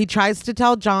tell, or he tries to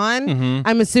tell John.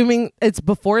 I'm assuming it's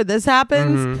before this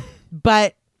happens,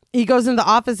 but he goes into the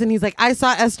office and he's like, I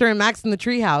saw Esther and Max in the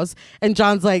treehouse. And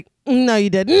John's like, no, you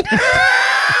didn't.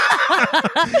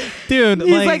 Dude,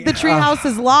 He's like, the treehouse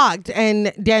is locked,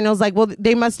 and Daniel's like, well,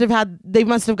 they must have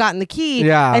gotten the key.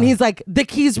 Yeah. And he's like, the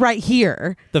key's right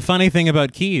here. the funny thing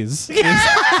about keys is You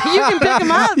can pick them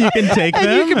up. you can take and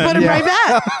them. you can put them Yeah. right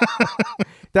back.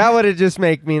 That would have just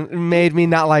made me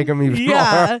not like him even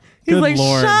Yeah. more. He's Good like,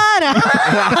 Lord. shut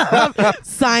up.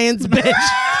 Science bitch.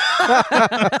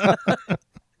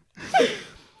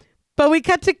 But we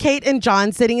cut to Kate and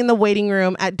John sitting in the waiting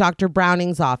room at Dr.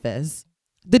 Browning's office.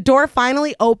 The door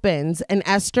finally opens and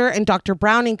Esther and Dr.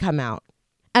 Browning come out.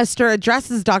 Esther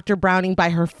addresses Dr. Browning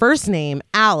by her first name,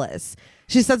 Alice.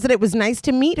 She says that it was nice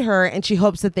to meet her and she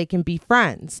hopes that they can be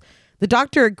friends. The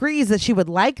doctor agrees that she would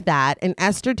like that, and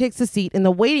Esther takes a seat in the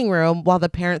waiting room while the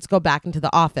parents go back into the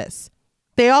office.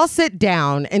 They all sit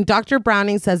down, and Dr.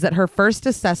 Browning says that her first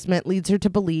assessment leads her to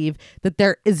believe that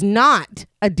there is not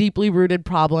a deeply rooted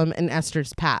problem in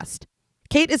Esther's past.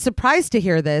 Kate is surprised to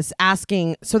hear this,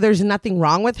 asking, so there's nothing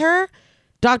wrong with her?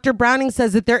 Dr. Browning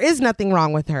says that there is nothing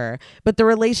wrong with her, but the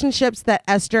relationships that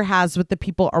Esther has with the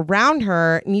people around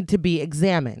her need to be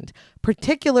examined,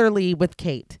 particularly with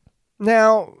Kate.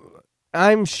 Now,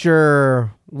 I'm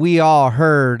sure we all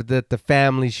heard that the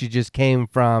family she just came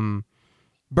from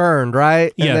burned,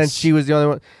 right? And then Yes. she was the only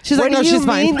one. She's What like, no, do you she's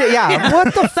fine. mean that- yeah.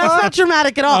 What the That's fuck? not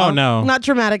traumatic at all. Oh, no. Not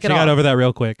traumatic She at all. got over that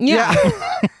real quick. Yeah.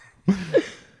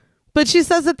 But she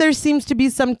says that there seems to be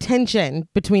some tension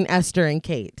between Esther and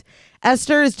Kate.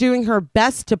 Esther is doing her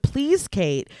best to please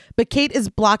Kate, but Kate is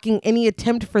blocking any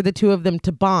attempt for the two of them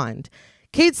to bond.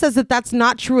 Kate says that that's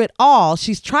not true at all.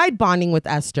 She's tried bonding with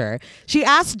Esther. She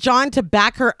asked John to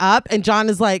back her up, and John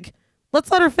is like, let's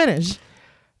let her finish.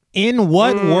 In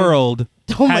what world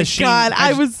Oh my has she, God. I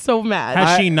has- was so mad.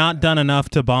 has she not done enough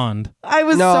to bond? I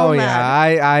was No, so yeah,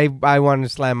 mad. I wanted to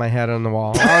slam my head on the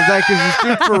wall. I was like, is this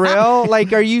dude for real?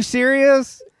 Like, are you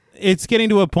serious? It's getting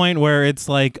to a point where it's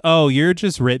like, oh, you're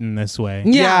just written this way.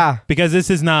 Yeah. Because this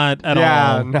is not at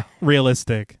Yeah, all no.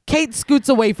 realistic. Kate scoots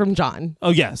away from John.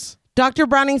 Oh, yes. Dr.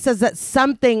 Browning says that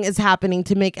something is happening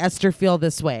to make Esther feel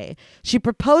this way. She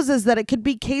proposes that it could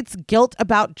be Kate's guilt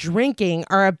about drinking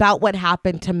or about what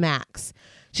happened to Max.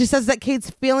 She says that Kate's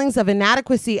feelings of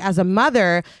inadequacy as a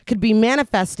mother could be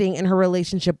manifesting in her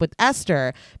relationship with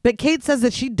Esther, but Kate says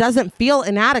that she doesn't feel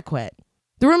inadequate.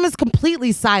 The room is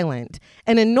completely silent,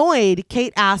 and annoyed,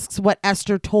 Kate asks what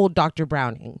Esther told Dr.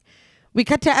 Browning. We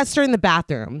cut to Esther in the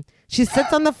bathroom. She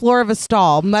sits on the floor of a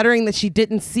stall, muttering that she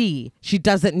didn't see, she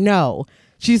doesn't know.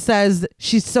 She says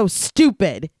she's so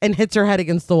stupid and hits her head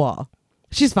against the wall.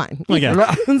 She's fine. Oh,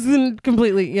 yeah.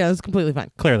 It's completely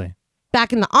fine. Clearly.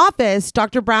 Back in the office,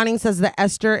 Dr. Browning says that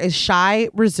Esther is shy,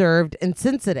 reserved, and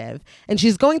sensitive, and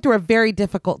she's going through a very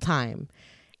difficult time.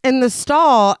 In the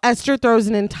stall, Esther throws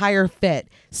an entire fit,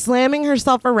 slamming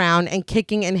herself around and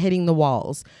kicking and hitting the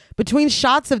walls. Between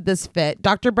shots of this fit,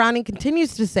 Dr. Browning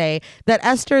continues to say that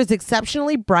Esther is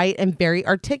exceptionally bright and very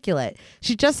articulate.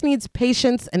 She just needs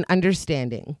patience and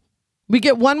understanding. We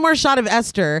get one more shot of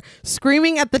Esther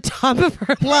screaming at the top of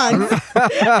her lungs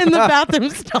in the bathroom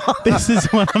stall. This is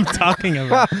what I'm talking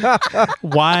about.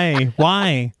 Why?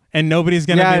 Why? And nobody's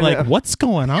going to Yeah, be I like, know. what's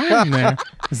going on there?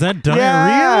 Is that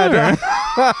Yeah, diarrhea?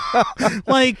 Or-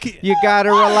 like, You gotta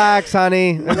relax,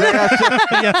 honey.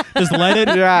 yeah, just let it,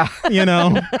 Yeah. you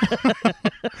know.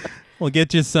 We'll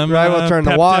get you some Right, we'll turn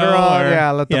the Pepto water on. or-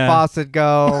 Yeah, let the faucet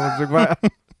go.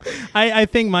 I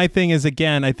think my thing is,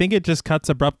 again, I think it just cuts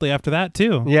abruptly after that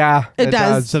too. Yeah, It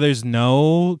does. So there's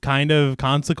no kind of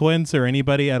consequence or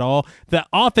anybody at all. The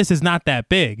office is not that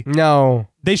big. No.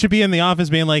 They should be in the office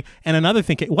being like, and another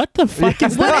thing, what the fuck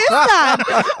is What that? is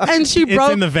that? And she It's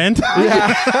broke in the vent.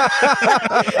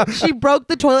 she broke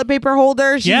the toilet paper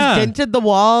holder. She dented the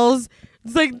walls.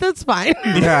 It's like, that's fine.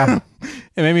 Yeah.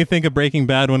 It made me think of Breaking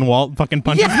Bad when Walt fucking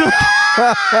punches them.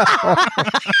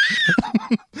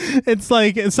 It's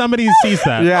like somebody sees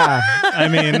that. Yeah. I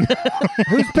mean,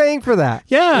 Who's paying for that?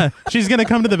 yeah, she's gonna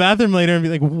come to the bathroom later and be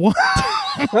like, "What?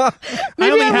 I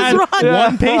only I was had wrong."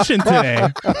 one patient today."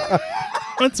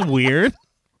 That's weird.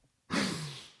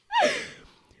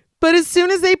 But as soon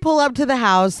as they pull up to the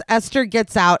house, Esther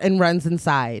gets out and runs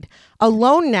inside.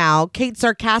 Alone now, Kate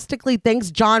sarcastically thanks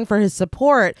John for his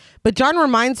support, but John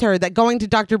reminds her that going to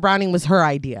Dr. Browning was her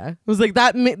idea. It was like,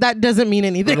 that doesn't mean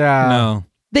anything. Yeah. No.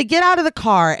 They get out of the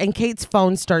car and Kate's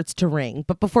phone starts to ring.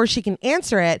 But before she can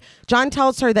answer it, John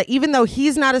tells her that even though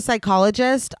he's not a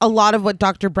psychologist, a lot of what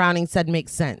Dr. Browning said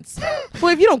makes sense.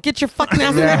 Well, if you don't get your fucking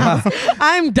ass in the house,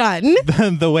 I'm done.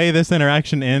 The way this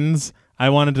interaction ends, I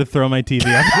wanted to throw my TV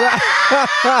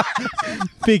up.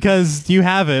 Because you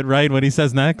have it, right? What he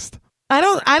says next? I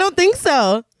don't think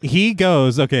so. He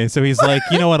goes, okay, so he's like,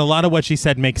 you know what? A lot of what she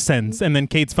said makes sense. And then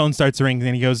Kate's phone starts ringing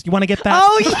and he goes, you want to get that?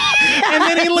 Oh, yeah. And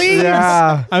then he leaves.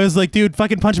 Yeah. I was like, dude,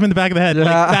 fucking punch him in the back of the head. Like,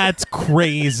 that's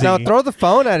crazy. No, throw the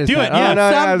phone at his Do head. it, yeah. Oh,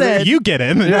 no, Something. You get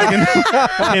in. And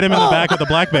fucking hit him in the back with a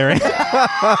BlackBerry.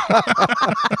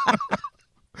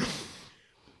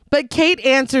 But Kate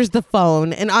answers the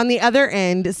phone, and on the other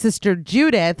end, Sister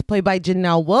Judith, played by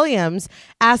Janelle Williams,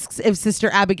 asks if Sister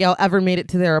Abigail ever made it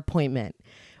to their appointment.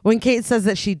 When Kate says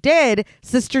that she did,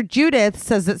 Sister Judith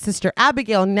says that Sister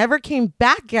Abigail never came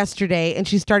back yesterday, and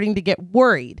she's starting to get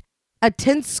worried. A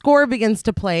tense score begins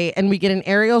to play, and we get an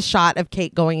aerial shot of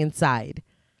Kate going inside.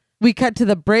 We cut to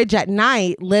the bridge at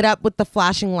night, lit up with the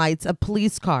flashing lights of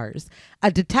police cars. A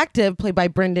detective, played by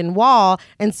Brendan Wall,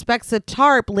 inspects a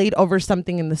tarp laid over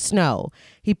something in the snow.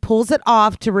 He pulls it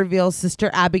off to reveal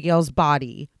Sister Abigail's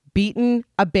body, beaten,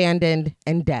 abandoned,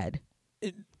 and dead.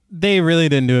 They really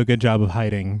didn't do a good job of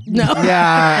hiding. No.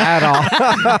 Yeah, at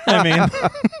all. I mean,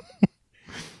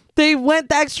 They went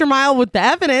the extra mile with the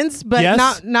evidence, but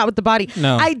Yes. not with the body.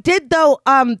 No. I did though.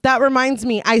 That reminds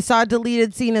me, I saw a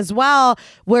deleted scene as well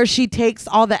where she takes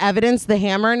all the evidence, the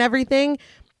hammer and everything,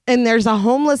 and there's a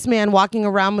homeless man walking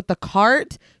around with the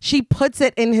cart. She puts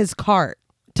it in his cart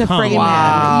to frame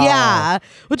Wow. him. Yeah.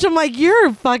 Which I'm like,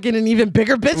 you're fucking an even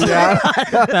bigger bitch.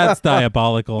 that's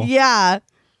diabolical. Yeah.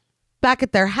 Back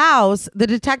at their house, the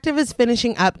detective is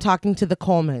finishing up talking to the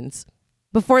Colemans.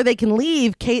 Before they can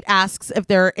leave, Kate asks if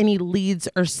there are any leads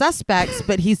or suspects,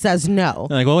 but he says no.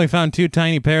 Like, well, we found 2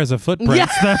 tiny pairs of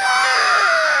footprints.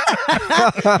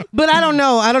 But I don't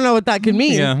know. I don't know what that could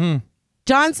mean. Yeah.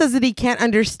 John says that he can't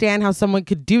understand how someone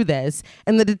could do this,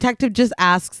 and the detective just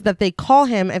asks that they call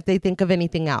him if they think of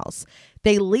anything else.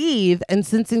 They leave, and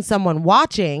sensing someone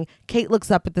watching, Kate looks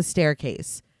up at the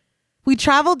staircase. We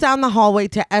travel down the hallway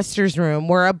to Esther's room,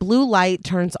 where a blue light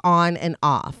turns on and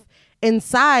off.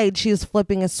 Inside, she is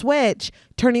flipping a switch,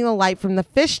 turning the light from the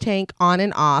fish tank on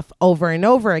and off over and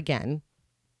over again.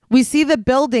 We see the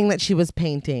building that she was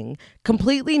painting,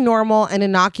 completely normal and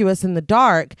innocuous in the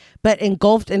dark, but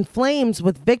engulfed in flames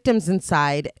with victims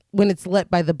inside when it's lit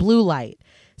by the blue light.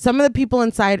 Some of the people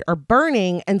inside are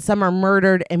burning and some are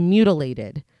murdered and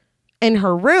mutilated. In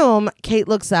her room, Kate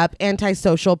looks up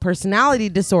antisocial personality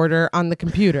disorder on the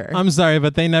computer. I'm sorry,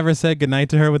 but they never said goodnight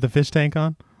to her with the fish tank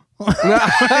on? Nope.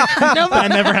 That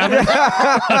never happened?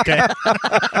 Okay,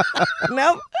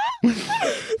 Nope.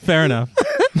 fair enough.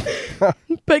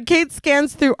 But Kate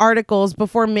scans through articles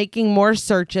before making more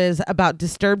searches about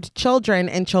disturbed children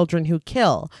and children who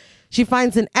kill. She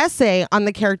finds an essay on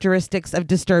the characteristics of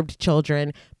disturbed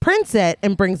children, prints it,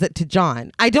 and brings it to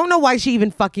John. I don't know why she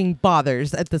even fucking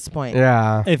bothers at this point.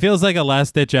 Yeah. It feels like a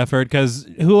last-ditch effort because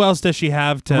who else does she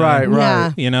have to... Right, right.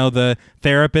 Yeah. You know, the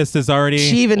therapist is already...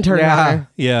 She even turned Yeah. on her.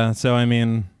 Yeah, so I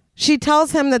mean... She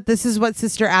tells him that this is what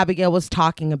Sister Abigail was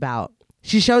talking about.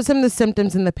 She shows him the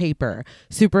symptoms in the paper: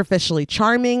 superficially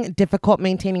charming, difficult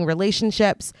maintaining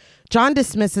relationships. John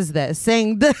dismisses this,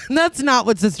 saying that's not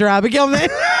what Sister Abigail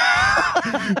meant.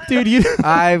 Dude, you...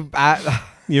 I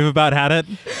You've about had it?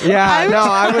 yeah, no,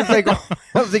 I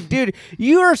was like, dude,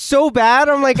 you are so bad.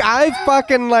 I'm like,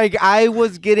 I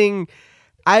was getting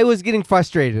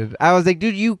frustrated. I was like,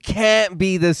 dude, you can't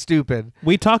be this stupid.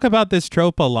 We talk about this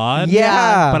trope a lot.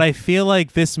 Yeah. But I feel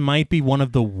like this might be one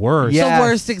of the worst. Yeah. The Yes,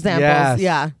 worst examples. yes.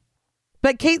 Yeah.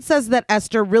 But Kate says that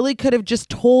Esther really could have just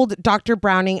told Dr.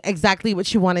 Browning exactly what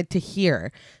she wanted to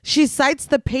hear. She cites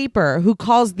the paper, who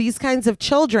calls these kinds of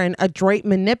children adroit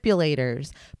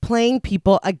manipulators, playing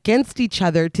people against each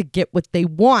other to get what they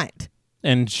want.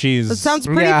 And she's... That sounds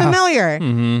pretty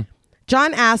familiar.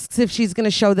 John asks if she's going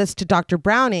to show this to Dr.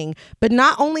 Browning, but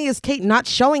not only is Kate not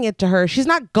showing it to her, she's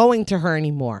not going to her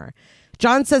anymore.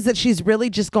 John says that she's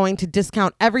really just going to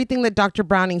discount everything that Dr.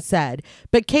 Browning said,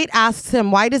 but Kate asks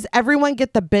him, why does everyone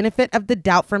get the benefit of the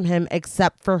doubt from him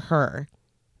except for her?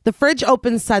 The fridge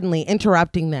opens suddenly,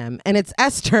 interrupting them, and it's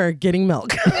Esther getting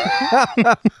milk.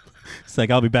 It's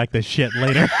like, I'll be back to shit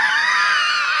later.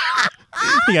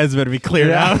 You guys better be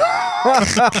cleared out.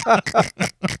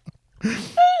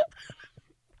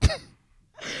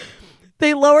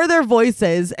 They lower their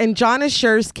voices, and John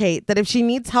assures Kate that if she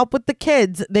needs help with the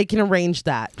kids, they can arrange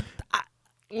that.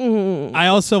 I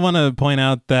also want to point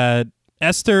out that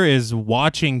Esther is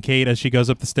watching Kate as she goes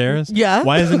up the stairs. Yeah.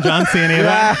 Why isn't John seeing any of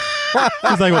that?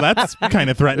 He's like, well, that's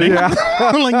kind of threatening. Yeah.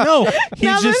 I'm like, no. He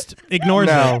Now just ignores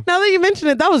it. Now that you mention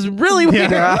it, that was really weird.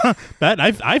 Yeah. That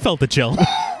I felt the chill.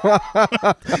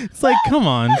 It's like, come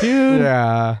on, dude.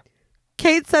 Yeah.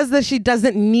 Kate says that she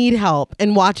doesn't need help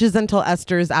and watches until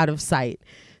Esther is out of sight.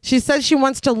 She says she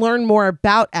wants to learn more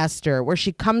about Esther, where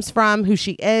she comes from, who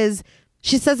she is.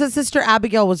 She says that Sister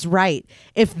Abigail was right.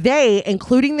 If they,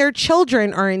 including their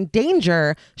children, are in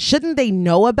danger, shouldn't they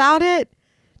know about it?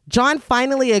 John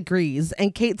finally agrees,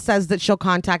 and Kate says that she'll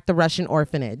contact the Russian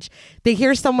orphanage. They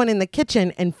hear someone in the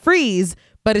kitchen and freeze,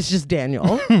 but it's just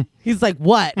Daniel. He's like,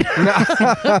 what?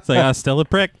 It's like, still a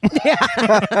prick.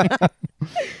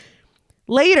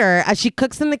 Later, as she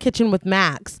cooks in the kitchen with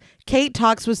Max, Kate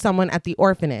talks with someone at the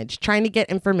orphanage, trying to get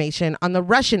information on the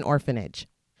Russian orphanage.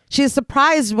 She is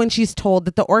surprised when she's told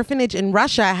that the orphanage in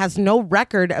Russia has no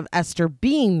record of Esther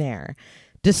being there.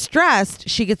 Distressed,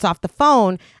 she gets off the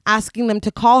phone, asking them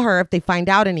to call her if they find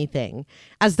out anything.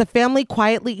 As the family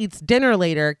quietly eats dinner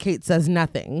later, Kate says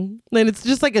nothing. And it's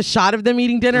just like a shot of them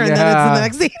eating dinner, and then it's in the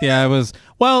next scene. Yeah, it was.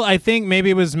 Well, I think maybe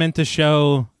it was meant to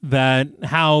show that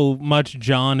how much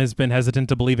John has been hesitant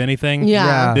to believe anything.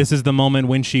 Yeah. This is the moment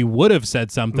when she would have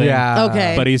said something. Yeah.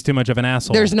 Okay. But he's too much of an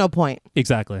asshole. There's no point.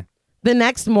 Exactly. The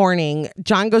next morning,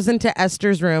 John goes into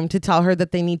Esther's room to tell her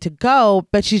that they need to go,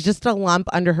 but she's just a lump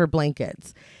under her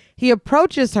blankets. He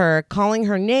approaches her, calling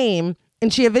her name,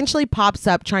 and she eventually pops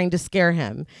up trying to scare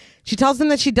him. She tells him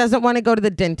that she doesn't want to go to the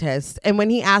dentist, and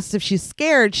when he asks if she's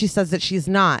scared, she says that she's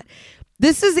not.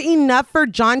 This is enough for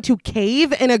John to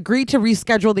cave and agree to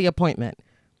reschedule the appointment.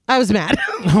 I was mad.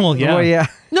 Well, yeah. Well, yeah.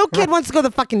 No kid wants to go to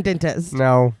the fucking dentist.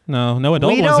 No. No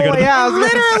adult We wants to don't- go to yeah, I was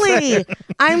gonna Literally.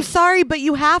 I'm sorry, but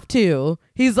you have to.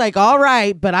 He's like, all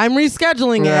right, but I'm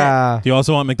rescheduling it. Yeah. Do you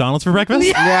also want McDonald's for breakfast?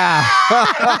 Yeah.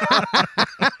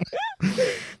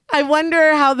 I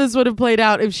wonder how this would have played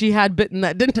out if she had bitten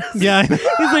that dentist. Yeah.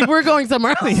 He's like, we're going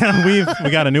somewhere else. Yeah, we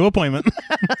got a new appointment.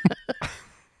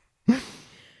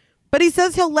 But he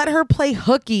says he'll let her play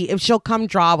hooky if she'll come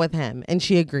draw with him, and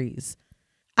she agrees.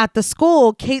 At the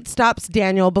school, Kate stops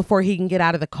Daniel before he can get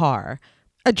out of the car.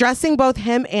 Addressing both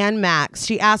him and Max,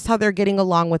 she asks how they're getting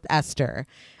along with Esther.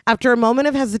 After a moment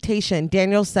of hesitation,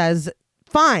 Daniel says,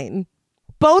 fine.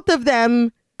 Both of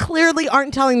them clearly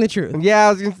aren't telling the truth.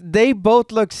 Yeah. They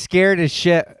both look scared as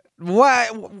shit.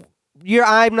 What?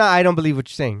 I don't believe what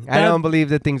you're saying. I don't believe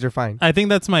that things are fine. I think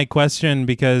that's my question,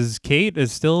 because Kate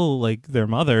is still like their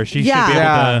mother. She Yeah. should be able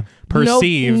Yeah. to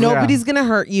perceive. Nobody's going to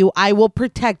hurt you. I will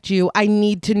protect you. I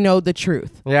need to know the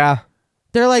truth. Yeah.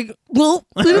 They're like, well,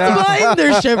 it's fine.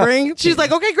 They're shivering. She's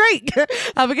like, okay, great.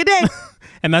 Have a good day.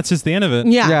 And that's just the end of it.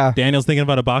 Yeah. Yeah. Daniel's thinking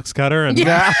about a box cutter, and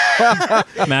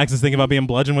Max is thinking about being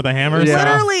bludgeoned with a hammer. Yeah.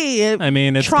 Literally. I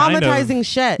mean, it's traumatizing kind of,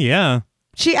 shit. Yeah.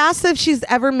 She asks if she's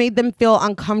ever made them feel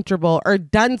uncomfortable or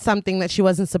done something that she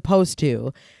wasn't supposed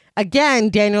to. Again,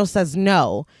 Daniel says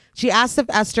no. She asks if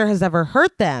Esther has ever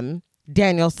hurt them.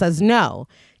 Daniel says no.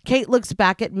 Kate looks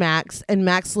back at Max, and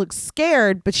Max looks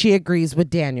scared, but she agrees with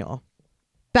Daniel.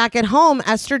 Back at home,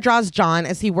 Esther draws John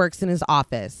as he works in his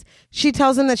office. She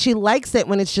tells him that she likes it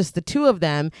when it's just the two of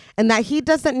them, and that he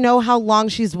doesn't know how long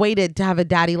she's waited to have a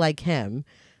daddy like him.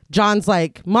 John's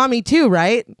like, mommy too,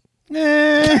 right?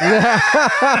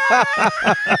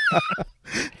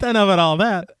 Don't know about all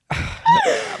that.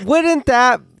 Wouldn't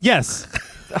that? Yes,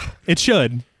 it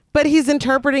should. But he's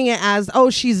interpreting it as, oh,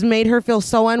 she's made her feel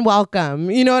so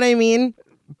unwelcome. You know what I mean?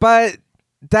 But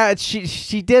that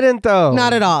she didn't though.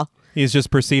 Not at all. He's just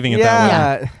perceiving it that way.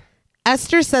 Yeah.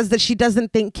 Esther says that she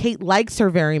doesn't think Kate likes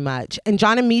her very much, and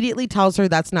John immediately tells her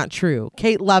that's not true.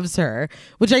 Kate loves her,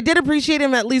 which I did appreciate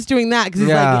him at least doing that, because he's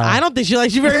like, I don't think she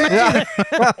likes you very much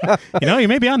either. You know, you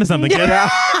may be onto something, kid.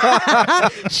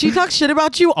 She talks shit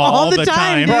about you all the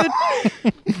time,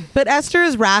 dude. But Esther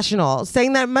is rational,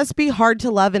 saying that it must be hard to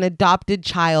love an adopted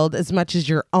child as much as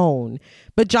your own.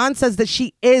 But John says that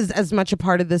she is as much a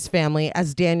part of this family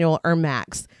as Daniel or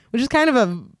Max, which is kind of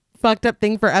a fucked up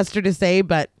thing for Esther to say,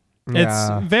 but...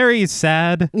 It's very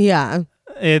sad. Yeah.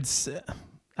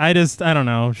 I don't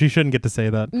know. She shouldn't get to say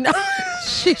that. No,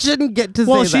 she shouldn't get to say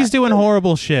that. Well, she's doing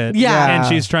horrible shit. Yeah. And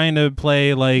she's trying to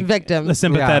play like victim. A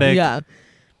sympathetic. Yeah.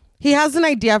 He has an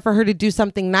idea for her to do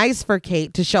something nice for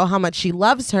Kate to show how much she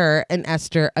loves her, and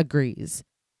Esther agrees.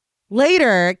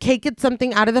 Later, Kate gets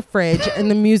something out of the fridge and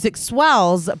the music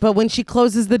swells, but when she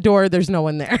closes the door, there's no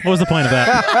one there. What was the point of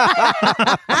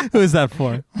that? Who is that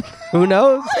for? Who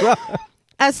knows?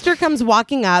 Esther comes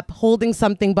walking up, holding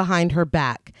something behind her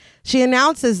back. She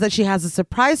announces that she has a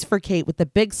surprise for Kate with a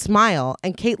big smile,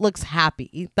 and Kate looks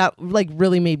happy. That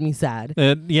really made me sad.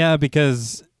 Yeah,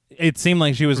 because it seemed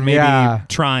like she was maybe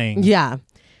trying. Yeah.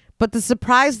 But the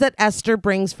surprise that Esther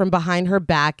brings from behind her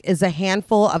back is a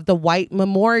handful of the white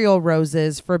memorial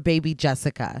roses for baby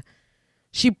Jessica.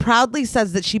 She proudly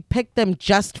says that she picked them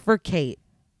just for Kate.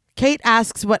 Kate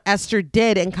asks what Esther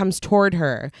did and comes toward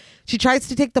her. She tries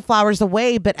to take the flowers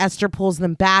away, but Esther pulls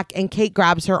them back and Kate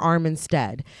grabs her arm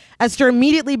instead. Esther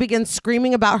immediately begins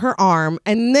screaming about her arm,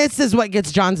 and this is what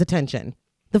gets John's attention.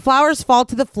 The flowers fall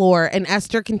to the floor and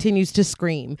Esther continues to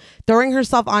scream, throwing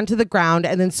herself onto the ground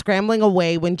and then scrambling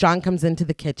away when John comes into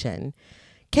the kitchen.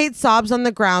 Kate sobs on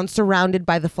the ground surrounded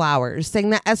by the flowers, saying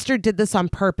that Esther did this on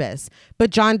purpose, but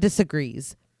John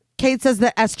disagrees. Kate says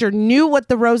that Esther knew what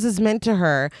the roses meant to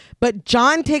her, but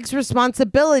John takes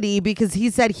responsibility because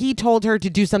he said he told her to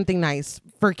do something nice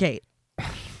for Kate.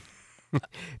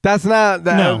 That's not...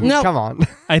 No. Come on.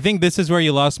 I think this is where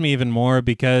you lost me even more,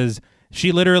 because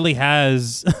she literally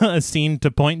has a scene to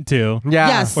point to. Yeah.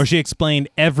 Yes. Where she explained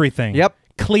everything. Yep.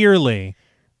 Clearly.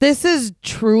 This is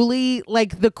truly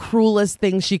like the cruelest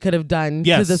thing she could have done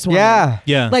to this woman.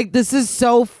 Yeah. Like, this is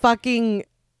so fucking...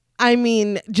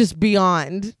 just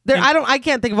beyond. I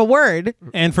can't think of a word.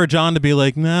 And for John to be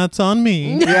like, nah, it's on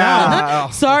me. Yeah.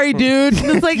 Sorry, dude.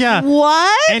 It's like, Yeah.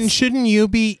 what? And shouldn't you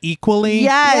be equally?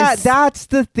 Yes. Yeah, that's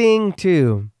the thing,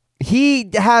 too.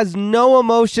 He has no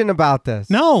emotion about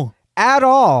this. No. At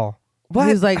all. What?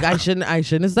 He's like, I shouldn't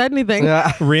have said anything.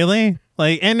 Yeah. Really?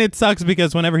 And it sucks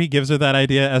because whenever he gives her that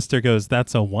idea, Esther goes,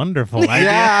 that's a wonderful idea.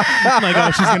 Yeah. I'm like,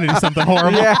 oh, she's going to do something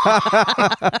horrible.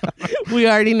 Yeah. We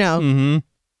already know. Mm-hmm.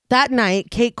 That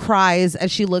night, Kate cries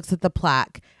as she looks at the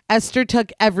plaque. Esther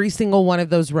took every single one of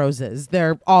those roses.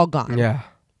 They're all gone. Yeah.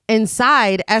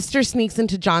 Inside, Esther sneaks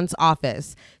into John's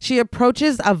office. She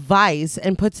approaches a vise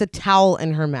and puts a towel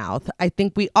in her mouth. I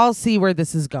think we all see where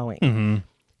this is going. Mm-hmm.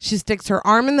 She sticks her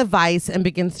arm in the vise and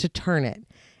begins to turn it.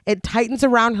 It tightens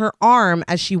around her arm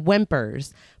as she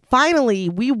whimpers. Finally,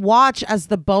 we watch as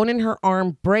the bone in her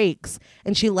arm breaks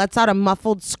and she lets out a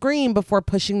muffled scream before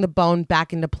pushing the bone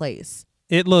back into place.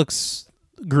 It looks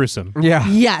gruesome. Yeah.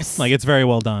 Yes. Like, it's very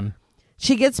well done.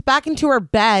 She gets back into her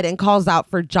bed and calls out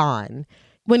for John.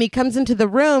 When he comes into the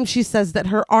room, she says that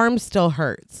her arm still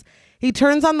hurts. He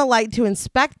turns on the light to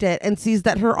inspect it and sees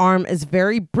that her arm is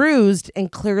very bruised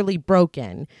and clearly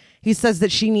broken. He says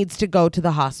that she needs to go to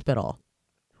the hospital.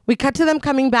 We cut to them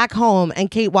coming back home and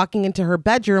Kate walking into her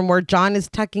bedroom where John is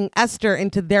tucking Esther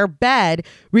into their bed,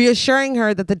 reassuring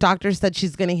her that the doctor said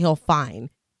she's going to heal fine.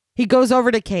 He goes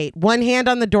over to Kate, one hand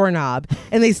on the doorknob,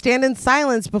 and they stand in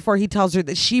silence before he tells her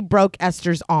that she broke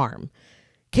Esther's arm.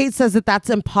 Kate says that that's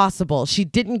impossible. She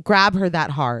didn't grab her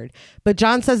that hard. But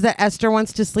John says that Esther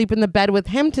wants to sleep in the bed with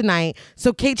him tonight,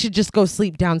 so Kate should just go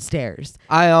sleep downstairs.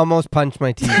 I almost punched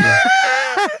my TV.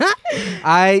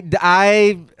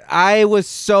 I was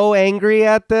so angry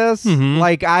at this. Mm-hmm.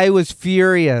 Like, I was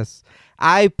furious.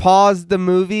 I paused the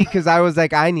movie because I was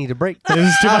like, I need a break. It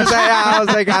was too much. I was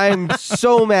like, I'm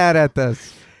so mad at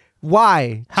this.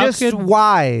 Why? How Just could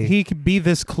why? He could be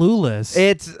this clueless.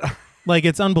 It's like,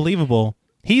 it's unbelievable.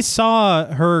 He saw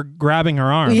her grabbing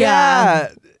her arm.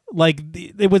 Yeah. Like,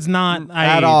 it was not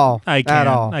At all. I can't. At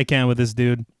all. I can't with this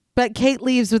dude. But Kate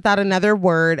leaves without another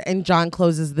word, and John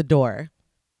closes the door.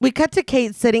 We cut to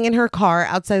Kate sitting in her car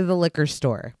outside of the liquor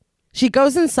store. She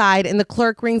goes inside, and the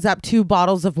clerk rings up 2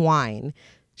 bottles of wine.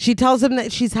 She tells him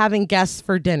that she's having guests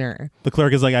for dinner. The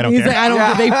clerk is like, I don't He's care. like, I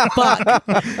don't give a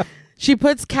fuck. She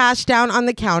puts cash down on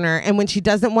the counter, and when she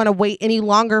doesn't want to wait any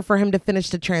longer for him to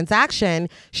finish the transaction,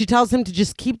 she tells him to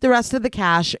just keep the rest of the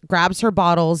cash, grabs her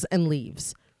bottles, and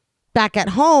leaves. Back at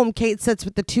home, Kate sits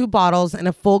with the 2 bottles and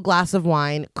a full glass of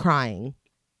wine, crying.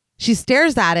 She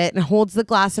stares at it and holds the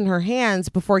glass in her hands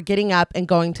before getting up and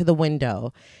going to the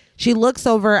window. She looks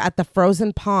over at the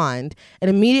frozen pond and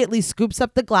immediately scoops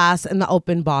up the glass and the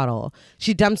open bottle.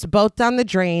 She dumps both down the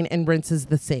drain and rinses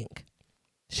the sink.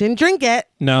 She didn't drink it.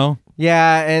 No.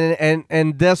 Yeah,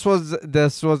 and this was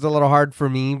a little hard for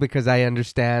me because I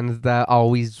understand that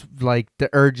always like the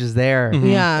urge is there. Mm-hmm.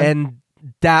 Yeah. And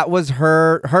that was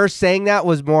her saying that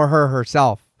was more her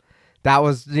herself. That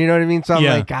was, you know what I mean? So I'm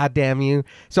Yeah. like, God damn you.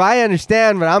 So I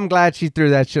understand, but I'm glad she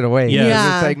threw that shit away. Yeah.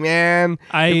 Yeah. It's like, man,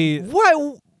 I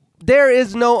what? There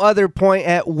is no other point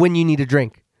at when you need a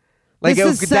drink. Like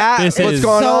This is so- This what's is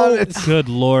going so- on? It's good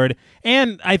Lord.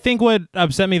 And I think what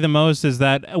upset me the most is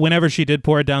that whenever she did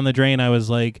pour it down the drain, I was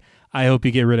like, I hope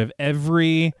you get rid of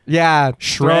every yeah,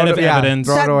 shred of evidence.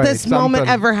 throw it That away, this moment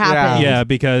something. ever happened. yeah,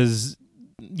 because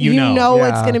you know know.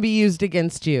 it's Yeah. going to be used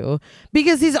against you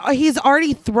because he's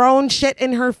already thrown shit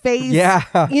in her face. Yeah.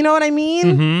 You know what I mean?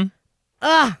 Mm-hmm.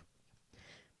 Ugh.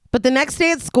 But the next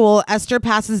day at school, Esther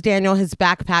passes Daniel his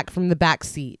backpack from the back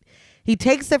seat. He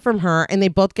takes it from her and they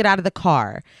both get out of the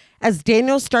car. As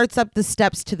Daniel starts up the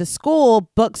steps to the school,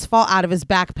 books fall out of his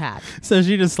backpack. So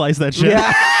she just sliced that shit.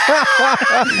 Yeah.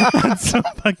 That's so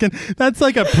fucking. That's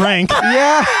like a prank.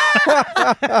 Yeah.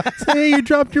 Hey, you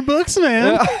dropped your books,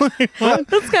 man.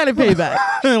 That's kind of payback.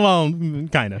 Well,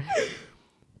 kind of.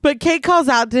 But Kate calls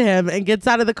out to him and gets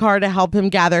out of the car to help him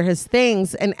gather his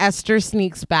things, and Esther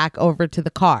sneaks back over to the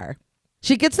car.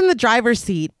 She gets in the driver's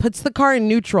seat, puts the car in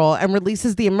neutral, and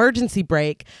releases the emergency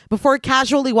brake before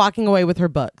casually walking away with her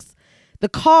books. The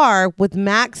car, with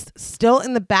Max still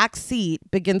in the back seat,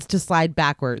 begins to slide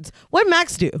backwards. What'd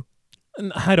Max do?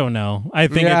 I don't know. I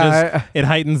think Yeah, it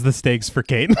heightens the stakes for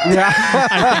Kate. Yeah.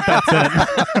 I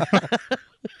think that's it.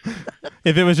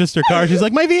 If it was just her car, she's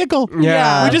like, my vehicle.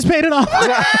 Yeah. We just paid it off.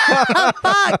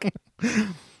 Fuck.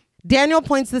 Daniel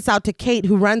points this out to Kate,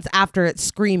 who runs after it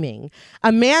screaming.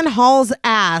 A man hauls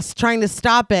ass trying to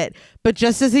stop it, but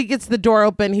just as he gets the door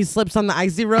open, he slips on the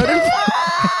icy road.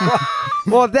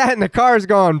 Well, that and the car's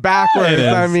going backwards. It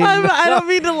is. I mean, I don't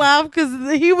mean to laugh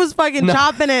because he was fucking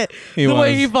chopping it. He the way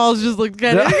was. he falls just looked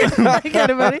kind of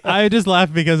funny. I just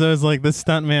laughed because I was like, this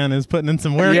stunt man is putting in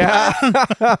some work. yeah.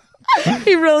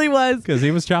 He really was. Because he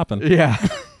was chopping. Yeah.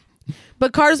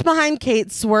 But cars behind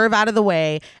Kate swerve out of the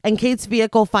way, and Kate's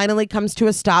vehicle finally comes to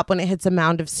a stop when it hits a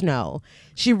mound of snow.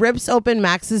 She rips open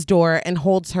Max's door and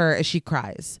holds her as she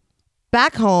cries.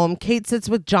 Back home, Kate sits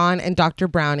with John and Dr.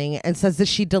 Browning and says that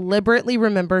she deliberately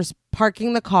remembers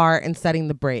parking the car and setting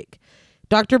the brake.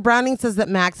 Dr. Browning says that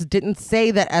Max didn't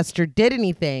say that Esther did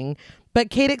anything,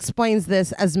 but Kate explains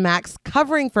this as Max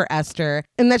covering for Esther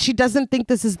and that she doesn't think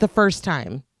this is the first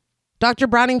time. Dr.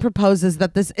 Browning proposes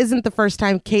that this isn't the first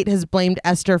time Kate has blamed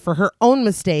Esther for her own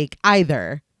mistake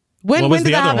either. What was When the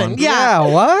did that other happen? one? Yeah.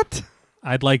 What?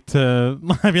 I'd like to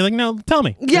I'd be like, no, tell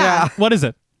me. Yeah. What is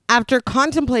it? After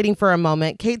contemplating for a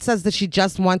moment, Kate says that she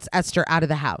just wants Esther out of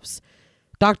the house.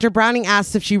 Dr. Browning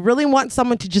asks if she really wants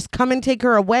someone to just come and take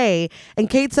her away, and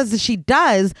Kate says that she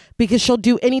does because she'll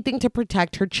do anything to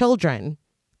protect her children.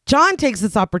 John takes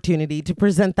this opportunity to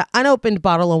present the unopened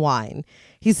bottle of wine.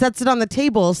 He sets it on the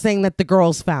table, saying that the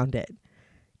girls found it.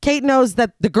 Kate knows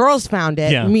that the girls found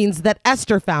it means that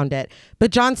Esther found it,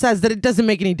 but John says that it doesn't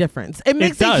make any difference. It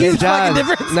makes a does. huge It fucking does.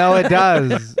 difference. No, it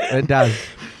does. It does.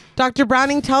 Dr.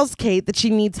 Browning tells Kate that she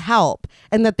needs help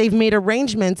and that they've made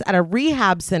arrangements at a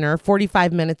rehab center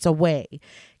 45 minutes away.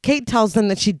 Kate tells them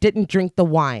that she didn't drink the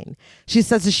wine. She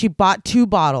says that she bought 2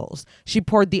 bottles. She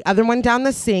poured the other one down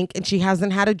the sink and she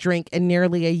hasn't had a drink in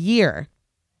nearly a year.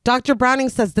 Dr. Browning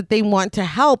says that they want to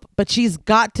help, but she's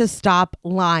got to stop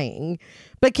lying.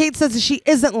 But Kate says that she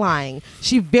isn't lying.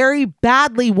 She very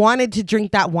badly wanted to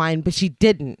drink that wine, but she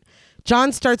didn't.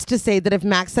 John starts to say that if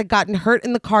Max had gotten hurt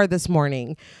in the car this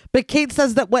morning, but Kate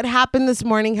says that what happened this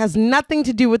morning has nothing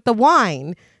to do with the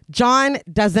wine. John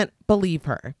doesn't believe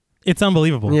her. It's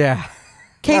unbelievable. Yeah.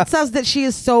 Kate says that she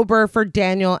is sober for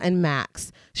Daniel and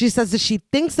Max. She says that she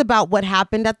thinks about what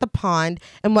happened at the pond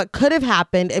and what could have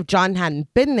happened if John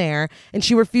hadn't been there, and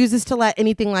she refuses to let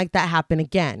anything like that happen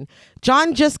again.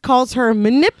 John just calls her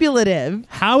manipulative.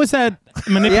 How is that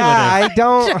manipulative? Yeah, I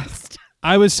don't.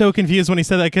 I was so confused when he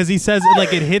said that because he says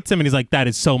like it hits him and he's like, that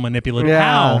is so manipulative. Yeah.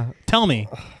 How? Tell me.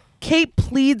 Kate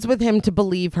pleads with him to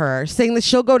believe her, saying that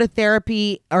she'll go to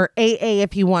therapy or AA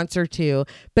if he wants her to,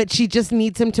 but she just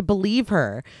needs him to believe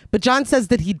her. But John says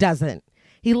that he doesn't.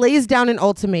 He lays down an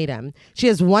ultimatum. She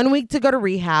has 1 week to go to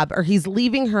rehab or he's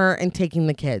leaving her and taking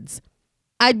the kids.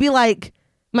 I'd be like,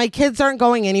 my kids aren't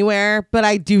going anywhere, but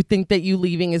I do think that you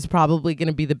leaving is probably going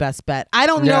to be the best bet. I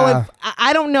don't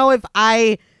know if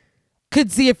I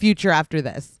could see a future after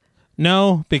this.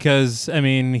 No, because I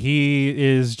mean, he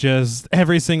is just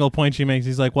every single point she makes.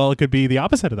 He's like, well, it could be the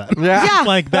opposite of that. Yeah,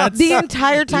 like that's the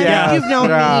entire time that you've known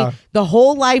me, the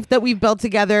whole life that we've built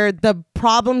together, the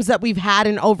problems that we've had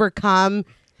and overcome.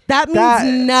 That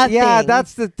means nothing. Yeah,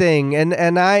 that's the thing. And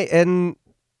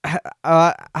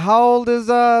how old is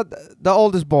the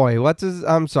oldest boy? What's his?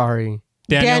 I'm sorry,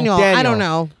 Daniel. I don't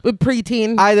know.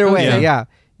 Preteen. Either way, yeah.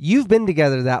 You've been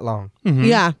together that long. Mm-hmm.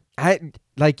 Yeah.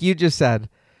 Like you just said,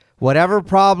 whatever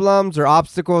problems or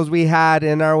obstacles we had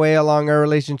in our way along our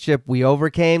relationship, we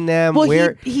overcame them.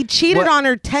 Well, he cheated on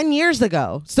her 10 years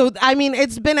ago. So, I mean,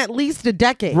 it's been at least a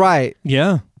decade. Right.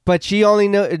 Yeah. But she only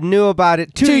knew about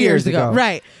it 2 years ago.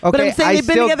 Right. Okay, but I'm saying they've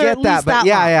been together at least that long.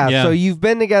 Yeah. So you've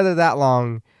been together that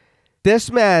long.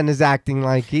 This man is acting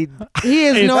like he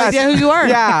has no idea who you are.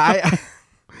 Yeah.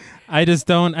 I just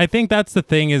don't. I think that's the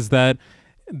thing is that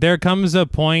there comes a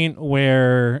point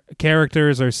where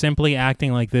characters are simply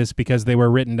acting like this because they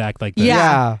were written to act like this.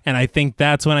 Yeah. And I think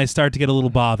that's when I start to get a little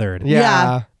bothered.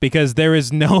 Yeah. Because there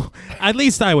is no, at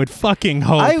least I would fucking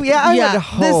hope. I would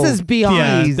hope. This is beyond.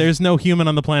 Yeah, there's no human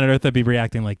on the planet Earth that'd be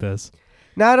reacting like this.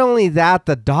 Not only that,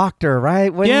 the doctor,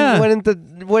 right?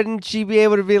 Wouldn't she be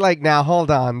able to be like, now hold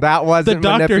on, that wasn't the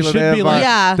doctor should manipulative, be like,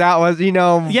 that was,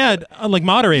 like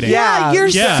moderating. Yeah, you're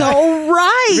so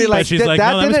right. Be but she's like,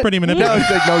 no, that was pretty manipulative. No, it's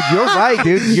like, no, you're right,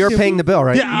 dude. You're paying the bill,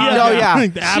 right?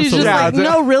 Absolutely. She's just like,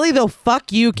 no, really though,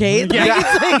 fuck you, Kate. It's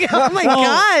like, oh my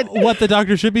God. What the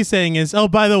doctor should be saying is, oh,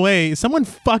 by the way, someone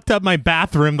fucked up my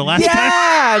bathroom the last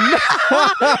time.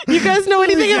 Yeah. You guys know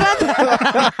anything about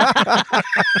that?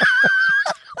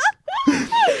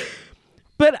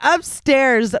 But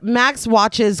upstairs, Max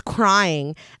watches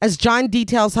crying as John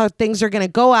details how things are going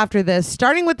to go after this,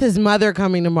 starting with his mother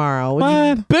coming tomorrow.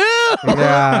 What? Boo!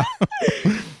 Yeah.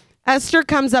 Esther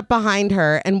comes up behind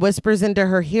her and whispers into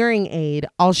her hearing aid,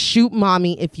 "I'll shoot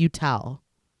mommy if you tell."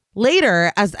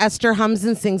 Later, as Esther hums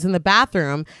and sings in the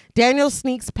bathroom, Daniel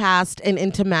sneaks past and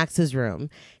into Max's room.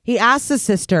 He asks his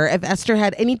sister if Esther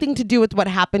had anything to do with what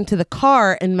happened to the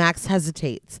car, and Max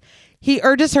hesitates. He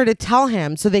urges her to tell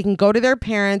him so they can go to their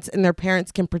parents and their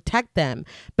parents can protect them,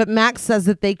 but Max says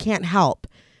that they can't help.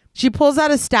 She pulls out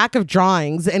a stack of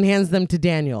drawings and hands them to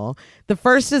Daniel. The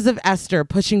first is of Esther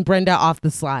pushing Brenda off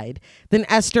the slide, then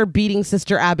Esther beating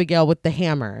Sister Abigail with the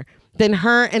hammer, then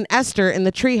her and Esther in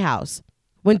the treehouse.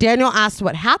 When Daniel asks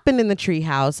what happened in the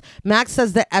treehouse, Max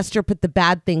says that Esther put the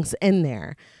bad things in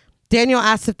there. Daniel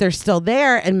asks if they're still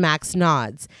there, and Max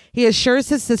nods. He assures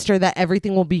his sister that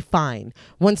everything will be fine.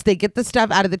 Once they get the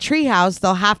stuff out of the treehouse,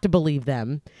 they'll have to believe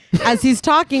them. As he's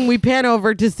talking, we pan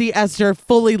over to see Esther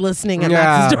fully listening at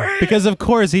Max's door. Because, of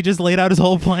course, he just laid out his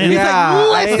whole plan. He's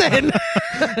like, listen!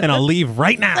 And I'll leave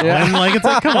right now. And it's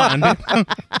like, come on. Dude.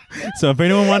 So if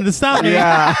anyone wanted to stop me.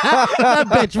 That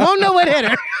bitch won't know what hit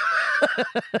her.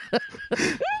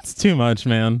 It's too much,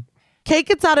 man. Kate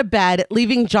gets out of bed,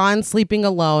 leaving John sleeping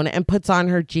alone, and puts on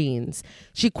her jeans.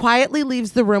 She quietly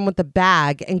leaves the room with the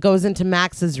bag and goes into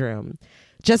Max's room.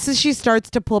 Just as she starts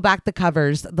to pull back the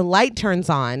covers, the light turns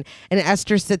on, and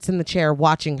Esther sits in the chair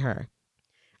watching her.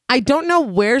 I don't know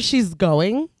where she's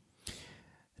going.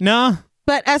 Nah.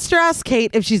 But Esther asks Kate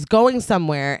if she's going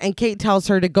somewhere, and Kate tells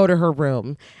her to go to her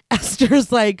room.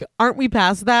 Esther's like, aren't we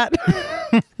past that?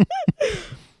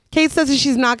 Kate says that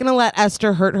she's not going to let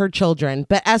Esther hurt her children,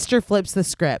 but Esther flips the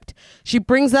script. She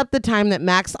brings up the time that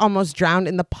Max almost drowned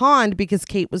in the pond because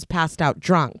Kate was passed out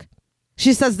drunk.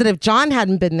 She says that if John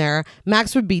hadn't been there,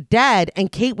 Max would be dead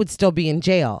and Kate would still be in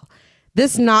jail.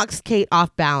 This knocks Kate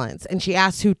off balance, and she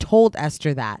asks who told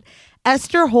Esther that.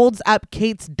 Esther holds up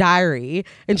Kate's diary,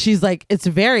 and she's like, it's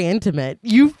very intimate.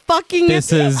 You fucking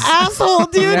asshole,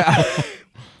 dude. Yeah.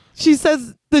 She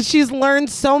says that she's learned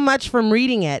so much from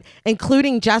reading it,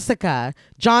 including Jessica,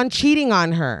 John cheating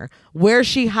on her, where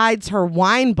she hides her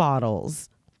wine bottles.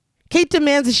 Kate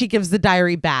demands that she gives the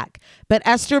diary back, but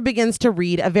Esther begins to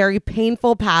read a very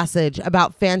painful passage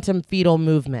about phantom fetal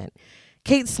movement.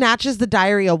 Kate snatches the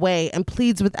diary away and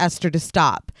pleads with Esther to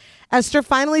stop. Esther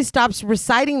finally stops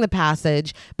reciting the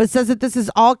passage, but says that this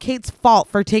is all Kate's fault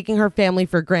for taking her family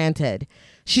for granted.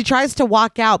 She tries to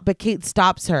walk out, but Kate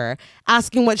stops her,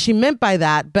 asking what she meant by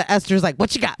that. But Esther's like,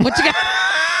 what you got? What you got?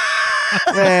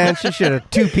 Man, she should have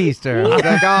two-pieced her.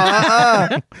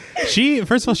 Like, She,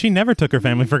 first of all, she never took her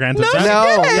family for granted. No,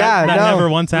 that never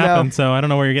once happened, so I don't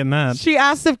know where you're getting that. She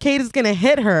asks if Kate is going to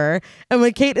hit her, and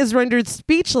when Kate is rendered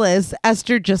speechless,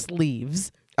 Esther just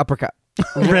leaves. Uppercut.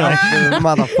 Really?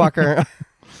 Motherfucker.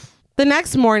 The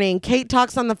next morning, Kate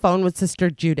talks on the phone with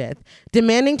Sister Judith,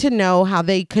 demanding to know how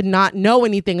they could not know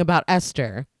anything about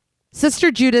Esther. Sister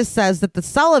Judith says that the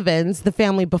Sullivans, the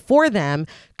family before them,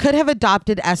 could have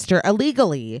adopted Esther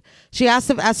illegally. She asks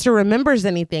if Esther remembers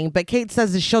anything, but Kate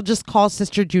says that she'll just call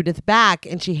Sister Judith back,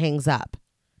 and she hangs up.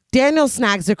 Daniel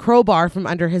snags a crowbar from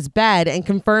under his bed and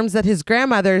confirms that his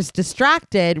grandmother's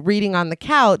distracted reading on the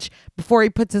couch before he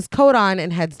puts his coat on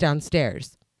and heads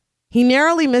downstairs. He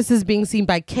narrowly misses being seen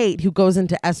by Kate, who goes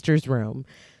into Esther's room.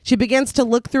 She begins to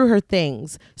look through her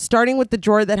things, starting with the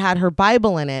drawer that had her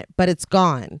Bible in it, but it's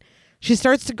gone. She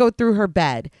starts to go through her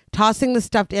bed, tossing the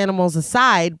stuffed animals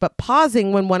aside, but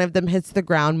pausing when one of them hits the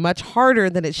ground much harder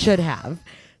than it should have.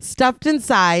 Stuffed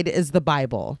inside is the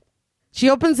Bible. She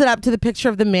opens it up to the picture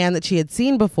of the man that she had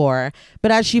seen before,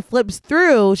 but as she flips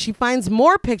through, she finds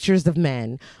more pictures of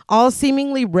men, all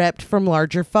seemingly ripped from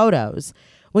larger photos.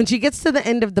 When she gets to the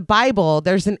end of the Bible,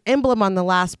 there's an emblem on the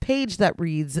last page that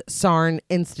reads Sarn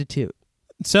Institute.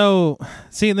 So,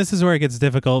 see, this is where it gets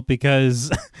difficult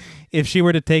because if she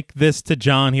were to take this to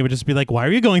John, he would just be like, why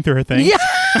are you going through her things? Yeah.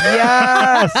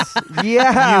 Yes.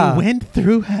 Yeah. You went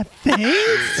through her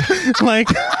things? Like,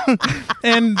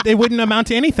 and it wouldn't amount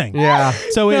to anything. Yeah.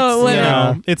 So No, it's, it you know,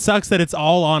 wouldn't. it sucks that it's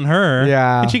all on her.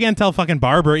 Yeah. And she can't tell fucking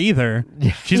Barbara either.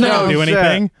 She's not No going to do shit.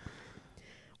 anything.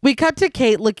 We cut to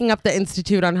Kate looking up the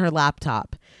Institute on her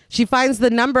laptop. She finds the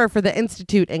number for the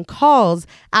Institute and calls,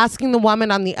 asking the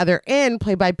woman on the other end,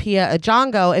 played by Pia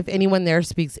Ajongo, if anyone there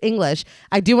speaks English.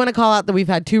 I do want to call out that we've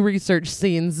had 2 research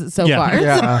scenes so far.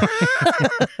 Yeah.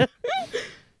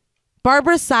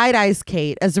 Barbara side-eyes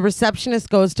Kate as the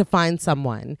receptionist goes to find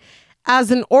someone.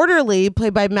 As an orderly,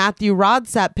 played by Matthew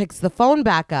Rodsapp, picks the phone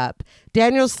back up,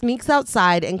 Daniel sneaks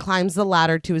outside and climbs the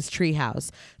ladder to his treehouse,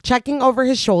 checking over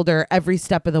his shoulder every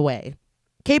step of the way.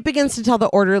 Kate begins to tell the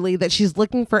orderly that she's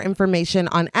looking for information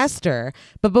on Esther,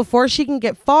 but before she can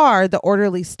get far, the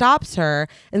orderly stops her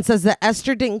and says that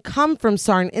Esther didn't come from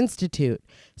Sarn Institute.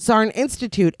 Sarn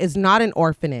Institute is not an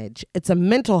orphanage. It's a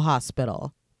mental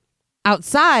hospital.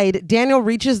 Outside, Daniel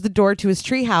reaches the door to his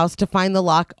treehouse to find the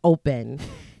lock open.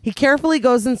 He carefully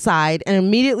goes inside and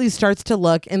immediately starts to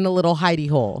look in the little hidey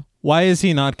hole. Why is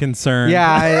he not concerned?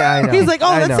 Yeah, I know. He's like, oh,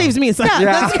 I that know. saves me a step.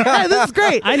 Yeah. This is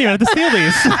great. I didn't even have to steal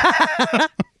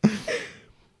these.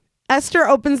 Esther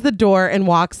opens the door and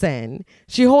walks in.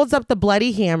 She holds up the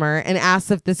bloody hammer and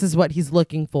asks if this is what he's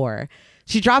looking for.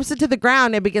 She drops it to the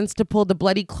ground and begins to pull the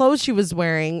bloody clothes she was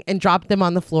wearing and drop them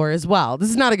on the floor as well. This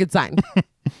is not a good sign.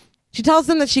 She tells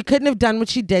him that she couldn't have done what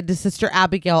she did to Sister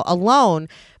Abigail alone,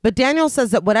 but Daniel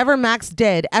says that whatever Max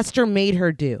did, Esther made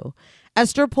her do.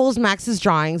 Esther pulls Max's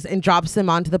drawings and drops them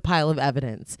onto the pile of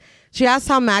evidence. She asks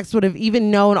how Max would have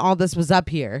even known all this was up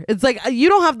here. It's like, you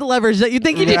don't have the leverage that you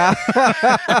think you do.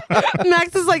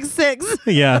 Max is like 6.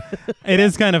 Yeah. It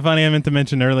is kind of funny. I meant to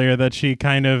mention earlier that she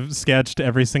kind of sketched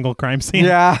every single crime scene.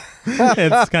 Yeah.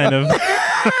 It's kind of...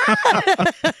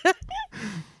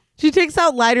 She takes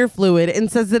out lighter fluid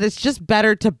and says that it's just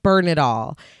better to burn it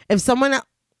all. If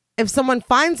someone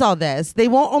finds all this, they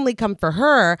won't only come for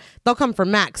her, they'll come for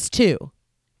Max too.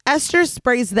 Esther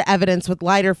sprays the evidence with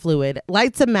lighter fluid,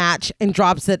 lights a match, and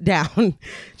drops it down.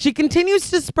 She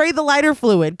continues to spray the lighter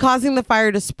fluid, causing the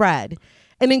fire to spread,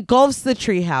 and engulfs the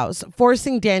treehouse,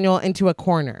 forcing Daniel into a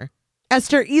corner.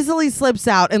 Esther easily slips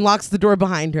out and locks the door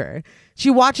behind her. She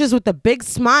watches with a big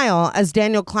smile as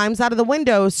Daniel climbs out of the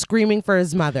window, screaming for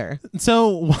his mother.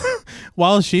 So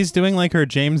while she's doing like her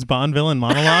James Bond villain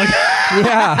monologue,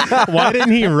 Yeah. why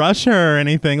didn't he rush her or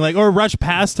anything? Like, or rush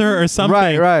past her or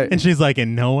something? Right. And she's like,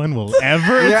 and no one will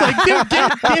ever. It's Yeah. like, dude,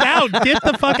 get out. Get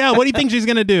the fuck out. What do you think she's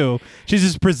going to do? She's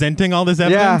just presenting all this Yeah.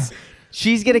 evidence?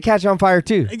 She's going to catch on fire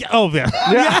too. Oh, yeah.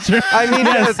 Yeah. I mean,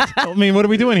 I mean, what are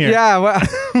we doing here? yeah.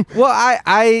 Well,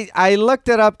 I looked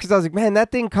it up because I was like, man, that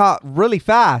thing caught really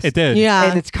fast. It did. Yeah.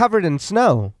 And it's covered in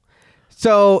snow.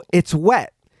 So it's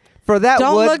wet. For that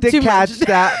Don't wood look to too catch much.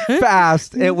 that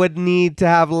fast, it would need to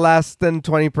have less than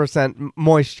 20%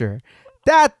 moisture.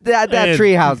 That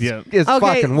treehouse yeah. is Okay,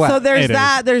 fucking wet. so there's It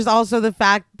that. There's also the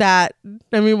fact that,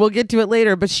 I mean, we'll get to it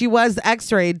later, but she was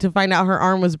x-rayed to find out her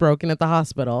arm was broken at the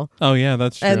hospital. Oh, yeah,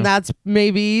 that's true. And that's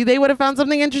maybe they would have found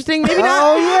something interesting. Maybe not.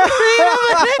 Oh, yeah.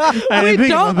 I I mean, didn't think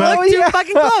don't about look that. too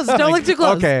fucking close. Don't look too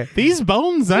close. Okay. These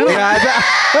bones, I don't, Yeah,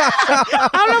 I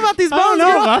don't know about these I don't bones.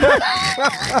 know girl.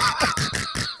 about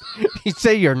you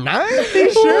say you're not?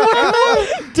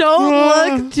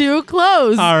 Don't look too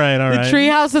close. All right. The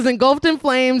treehouse is engulfed in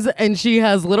flames, and she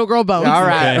has little girl bones. All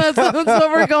right. that's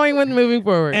what we're going with moving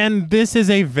forward. And this is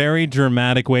a very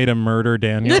dramatic way to murder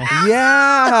Daniel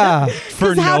Yeah.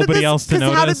 for 'Cause how did nobody this- else to 'cause How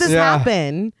did notice. this Yeah.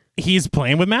 happen? He's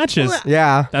playing with matches.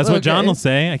 Yeah. That's what John Okay. will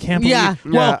say. I can't believe. Yeah.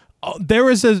 Well, Oh, there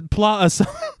was a plot.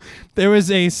 There was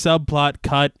a subplot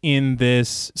cut in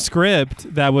this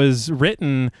script that was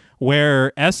written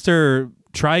where Esther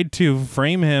tried to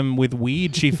frame him with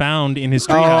weed she found in his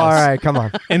treehouse. Oh, all right, come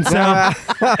on. And so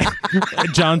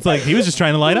John's like, he was just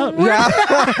trying to light up.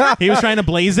 He was trying to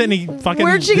blaze it, and he fucking.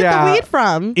 Where'd she get the weed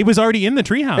from? It was already in the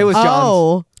treehouse. It was John's.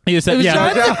 Oh. He said, was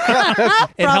yeah, John's?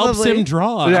 it helps Probably. him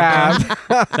draw. Yeah.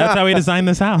 That's how he designed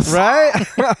this house. Right?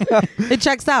 It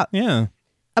checks out. Yeah.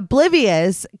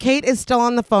 Oblivious, Kate is still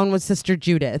on the phone with Sister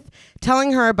Judith,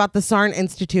 telling her about the Sarn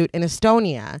Institute in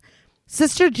Estonia.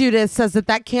 Sister Judith says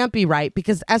that can't be right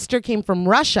because Esther came from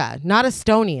Russia, not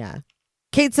Estonia.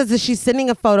 Kate says that she's sending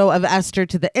a photo of Esther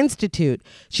to the Institute.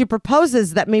 She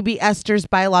proposes that maybe Esther's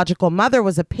biological mother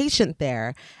was a patient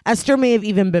there. Esther may have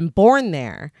even been born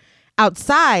there.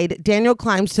 Outside, Daniel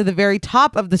climbs to the very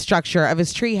top of the structure of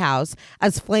his treehouse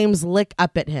as flames lick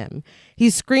up at him. He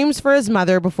screams for his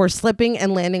mother before slipping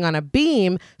and landing on a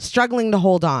beam, struggling to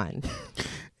hold on.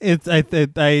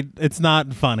 It's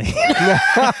not funny,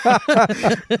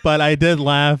 but I did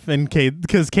laugh, and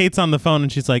because Kate's on the phone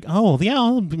and she's like, "Oh yeah,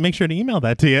 I'll make sure to email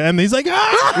that to you," and he's like,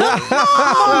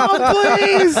 "Oh,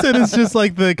 please!" And it's just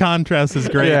like the contrast is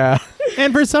great. Yeah.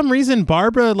 And for some reason,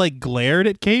 Barbara like glared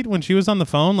at Kate when she was on the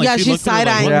phone. Like, Yeah, she she's looked at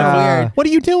her side-eyeing like, her weird. What are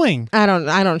you doing? I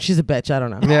don't. She's a bitch. I don't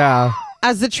know. Yeah.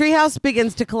 As the treehouse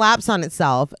begins to collapse on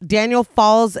itself, Daniel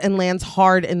falls and lands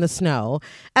hard in the snow.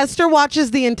 Esther watches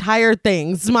the entire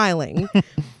thing, smiling.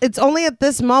 It's only at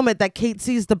this moment that Kate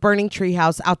sees the burning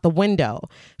treehouse out the window.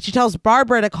 She tells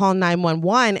Barbara to call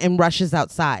 911 and rushes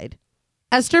outside.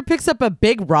 Esther picks up a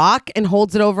big rock and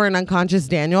holds it over an unconscious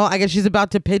Daniel. I guess she's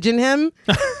about to pigeon him.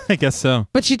 I guess so.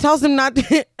 But she tells him not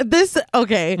to.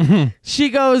 Okay. Mm-hmm. She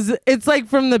goes, it's like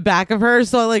from the back of her.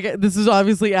 So, like, this is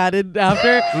obviously added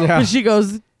after. Yeah. But she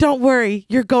goes, "Don't worry,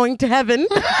 you're going to heaven."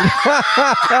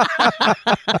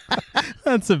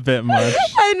 That's a bit much.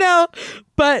 I know.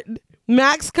 But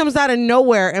Max comes out of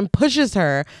nowhere and pushes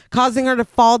her, causing her to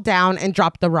fall down and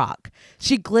drop the rock.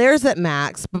 She glares at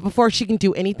Max, but before she can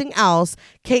do anything else,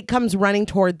 Kate comes running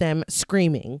toward them,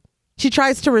 screaming. She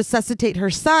tries to resuscitate her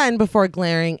son before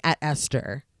glaring at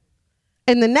Esther.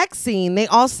 In the next scene, they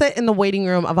all sit in the waiting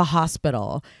room of a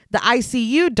hospital. The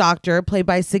ICU doctor, played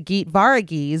by Sagit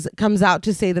Varghese, comes out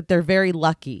to say that they're very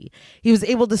lucky. He was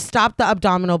able to stop the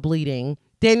abdominal bleeding.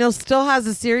 Daniel still has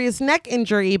a serious neck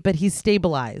injury, but he's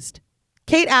stabilized.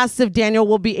 Kate asks if Daniel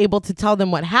will be able to tell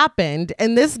them what happened,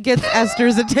 and this gets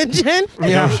Esther's attention.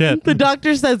 Yeah. Oh, shit. The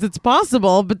doctor says it's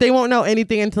possible, but they won't know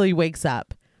anything until he wakes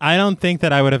up. I don't think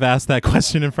that I would have asked that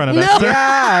question in front of No. Esther.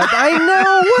 Yeah, I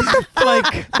know. What the fuck?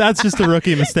 Like, that's just a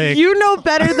rookie mistake. You know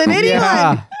better than anyone.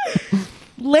 Yeah.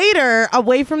 Later,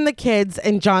 away from the kids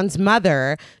and John's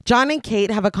mother, John and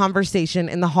Kate have a conversation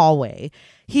in the hallway.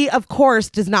 He, of course,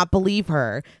 does not believe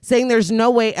her, saying there's no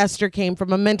way Esther came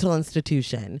from a mental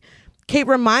institution. Kate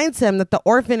reminds him that the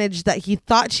orphanage that he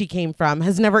thought she came from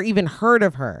has never even heard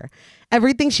of her.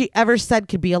 Everything she ever said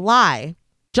could be a lie.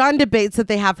 John debates that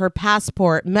they have her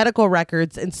passport, medical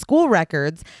records, and school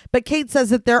records, but Kate says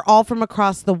that they're all from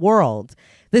across the world.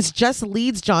 This just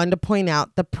leads John to point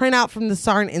out the printout from the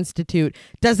Sarn Institute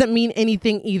doesn't mean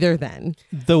anything either then.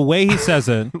 The way he says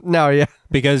it, No, yeah.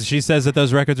 because she says that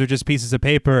those records are just pieces of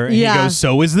paper, and Yeah. he goes,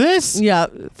 "So is this?" Yeah.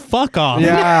 Fuck off.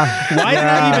 Yeah. Why did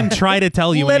I even try to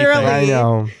tell you Literally. anything? I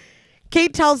know.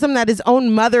 Kate tells him that his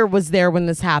own mother was there when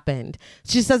this happened.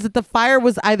 She says that the fire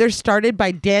was either started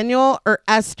by Daniel or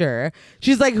Esther.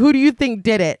 She's like, "Who do you think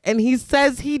did it?" And he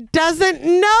says he doesn't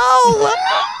know.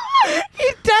 He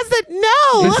doesn't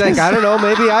know. He's like, I don't know,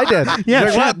 maybe I did. Yeah, Like,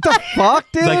 shit. what the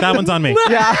fuck, dude? He's like, that one's on me.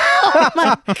 Yeah. Oh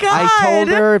my God. I told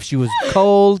her if she was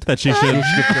cold, That she should.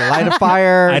 she could light a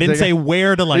fire. I didn't It's say like,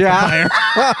 where to light Yeah. the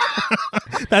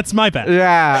fire. That's my bad.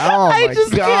 Yeah. Oh I my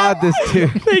just God, can't. this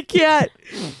dude. They can't.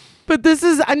 But this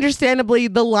is understandably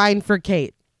the line for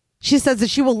Kate. She says that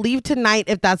she will leave tonight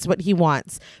if that's what he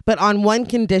wants, but on one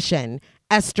condition: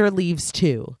 Esther leaves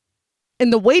too. In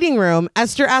the waiting room,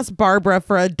 Esther asks Barbara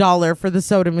for $1 for the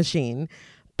soda machine.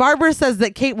 Barbara says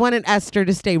that Kate wanted Esther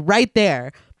to stay right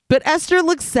there, but Esther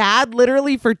looks sad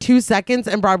literally for 2 seconds,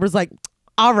 and Barbara's like,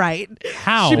 "All right."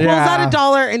 How? She pulls Yeah. out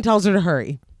 $1 and tells her to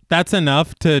hurry. That's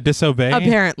enough to disobey.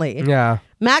 Apparently. Yeah.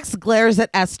 Max glares at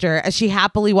Esther as she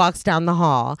happily walks down the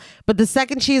hall, but the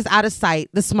second she is out of sight,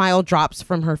 the smile drops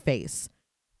from her face.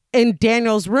 In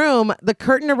Daniel's room, the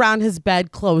curtain around his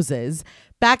bed closes.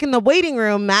 Back in the waiting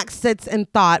room, Max sits in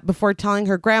thought before telling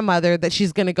her grandmother that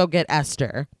she's going to go get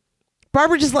Esther.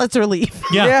 Barbara just lets her leave.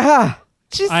 Yeah. Yeah.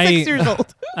 She's 6 years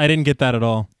old. I didn't get that at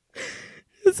all.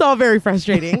 It's all very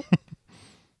frustrating.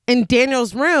 In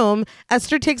Daniel's room,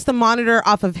 Esther takes the monitor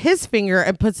off of his finger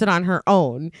and puts it on her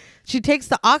own. She takes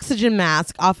the oxygen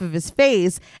mask off of his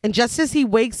face, and just as he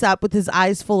wakes up with his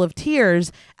eyes full of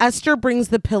tears, Esther brings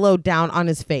the pillow down on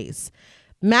his face.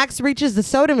 Max reaches the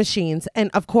soda machines, and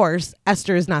of course,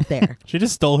 Esther is not there. She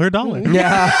just stole her dollar.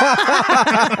 Yeah.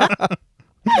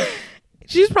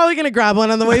 She's probably going to grab one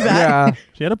on the way back. Yeah.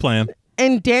 She had a plan.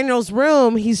 In Daniel's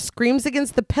room, he screams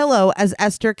against the pillow as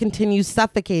Esther continues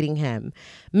suffocating him.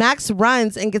 Max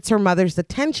runs and gets her mother's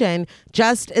attention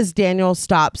just as Daniel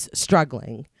stops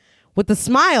struggling. With a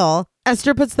smile,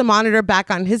 Esther puts the monitor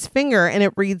back on his finger and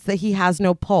it reads that he has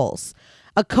no pulse.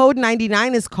 A code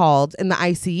 99 is called in the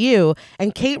ICU,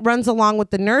 and Kate runs along with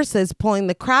the nurses pulling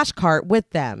the crash cart with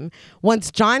them.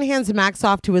 Once John hands Max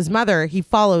off to his mother, he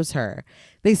follows her.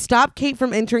 They stop Kate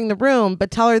from entering the room,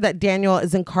 but tell her that Daniel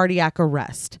is in cardiac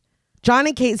arrest. John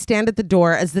and Kate stand at the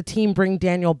door as the team bring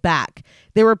Daniel back.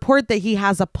 They report that he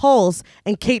has a pulse,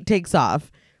 and Kate takes off.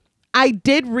 I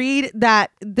did read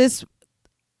that this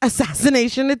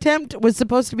assassination attempt was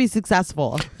supposed to be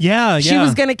successful. Yeah. She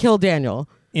was going to kill Daniel.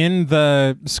 In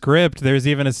the script, there's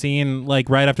even a scene like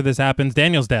right after this happens,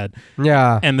 Daniel's dead.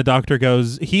 Yeah. And the doctor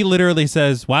goes, he literally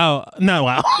says, wow. No,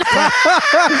 wow.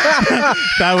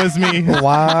 That was me.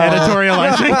 Wow.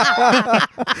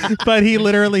 Editorializing. But he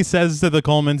literally says to the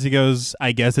Colemans, he goes,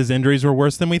 I guess his injuries were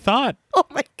worse than we thought. Oh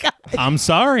my God. I'm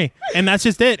sorry. And that's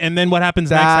just it. And then what happens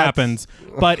next happens.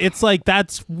 But it's like,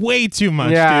 that's way too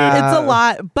much, Yeah. dude. It's a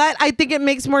lot, but I think it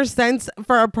makes more sense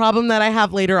for a problem that I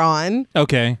have later on.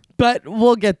 Okay. But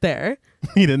we'll get there.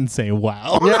 He didn't say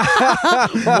wow.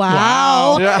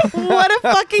 Wow. What a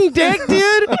fucking dick,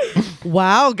 dude.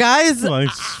 Wow, guys. Like,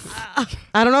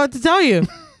 I don't know what to tell you.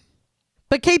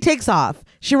 But Kate takes off.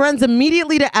 She runs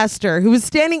immediately to Esther, who is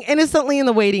standing innocently in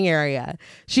the waiting area.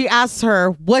 She asks her,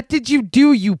 "What did you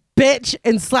do, you bitch?"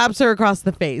 and slaps her across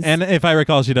the face. and if I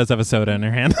recall, she does have a soda in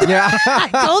her hand. Yeah. I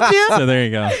told you. So there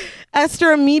you go.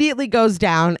 Esther immediately goes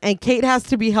down, and Kate has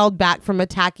to be held back from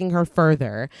attacking her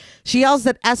further. She yells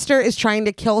that Esther is trying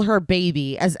to kill her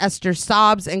baby as Esther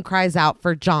sobs and cries out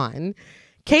for John.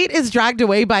 Kate is dragged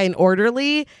away by an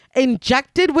orderly,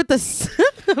 injected with the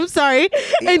What the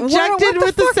fuck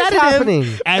is sedative, happening?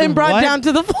 and brought what- down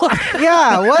to the floor.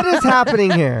 Yeah. What is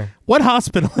happening here? What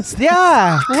hospital is that?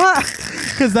 Yeah. What?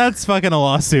 Because that's fucking a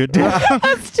lawsuit, dude.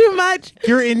 That's too much.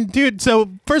 You're in, dude. So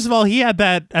first of all, he had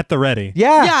that at the ready.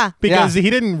 Yeah. Yeah. Because he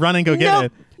didn't run and go get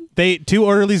Nope. it. Two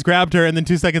orderlies grabbed her, and then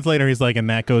 2 seconds later, he's like, and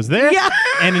that goes there, Yeah.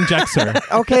 and injects her.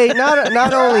 Okay,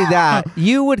 not only that,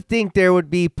 you would think there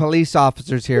would be police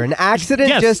officers here. An accident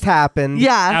Yes. just happened.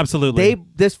 Yeah. Absolutely.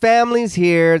 This family's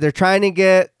here. They're trying to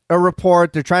get a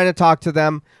report. They're trying to talk to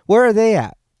them. Where are they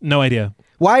at? No idea.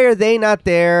 Why are they not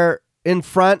there in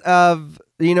front of,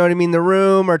 you know what I mean, the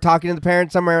room or talking to the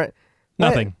parents somewhere?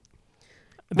 Nothing.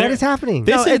 What is happening?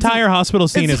 This No, it's- entire hospital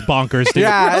scene is bonkers, dude.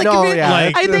 Yeah, Really I know. confused. Yeah.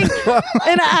 Like- I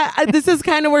think, and this is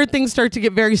kind of where things start to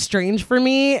get very strange for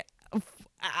me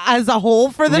as a whole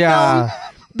for the Yeah. film.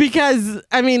 Because,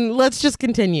 I mean, let's just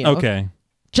continue. Okay.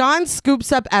 John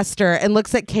scoops up Esther and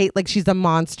looks at Kate like she's a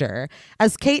monster.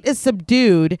 As Kate is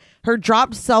subdued, her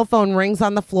dropped cell phone rings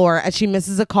on the floor as she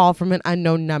misses a call from an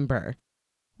unknown number.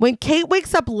 When Kate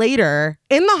wakes up later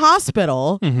in the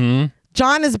hospital,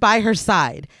 John is by her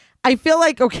side. I feel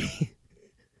like, okay,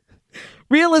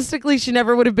 realistically, she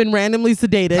never would have been randomly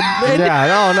sedated.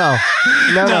 Yeah, no.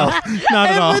 Not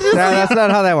at all. Just- That's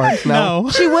not how that works. No. No.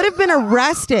 She would have been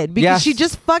arrested because Yes. she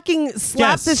just fucking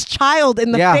slapped Yes. this child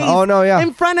in the Yeah. face Oh, no, yeah.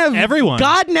 in front of Everyone.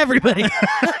 God and everybody.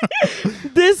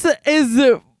 This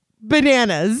is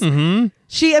bananas.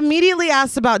 She immediately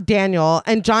asks about Daniel,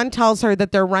 and John tells her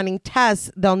that they're running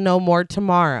tests. They'll know more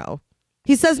tomorrow.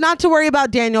 He says not to worry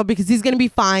about Daniel because he's going to be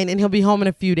fine and he'll be home in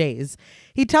a few days.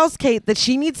 He tells Kate that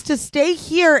she needs to stay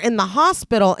here in the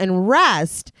hospital and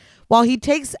rest while he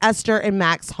takes Esther and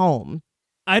Max home.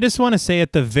 I just want to say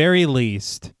at the very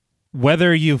least,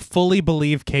 whether you fully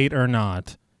believe Kate or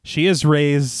not, she has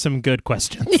raised some good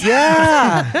questions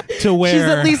Yeah. to where She's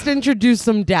at least introduced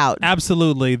some doubt.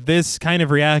 absolutely this kind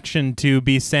of reaction to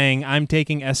be saying I'm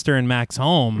taking Esther and Max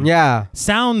home Yeah.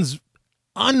 sounds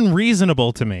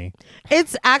unreasonable to me.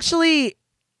 It's actually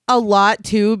a lot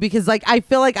too, because like I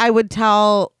feel like I would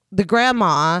tell the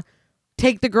grandma,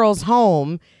 take the girls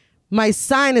home. My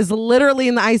son is literally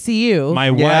in the ICU. My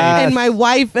Yes. wife. and my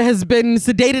wife has been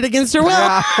sedated against her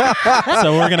will.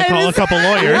 So we're gonna call a couple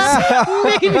lawyers.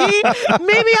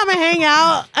 maybe I'm gonna hang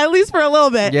out at least for a little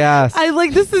bit. Yes. I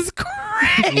like this is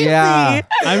crazy. Yeah.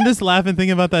 I'm just laughing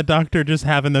thinking about that doctor just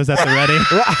having those at the ready.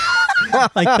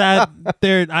 Like that,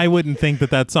 there. I wouldn't think that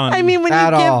that's on. I mean,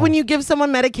 At all. when you give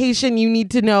someone medication, you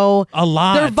need to know a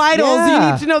lot. their vitals. Yeah.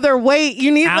 You need to know their weight.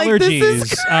 You need like this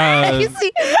is Allergies.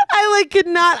 crazy. I could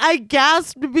not. I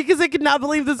gasped because I could not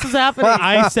believe this was happening.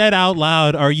 I said out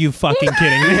loud, "Are you fucking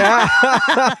kidding me?"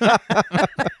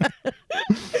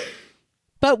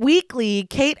 But weekly,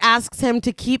 Kate asks him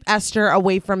to keep Esther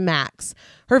away from Max.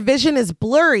 Her vision is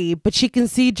blurry, but she can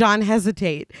see John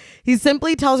hesitate. He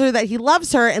simply tells her that he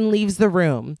loves her and leaves the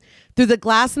room. Through the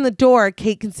glass in the door,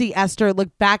 Kate can see Esther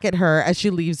look back at her as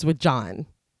she leaves with John.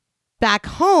 Back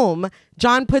home,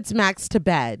 John puts Max to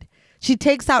bed. She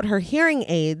takes out her hearing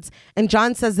aids, and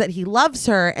John says that he loves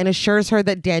her and assures her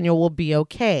that Daniel will be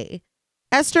okay.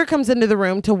 Esther comes into the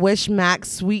room to wish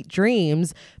Max sweet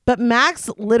dreams, but Max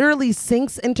literally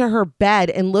sinks into her bed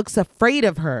and looks afraid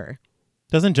of her.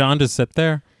 Doesn't John just sit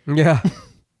there? Yeah.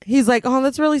 He's like, oh,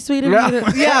 that's really sweet of you.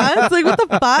 Yeah, it's like, what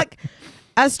the fuck?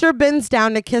 Esther bends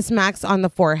down to kiss Max on the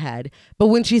forehead, but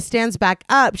when she stands back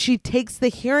up, she takes the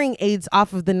hearing aids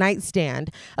off of the nightstand.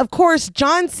 Of course,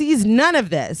 John sees none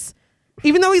of this,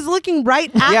 even though he's looking right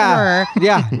at her.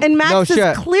 Yeah. And Max No is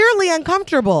shit. clearly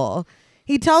uncomfortable.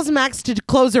 He tells Max to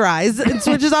close her eyes and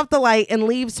switches off the light and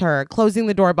leaves her, closing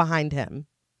the door behind him.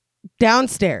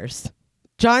 Downstairs,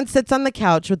 John sits on the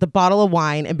couch with a bottle of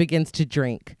wine and begins to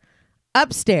drink.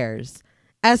 Upstairs,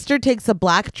 Esther takes a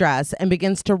black dress and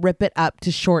begins to rip it up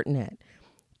to shorten it.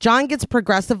 John gets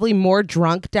progressively more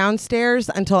drunk downstairs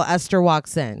until Esther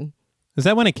walks in. Is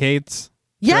that one of Kate's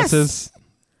Yes. dresses?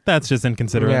 That's just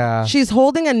inconsiderate. Yeah. She's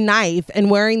holding a knife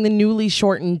and wearing the newly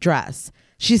shortened dress.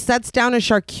 She sets down a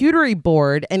charcuterie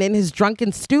board, and in his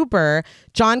drunken stupor,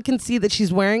 John can see that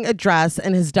she's wearing a dress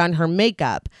and has done her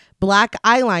makeup, black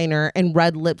eyeliner, and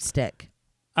red lipstick.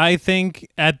 I think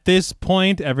at this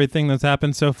point, everything that's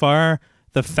happened so far,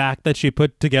 the fact that she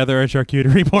put together a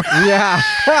charcuterie board, Yeah.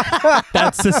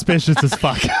 that's suspicious as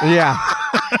fuck. Yeah.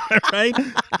 Right?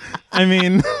 I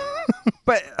mean,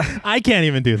 But I can't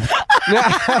even do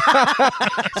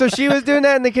that. so she was doing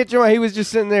that in the kitchen while he was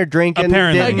just sitting there drinking.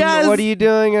 Apparently. Didn't- I guess. What are you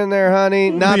doing in there, honey?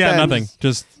 Nothing. Yeah, nothing.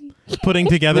 Just putting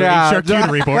together Yeah. a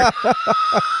charcuterie board.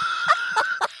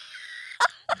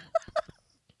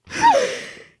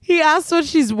 He asks what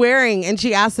she's wearing, and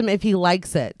she asks him if he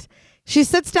likes it. She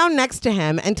sits down next to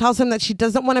him and tells him that she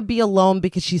doesn't want to be alone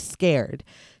because she's scared.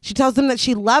 She tells him that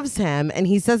she loves him, and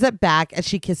he says it back as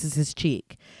she kisses his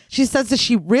cheek. She says that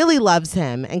she really loves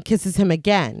him and kisses him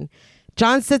again.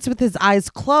 John sits with his eyes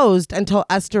closed until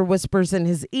Esther whispers in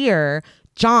his ear,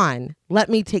 "John, let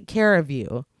me take care of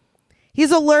you."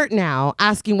 He's alert now,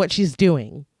 asking what she's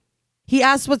doing. He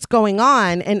asks what's going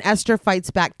on, and Esther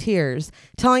fights back tears,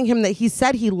 telling him that he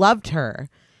said he loved her.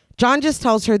 John just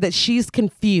tells her that she's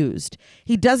confused.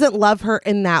 He doesn't love her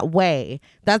in that way.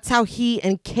 That's how he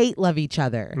and Kate love each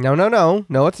other. No,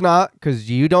 it's not, because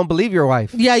you don't believe your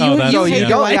wife. Yeah, you, Oh, that's- you So hate you your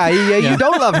don't. wife. Yeah, you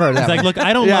don't love her. That It's like, way. look,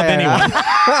 I don't Yeah, love yeah, anyone.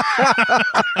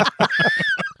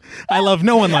 I love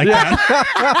no one like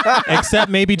that. Except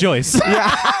maybe Joyce.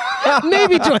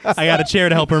 Maybe Joyce. I got a chair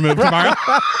to help her move tomorrow.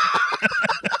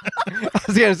 I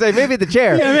was gonna say maybe the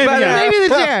chair. Yeah, maybe, but, yeah. Maybe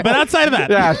the chair. But outside of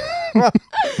that, yeah.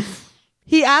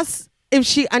 He asks if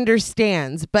she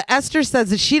understands, but Esther says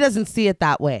that she doesn't see it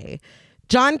that way.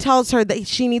 John tells her that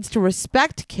she needs to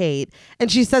respect Kate, and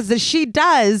she says that she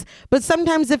does, but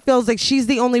sometimes it feels like she's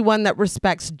the only one that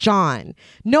respects John.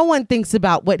 No one thinks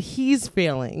about what he's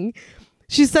feeling.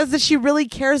 She says that she really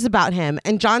cares about him,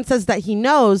 and John says that he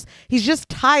knows, he's just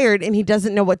tired and he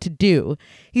doesn't know what to do.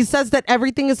 He says that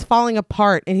everything is falling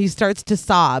apart, and he starts to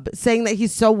sob, saying that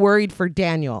he's so worried for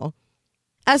Daniel.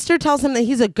 Esther tells him that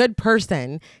he's a good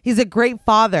person, he's a great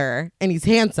father, and he's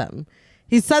handsome.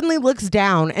 He suddenly looks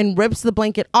down and rips the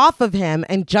blanket off of him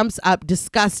and jumps up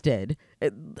disgusted.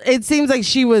 It seems like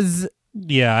she was,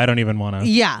 yeah, I don't even want to.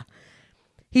 yeah.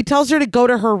 He tells her to go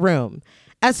to her room.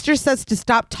 Esther says to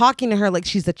stop talking to her like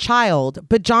she's a child,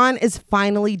 but John is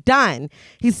finally done.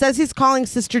 He says he's calling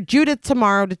Sister Judith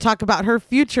tomorrow to talk about her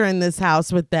future in this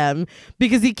house with them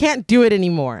because he can't do it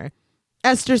anymore.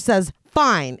 Esther says,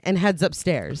 fine, and heads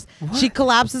upstairs. She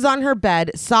collapses on her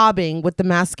bed, sobbing with the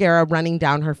mascara running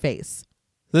down her face.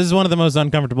 This is one of the most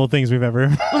uncomfortable things we've ever.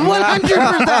 100%.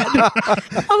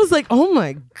 I was like, oh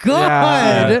my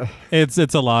God. Yeah. It's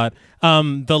a lot.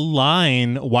 The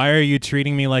line, "Why are you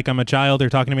treating me like I'm a child or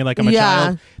talking to me like I'm a Yeah.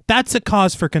 child?" That's a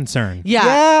cause for concern. Yeah.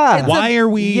 Yeah. It's Why are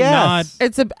we not?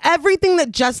 It's everything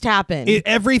that just happened.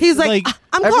 Everything. He's like,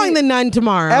 I'm calling the nun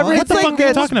tomorrow. Everything What the fuck are you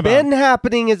that's talking about? been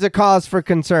happening is a cause for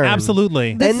concern.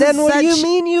 Absolutely. This And then is what do you such-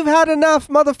 mean you've had enough,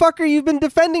 motherfucker? You've been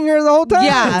defending her the whole time.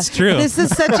 Yeah, It's true. This is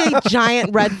such a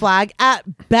giant red flag. At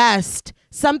best,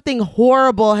 something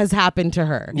horrible has happened to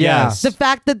her. Yes. The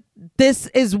fact that this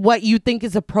is what you think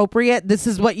is appropriate, this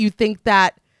is what you think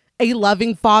that a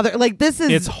loving father, like this is,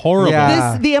 It's horrible.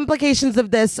 Yeah. the implications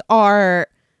of this are,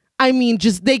 I mean,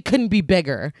 just they couldn't be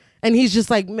bigger. And he's just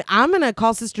like, I'm gonna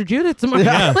call Sister Judith tomorrow.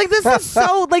 Yeah. Like this is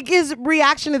so, like his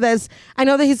reaction to this. I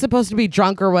know that he's supposed to be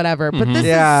drunk or whatever, but this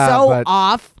Yeah, is so but-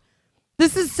 off.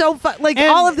 This is so like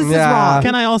And- all of this is Yeah. wrong.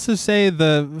 Can I also say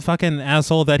the fucking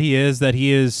asshole that he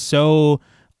is so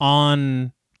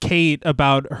on Kate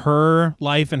about her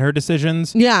life and her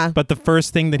decisions. Yeah. But the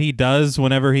first thing that he does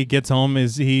whenever he gets home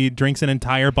is he drinks an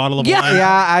entire bottle of Yeah. wine.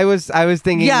 Yeah, I was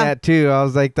thinking Yeah. that too. I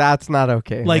was like, that's not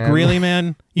okay. Like, man. really,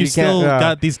 man? You You can't- still yeah.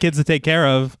 got these kids to take care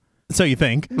of. So you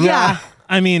think. Yeah.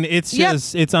 I mean, it's Yep.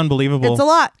 just, it's unbelievable. It's a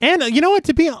lot. And you know what?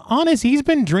 To be honest, he's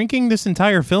been drinking this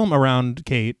entire film around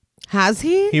Kate. Has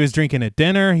he? He was drinking at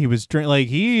dinner. He was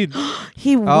He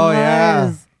was. Oh,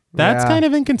 yeah. That's Yeah. kind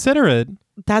of inconsiderate.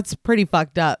 That's pretty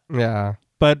fucked up. Yeah.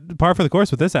 But par for the course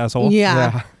with this asshole.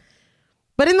 Yeah.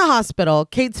 But in the hospital,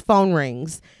 Kate's phone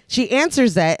rings. She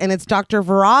answers it, and it's Dr.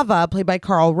 Varava, played by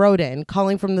Carl Roden,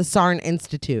 calling from the Sarn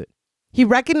Institute. He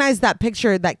recognized that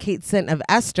picture that Kate sent of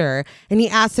Esther, and he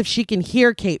asks if she can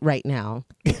hear Kate right now.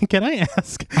 Can I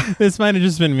ask? This might have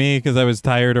just been me because I was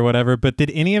tired or whatever, but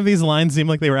did any of these lines seem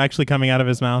like they were actually coming out of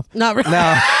his mouth? Not really.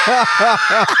 No.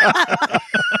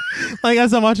 Like,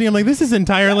 as I'm watching, I'm like, this is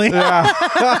entirely.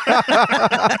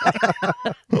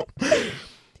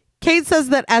 Kate says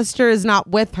that Esther is not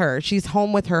with her. She's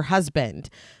home with her husband.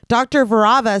 Dr.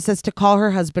 Varava says to call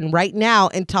her husband right now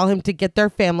and tell him to get their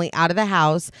family out of the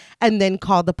house and then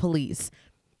call the police.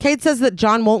 Kate says that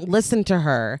John won't listen to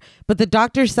her, but the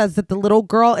doctor says that the little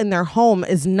girl in their home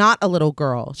is not a little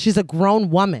girl. She's a grown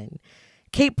woman.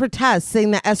 Kate protests,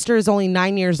 saying that Esther is only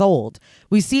 9 years old.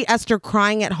 We see Esther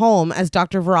crying at home as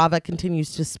Dr. Varava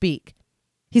continues to speak.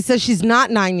 He says she's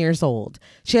not 9 years old.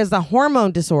 She has a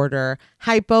hormone disorder,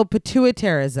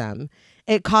 hypopituitarism.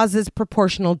 It causes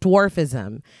proportional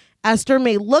dwarfism. Esther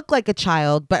may look like a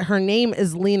child, but her name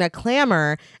is Lena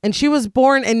Clammer, and she was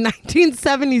born in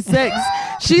 1976.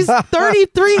 She's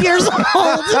 33 years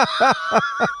old.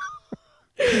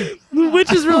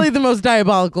 Which is really the most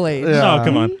diabolical age. Yeah. Oh,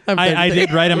 come on. I'm I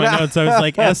did write in my notes. I was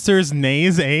like, Esther's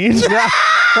Nay's age? It's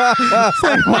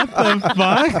like, what the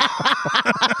fuck?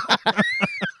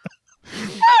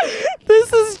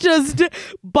 This is just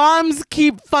bombs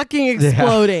keep fucking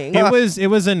exploding. It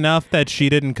was enough that she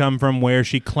didn't come from where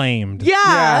she claimed.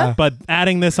 Yeah. But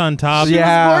adding this on top, She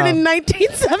Yeah. was born in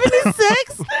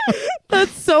 1976.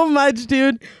 That's so much,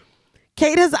 dude.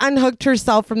 Kate has unhooked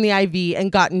herself from the IV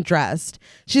and gotten dressed.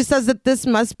 She says that this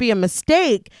must be a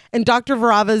mistake, and Dr.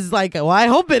 Varava is like, well, I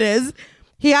hope it is.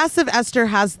 He asks if Esther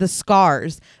has the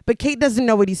scars, but Kate doesn't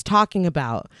know what he's talking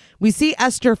about. We see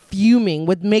Esther fuming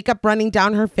with makeup running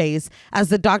down her face as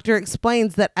the doctor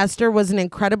explains that Esther was an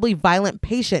incredibly violent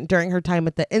patient during her time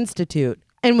at the Institute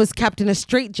and was kept in a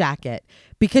straitjacket.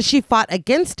 Because she fought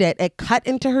against it, it cut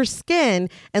into her skin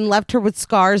and left her with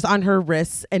scars on her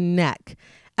wrists and neck.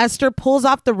 Esther pulls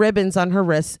off the ribbons on her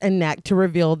wrists and neck to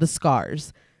reveal the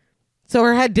scars. So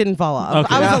her head didn't fall off.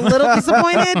 Okay. I was a little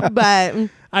disappointed, but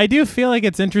I do feel like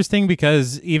it's interesting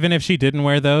because even if she didn't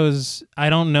wear those, I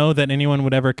don't know that anyone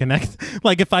would ever connect.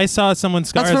 Like, if I saw someone's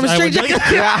scars, that's from a I would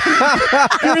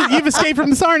straitjacket. You've escaped from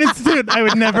the Sarn Institute. I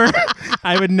would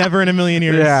never in a million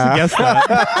years Yeah. guess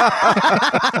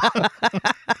that.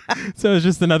 So it's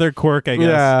just another quirk, I guess.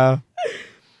 Yeah.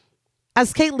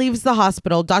 As Kate leaves the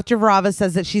hospital, Dr. Varava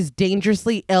says that she's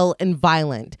dangerously ill and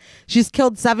violent. She's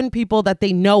killed 7 people that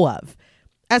they know of.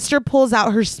 Esther pulls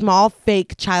out her small,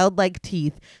 fake, childlike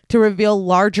teeth to reveal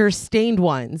larger, stained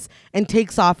ones and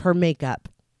takes off her makeup.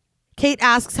 Kate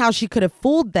asks how she could have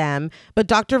fooled them, but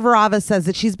Dr. Varava says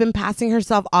that she's been passing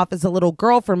herself off as a little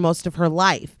girl for most of her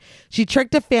life. She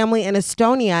tricked a family in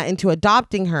Estonia into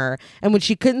adopting her, and when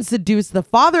she couldn't seduce the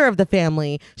father of the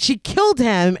family, she killed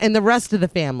him and the rest of the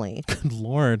family. Good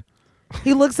Lord.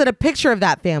 He looks at a picture of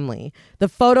that family. The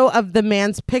photo of the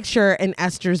man's picture in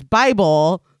Esther's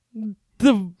Bible,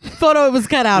 the photo it was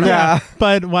cut out Yeah. of.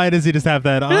 But why does he just have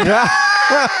that on?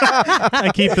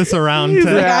 I keep this around. He's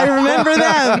To, like, I remember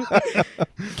them.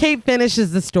 Kate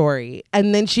finishes the story,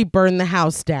 and then she burned the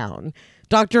house down.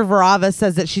 Dr. Varava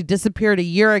says that she disappeared a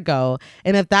year ago,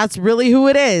 and if that's really who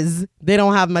it is, they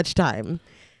don't have much time.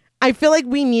 I feel like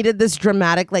we needed this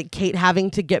dramatic, like Kate having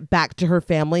to get back to her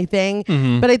family thing,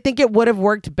 but I think it would have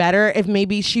worked better if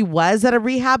maybe she was at a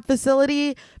rehab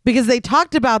facility, because they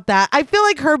talked about that. I feel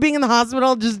like her being in the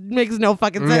hospital just makes no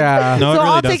fucking sense. Yeah. No, it So really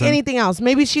I'll take doesn't. anything else.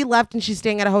 Maybe she left and she's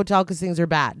staying at a hotel because things are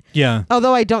bad. Yeah.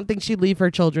 Although I don't think she'd leave her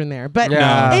children there. But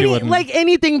Yeah. No, she wouldn't. like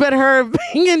anything but her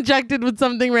being injected with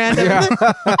something random.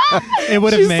 It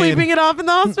would have She's made. sleeping it off in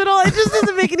the hospital. It just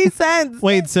doesn't make any sense.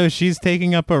 Wait, so she's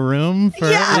taking up a room for?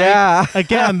 Yeah. Yeah.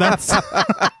 Again, that's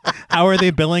how are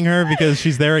they billing her because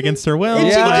she's there against her will? And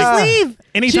she Yeah. can just leave.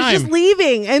 Anytime. She's just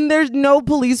leaving, and there's no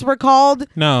police were called.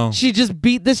 No. She just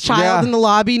beat this child Yeah. in the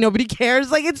lobby. Nobody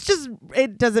cares. Like, it's just,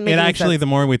 it doesn't make It any actually, sense. the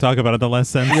more we talk about it, the less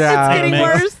sense. Yeah. It's it getting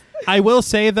makes. worse. I will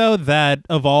say though that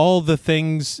of all the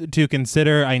things to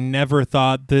consider, I never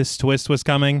thought this twist was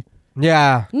coming.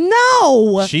 Yeah.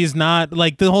 No. She's not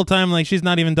like the whole time, like she's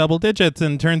not even double digits,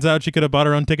 and turns out she could have bought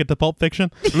her own ticket to Pulp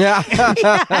Fiction Yeah.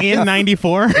 in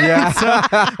 '94. Yeah.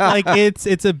 So, like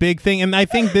it's a big thing, and I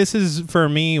think this is for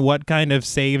me what kind of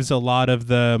saves a lot of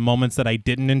the moments that I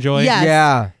didn't enjoy. Yes.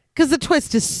 Yeah. Because the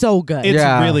twist is so good. It's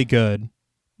Yeah. really good.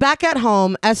 Back at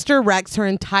home, Esther wrecks her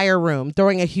entire room,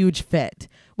 throwing a huge fit.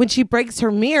 When she breaks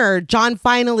her mirror, John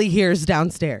finally hears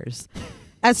downstairs.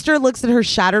 Esther looks at her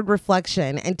shattered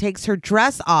reflection and takes her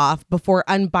dress off before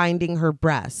unbinding her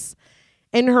breasts.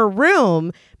 In her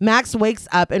room, Max wakes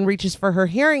up and reaches for her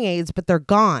hearing aids, but they're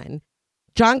gone.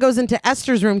 John goes into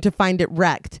Esther's room to find it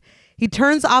wrecked. He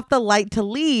turns off the light to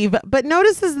leave, but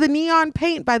notices the neon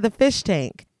paint by the fish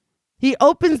tank. He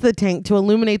opens the tank to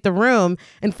illuminate the room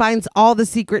and finds all the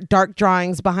secret dark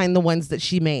drawings behind the ones that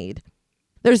she made.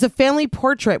 There's a family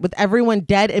portrait with everyone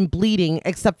dead and bleeding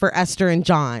except for Esther and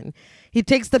John. He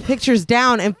takes the pictures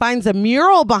down and finds a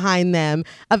mural behind them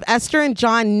of Esther and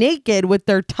John naked with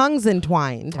their tongues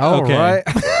entwined. Oh, Okay. right.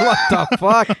 What the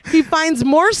fuck? He finds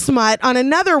more smut on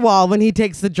another wall when he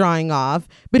takes the drawing off,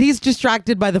 but he's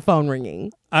distracted by the phone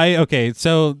ringing. Okay,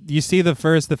 so you see the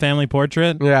family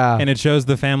portrait, Yeah. and it shows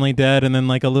the family dead, and then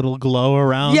like a little glow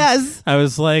around. Yes. I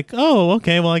was like, oh,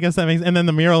 okay, well, I guess that makes. And then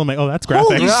the mural, I'm like, oh, that's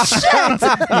graphic. Holy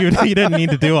shit. you didn't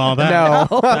need to do all that.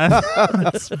 No.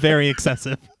 That's very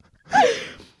excessive.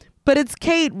 But it's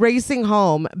Kate racing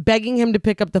home, begging him to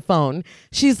pick up the phone.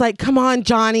 She's like, come on,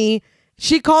 Johnny.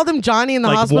 She called him Johnny in the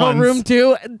Like hospital once. room,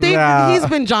 too. Yeah. He's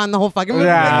been John the whole fucking movie.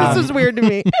 Yeah. Like, this was weird to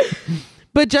me.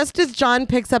 But just as John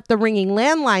picks up the ringing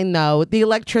landline, though, the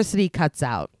electricity cuts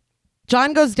out.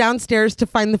 John goes downstairs to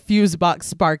find the fuse box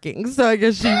sparking. So I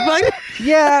guess she...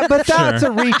 Yeah, but that's a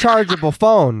rechargeable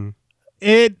phone. Oh,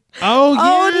 yeah.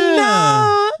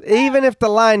 Oh, no. Even if the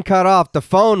line cut off, the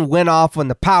phone went off when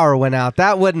the power went out.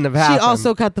 That wouldn't have She happened.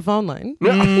 also cut the phone line.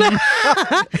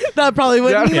 That probably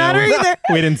wouldn't Yeah. matter either.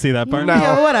 We didn't see that part. No.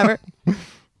 Yeah, whatever.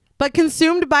 But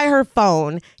consumed by her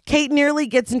phone, Kate nearly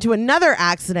gets into another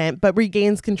accident but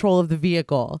regains control of the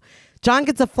vehicle. John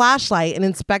gets a flashlight and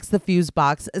inspects the fuse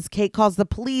box as Kate calls the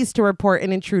police to report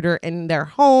an intruder in their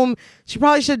home. She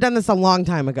probably should have done this a long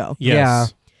time ago. Yes. Yeah.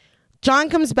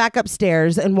 John comes back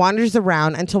upstairs and wanders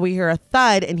around until we hear a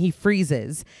thud and he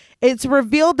freezes. It's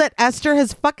revealed that Esther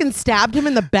has fucking stabbed him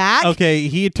in the back. Okay,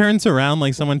 he turns around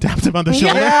like someone tapped him on the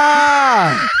shoulder.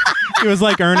 Yeah. He was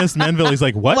like Ernest Menville. He's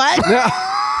like, what?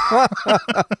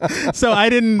 So I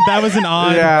didn't. That was an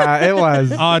odd, Yeah, it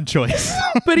was. odd choice.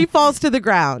 But he falls to the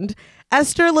ground.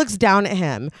 Esther looks down at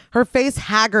him, her face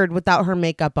haggard without her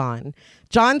makeup on.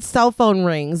 John's cell phone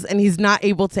rings and he's not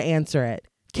able to answer it.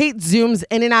 Kate zooms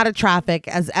in and out of traffic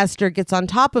as Esther gets on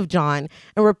top of John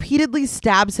and repeatedly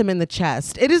stabs him in the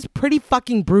chest. It is pretty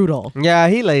fucking brutal. Yeah,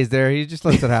 he lays there. He just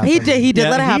lets it happen. He did Yeah,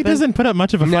 let it happen. He doesn't put up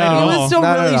much of a fight at No. He all. was still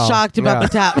Not at really all. shocked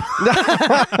about Yeah.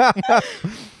 the tap.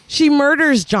 She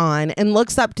murders John and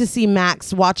looks up to see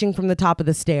Max watching from the top of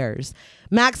the stairs.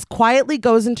 Max quietly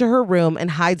goes into her room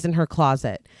and hides in her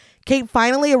closet. Kate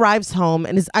finally arrives home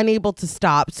and is unable to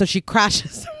stop, so she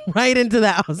crashes right into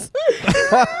the house.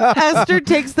 Esther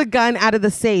takes the gun out of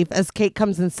the safe as Kate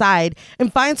comes inside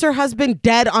and finds her husband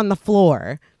dead on the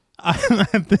floor.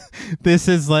 This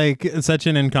is like such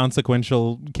an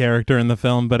inconsequential character in the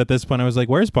film, but at this point I was like,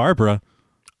 where's Barbara?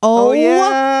 Oh,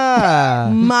 yeah.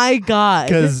 My God.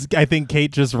 Because I think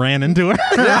Kate just ran into her.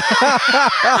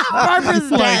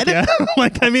 Barbara's like, dead. yeah.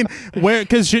 Like, I mean, where?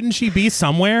 Because shouldn't she be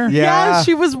somewhere? Yeah. Yeah,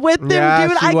 she was with them, Yeah,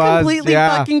 dude. she I was. completely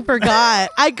Yeah. fucking forgot.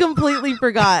 I completely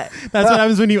forgot. That's what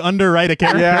happens when you underwrite a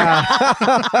character. Yeah.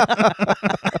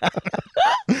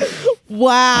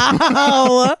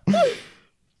 Wow.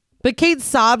 But Kate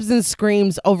sobs and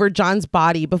screams over John's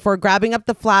body before grabbing up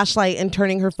the flashlight and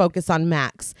turning her focus on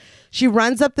Max. She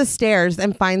runs up the stairs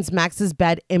and finds Max's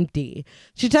bed empty.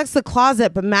 She checks the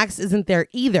closet, but Max isn't there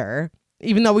either,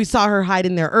 even though we saw her hide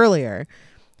in there earlier.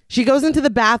 She goes into the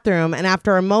bathroom and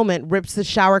after a moment rips the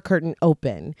shower curtain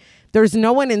open. There's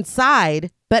no one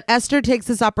inside, but Esther takes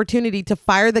this opportunity to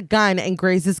fire the gun and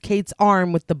grazes Kate's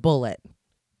arm with the bullet.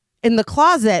 In the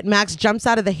closet, Max jumps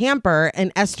out of the hamper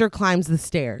and Esther climbs the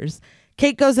stairs.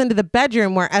 Kate goes into the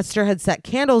bedroom where Esther had set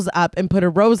candles up and put a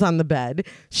rose on the bed.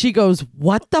 She goes,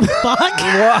 "What the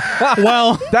fuck?"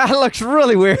 Well, That looks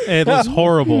really weird. it was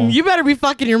horrible. You better be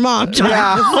fucking your mom, Joyce.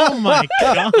 Oh my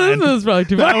god. This was probably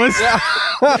too bad. That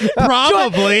was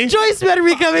probably. Joyce better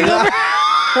be coming over.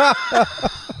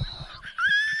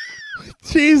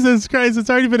 Jesus Christ! It's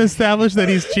already been established that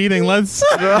he's cheating. Let's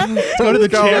go to the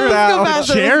Go chair. with that. Let's go The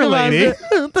faster, chair let's go lady.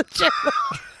 faster. The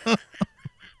chair.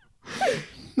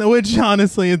 Which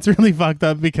honestly, it's really fucked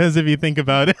up because if you think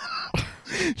about it,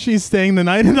 she's staying the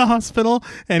night in the hospital,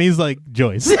 and he's like,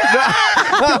 Joyce,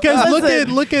 because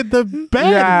look at the bed.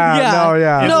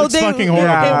 Yeah. It looks fucking horrible.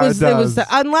 Yeah, It was does.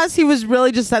 unless he was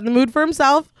really just setting the mood for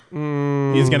himself.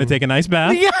 He's gonna take a nice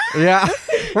bath. Yeah.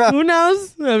 Yeah. Who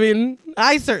knows? I mean,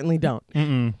 I certainly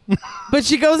don't. But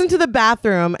she goes into the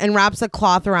bathroom and wraps a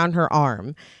cloth around her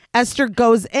arm. Esther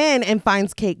goes in and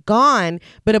finds Kate gone,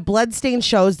 but a bloodstain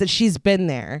shows that she's been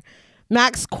there.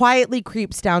 Max quietly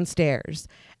creeps downstairs.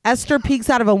 Esther peeks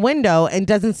out of a window and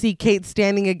doesn't see Kate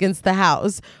standing against the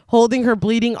house, holding her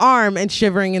bleeding arm and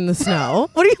shivering in the snow.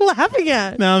 What are you laughing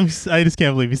at? No, I just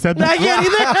can't believe you said I that. can't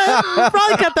either.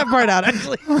 Probably cut that part out,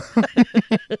 actually.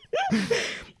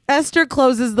 Esther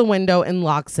closes the window and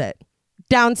locks it.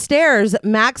 Downstairs,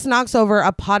 Max knocks over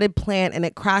a potted plant and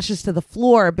it crashes to the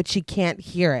floor, but she can't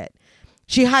hear it.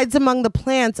 She hides among the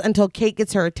plants until Kate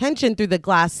gets her attention through the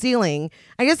glass ceiling.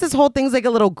 I guess this whole thing's like a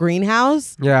little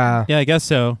greenhouse. Yeah. Yeah, I guess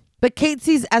so. But Kate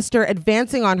sees Esther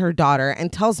advancing on her daughter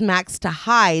and tells Max to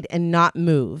hide and not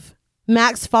move.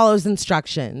 Max follows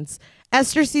instructions.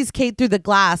 Esther sees Kate through the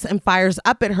glass and fires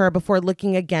up at her before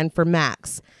looking again for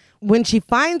Max. When she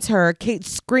finds her, Kate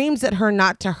screams at her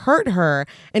not to hurt her,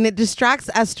 and it distracts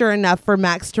Esther enough for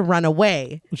Max to run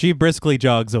away. She briskly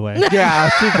jogs away. Yeah.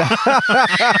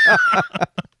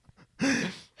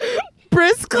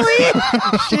 Briskly?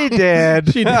 She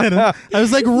did. She did. I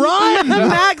was like, run!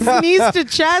 Max knees to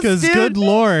chest, Because dude. good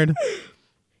lord.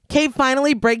 Kate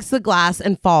finally breaks the glass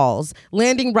and falls,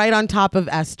 landing right on top of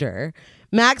Esther.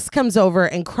 Max comes over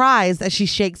and cries as she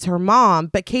shakes her mom,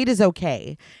 but Kate is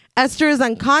okay. Esther is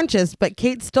unconscious, but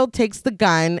Kate still takes the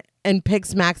gun and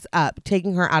picks Max up,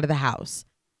 taking her out of the house.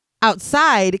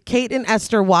 Outside, Kate and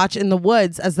Esther watch in the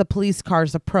woods as the police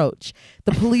cars approach.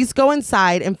 The police go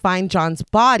inside and find John's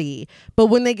body, but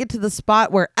when they get to the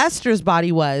spot where Esther's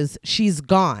body was, she's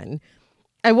gone.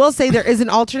 I will say there is an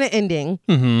alternate ending.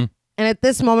 And at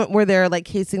this moment where they're like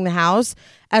casing the house,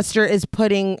 Esther is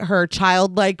putting her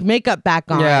childlike makeup back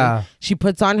on. Yeah. She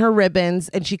puts on her ribbons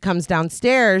and she comes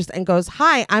downstairs and goes,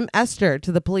 "Hi, I'm Esther,"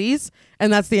 to the police.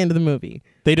 And that's the end of the movie.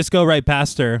 They just go right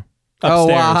past her Oh,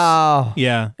 upstairs. wow.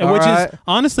 Yeah. All Which right. is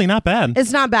honestly not bad.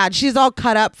 It's not bad. She's all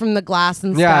cut up from the glass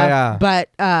and Yeah, stuff. yeah.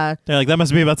 But They're like, that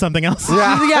must be about something else.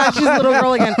 yeah, she's a little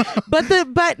girl again. But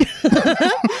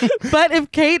but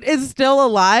if Kate is still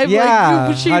alive, Yeah.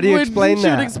 like, she How do you would explain she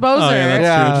would that? expose Oh, her. yeah, that's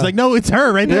Yeah. true. She's like, no, it's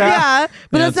her right there. Yeah,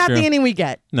 but Yeah, that's not true. the ending we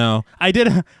get. No, I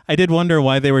did wonder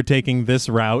why they were taking this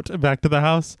route back to the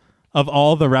house. Of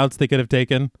all the routes they could have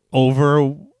taken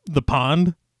over the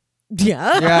pond,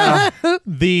 Yeah. Yeah.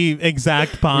 the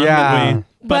exact pond Yeah. that we.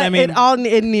 But I mean,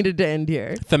 it needed to end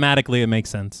here. thematically, it makes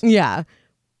sense. Yeah.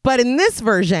 But in this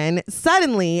version,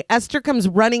 suddenly Esther comes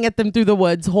running at them through the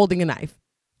woods holding a knife.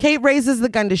 Kate raises the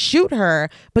gun to shoot her,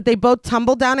 but they both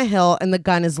tumble down a hill and the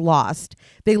gun is lost.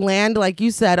 They land, like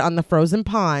you said, on the frozen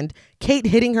pond, Kate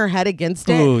hitting her head against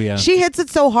it. Ooh, yeah. She hits it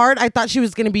so hard, I thought she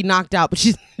was going to be knocked out, but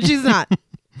she's not.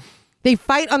 They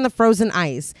fight on the frozen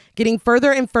ice, getting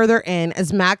further and further in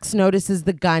as Max notices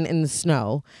the gun in the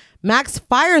snow. Max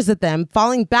fires at them,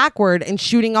 falling backward and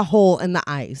shooting a hole in the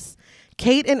ice.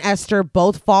 Kate and Esther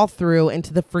both fall through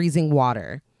into the freezing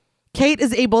water. Kate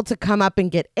is able to come up and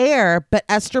get air, but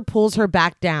Esther pulls her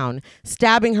back down,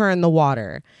 stabbing her in the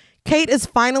water. Kate is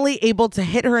finally able to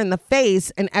hit her in the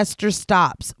face, and Esther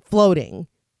stops, floating.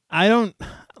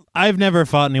 I've never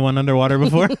fought anyone underwater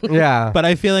before. Yeah. But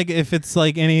I feel like if it's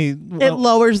like any. It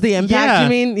lowers the impact, you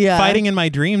mean? Yeah. Fighting in my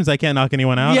dreams, I can't knock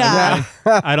anyone out. Yeah.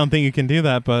 I don't think you can do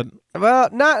that, but Well,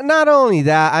 not only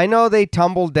that, I know they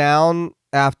tumbled down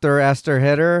after Esther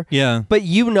hit her. yeah. But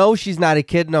you know she's not a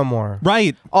kid no more.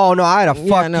 Right. Oh no, I had to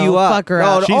fuck no, you up. fuck her No,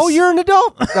 up. no, She's- oh, you're an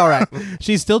adult. All right.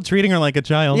 She's still treating her like a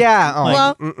child. Yeah. Oh,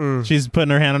 Like, Well- she's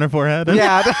putting her hand on her forehead.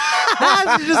 yeah.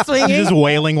 She's just swinging. She's just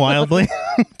wailing wildly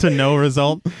to no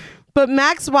result. But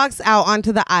Max walks out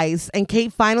onto the ice and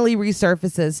Kate finally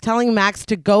resurfaces, telling Max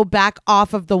to go back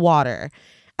off of the water.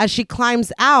 As she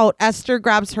climbs out, Esther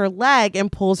grabs her leg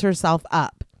and pulls herself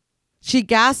up. She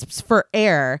gasps for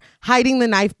air, hiding the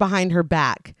knife behind her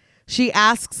back. She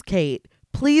asks Kate,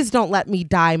 "Please don't let me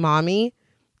die, Mommy."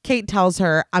 Kate tells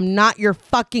her, "I'm not your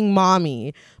fucking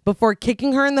mommy," before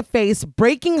kicking her in the face,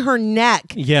 breaking her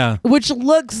neck. Yeah. Which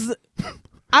looks...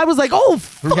 I was like, oh,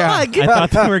 fuck. Yeah. I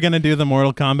thought they were going to do the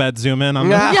Mortal Kombat zoom in on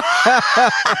the,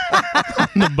 on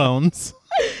the bones.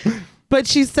 But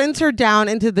she sends her down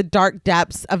into the dark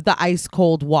depths of the ice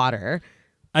cold water.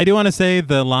 I do want to say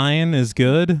the line is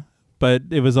good, but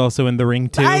it was also in The Ring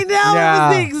too. I know.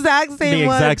 Yeah. It was the exact same The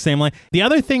one. exact same line. The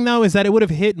other thing, though, is that it would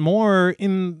have hit more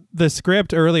in the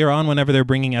script earlier on whenever they're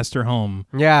bringing Esther home.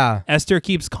 Yeah. Esther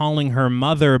keeps calling her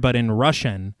mother, but in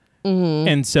Russian. Mm-hmm.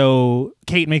 And so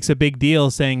Kate makes a big deal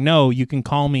saying, "No, you can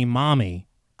call me Mommy."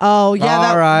 Oh,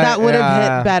 yeah. All right. That would have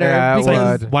hit better. Yeah, it It's like,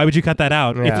 because, would. why would you cut that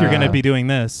out if Yeah. you're going to be doing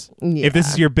this? If this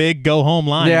is your big go home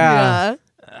line. Yeah.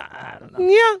 I don't know.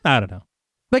 Yeah. I don't know.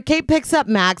 But Kate picks up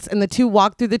Max and the two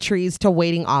walk through the trees to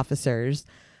waiting officers.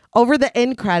 Over the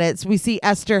end credits, we see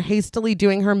Esther hastily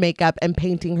doing her makeup and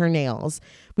painting her nails.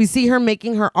 We see her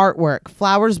making her artwork,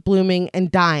 flowers blooming and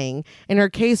dying, in her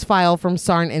case file from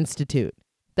Sarn Institute.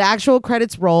 The actual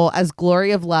credits roll as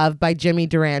Glory of Love by Jimmy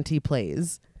Durante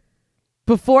plays.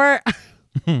 Before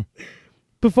I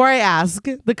ask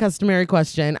the customary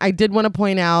question, I did want to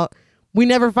point out we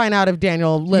never find out if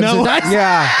Daniel lives No. or dies.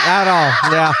 Yeah. At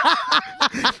all. Yeah.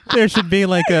 There should be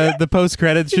like the post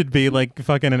credits should be like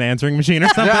fucking an answering machine or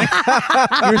something.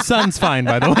 Your son's fine,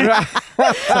 by the way.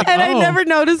 It's like, And I oh. never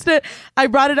noticed it. I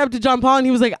brought it up to John Paul and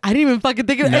he was like, I didn't even fucking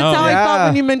think of it. No. That's how I felt Yeah.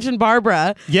 when you mentioned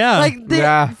Barbara. Yeah. Like,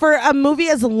 Yeah. for a movie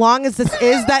as long as this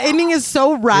is, that ending is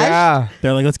so rushed. Yeah.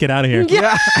 They're like, let's get out of here.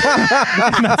 Yeah.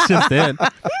 That's just it.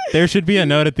 There should be a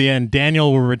note at the end.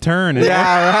 Daniel will return. in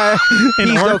Yeah. Right.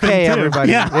 He's Orphan okay, too.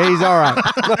 everybody. Yeah. He's all right.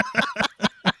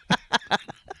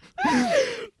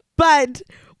 But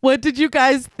what did you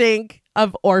guys think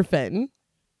of Orphan?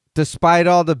 Despite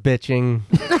all the bitching,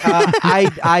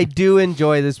 I do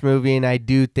enjoy this movie, and I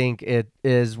do think it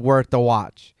is worth the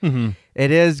watch. Mm-hmm.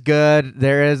 It is good.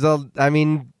 There is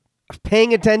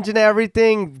paying attention to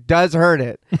everything does hurt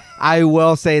it. I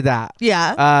will say that.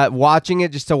 Yeah. Watching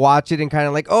it just to watch it and kind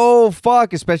of like, oh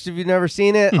fuck, especially if you've never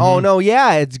seen it. Oh no,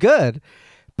 yeah, it's good.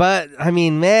 But I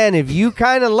mean, man, if you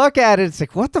kind of look at it, it's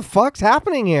like, what the fuck's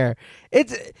happening here?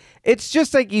 It's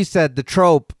just like you said, the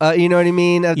trope. You know what I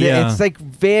mean? Yeah. It's like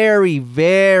very,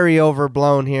 very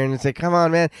overblown here, and it's like, come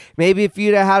on, man. Maybe if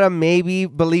you'd have had him, maybe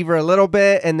believe her a little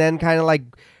bit, and then kind of like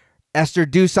Esther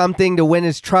do something to win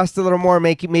his trust a little more,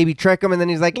 maybe trick him, and then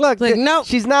he's like, look, Like, nope.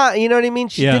 she's not. You know what I mean?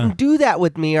 She Yeah. didn't do that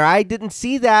with me, or I didn't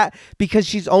see that because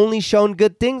she's only shown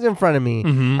good things in front of me.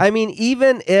 Mhm. I mean,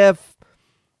 even if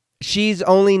she's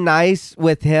only nice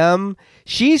with him,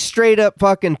 she straight up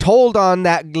fucking told on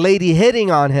that lady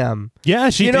hitting on him. Yeah,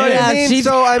 she You know did. what I Yeah, mean? she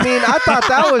So, I mean, I thought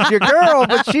that was your girl,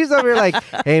 but she's over here like,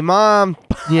 hey, mom,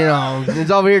 you know, is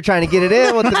over here trying to get it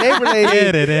in with the neighbor lady.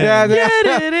 Get it in. Yeah,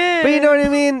 Get it in. But you know what I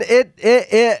mean?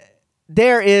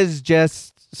 There is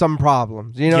just some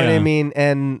problems. You know what I Yeah. mean?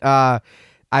 And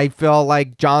I feel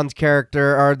like John's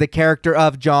character, or the character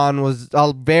of John, was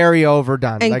very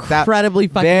overdone. Like that, Incredibly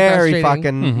fucking very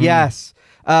frustrating. fucking yes.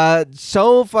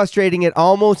 So frustrating. It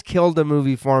almost killed the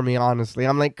movie for me, honestly.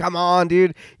 I'm like, come on,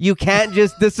 dude. You can't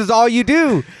just, this is all you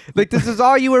do. Like, this is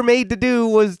all you were made to do,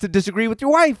 was to disagree with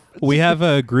your wife. We have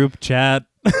a group chat.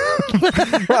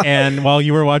 And while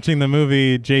you were watching the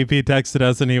movie, JP texted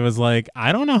us and he was like,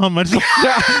 I don't know how much.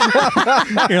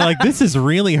 You're like, this is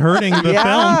really hurting the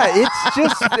film.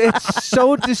 It's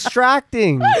so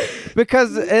distracting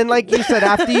because, and like you said,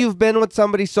 after you've been with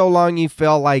somebody so long, you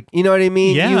feel like, you know what I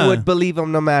mean? Yeah. You would believe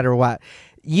them no matter what.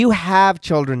 You have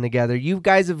children together. You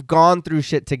guys have gone through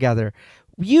shit together.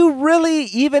 You really,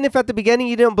 even if at the beginning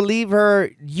you didn't believe her,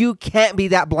 you can't be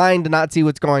that blind to not see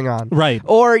what's going on. Right.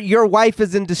 Or your wife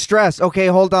is in distress. Okay,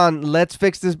 hold on. Let's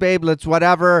fix this, babe. Let's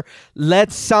whatever.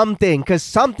 Let's something, because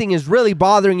something is really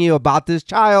bothering you about this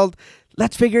child.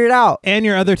 Let's figure it out. And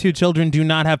your other two children do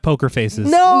not have poker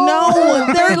faces.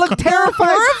 No, they look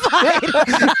terrified.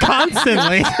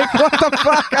 Constantly. What the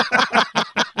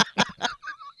fuck?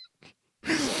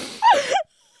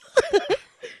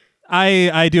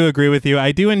 I do agree with you.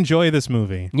 I do enjoy this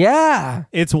movie. Yeah.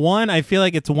 It's one, I feel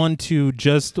like it's one to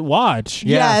just watch.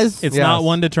 Yes. It's Yes. not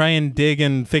one to try and dig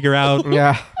and figure out.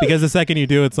 Yeah. Because the second you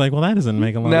do, it's like, well, that doesn't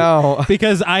make a lot No.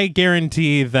 Because I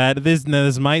guarantee that this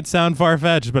might sound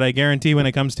far-fetched, but I guarantee when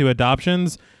it comes to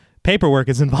adoptions, paperwork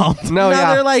is involved. No, now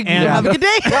yeah. they're like, And- have a good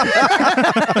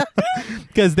day.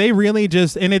 Because they really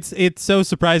just, and it's so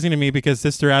surprising to me because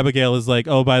Sister Abigail is like,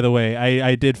 oh, by the way,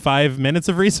 I did 5 minutes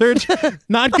of research.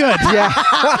 Not good. Yeah.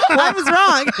 I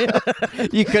was wrong.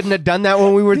 You couldn't have done that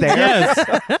when we were there.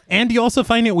 Yes. And you also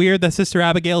find it weird that Sister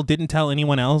Abigail didn't tell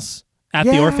anyone else at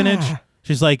the Yeah. orphanage.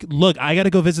 She's like, look, I got to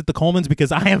go visit the Colemans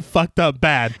because I am fucked up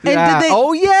bad. And Yeah. did they,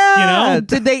 Oh, yeah. You know?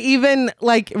 did they even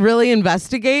like really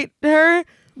investigate her?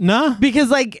 Nah. Because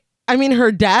like, I mean,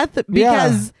 her death,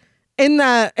 because in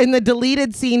the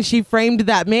deleted scene, she framed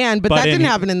that man, but that didn't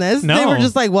happen in this. No. They were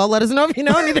just like, well, let us know if you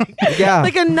know anything. Yeah.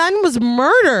 Like a nun was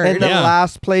murdered. And the Yeah.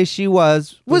 last place she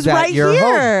was was at right your home.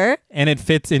 here. And it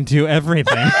fits into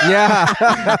everything.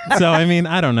 Yeah. So, I mean,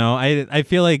 I don't know. I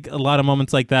feel like a lot of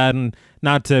moments like that, and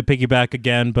not to piggyback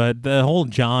again, but the whole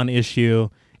John issue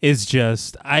is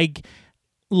just, I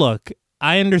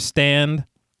understand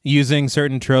using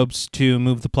certain tropes to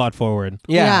move the plot forward.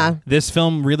 Yeah. This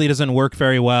film really doesn't work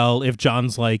very well if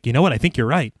John's like, you know what, I think you're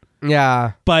right.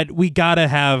 Yeah. But we gotta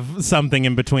have something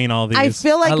in between all these. I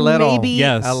feel like A little. maybe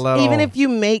Yes. A little. even if you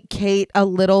make Kate a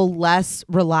little less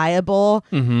reliable,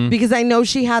 because I know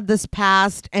she had this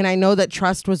past and I know that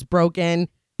trust was broken,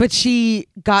 but she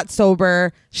got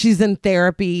sober. She's in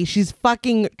therapy. She's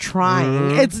fucking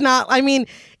trying. It's not, I mean,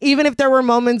 even if there were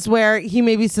moments where he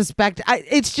maybe it's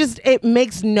just, it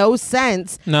makes no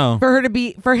sense No.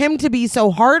 for him to be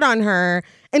so hard on her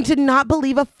and to not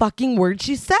believe a fucking word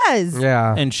she says.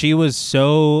 Yeah. And she was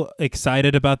so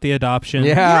excited about the adoption.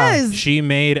 Yeah. Yes. She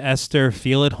made Esther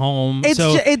feel at home. It's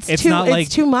so it's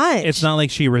too much. It's not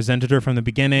like she resented her from the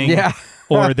beginning. Yeah.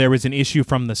 Or there was an issue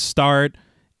from the start.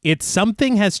 It's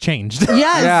something has changed.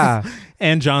 Yes. Yeah.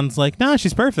 And John's like, no,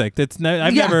 she's perfect. She's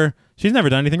never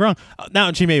done anything wrong.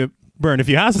 Now she may burn a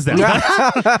few houses down.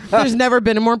 There's never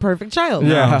been a more perfect child.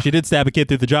 No, Yeah. she did stab a kid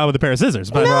through the jaw with a pair of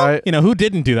scissors. But Right. you know, who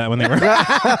didn't do that when they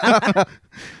were?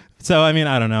 So I mean,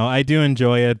 I don't know. I do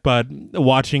enjoy it, but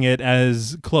watching it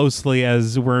as closely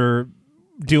as we're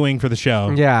doing for the show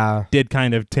Yeah. did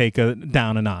kind of take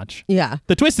down a notch. Yeah.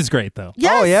 The twist is great though.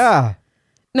 Yes. Oh, yeah.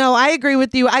 No, I agree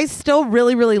with you. I still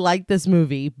really, really like this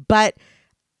movie, but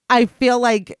I feel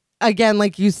like, again,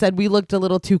 like you said, we looked a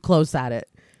little too close at it.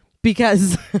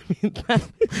 Because I mean,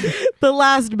 the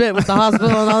last bit with the hospital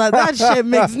and all that shit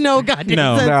makes no goddamn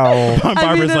No. sense. No.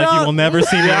 Barbara's it like, you all- will never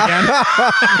see me again.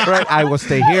 Right. I will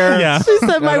stay here. Yeah. She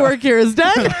said my work here is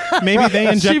done. Maybe they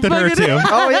injected her fucking- too.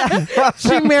 Oh, yeah.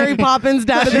 She Mary Poppins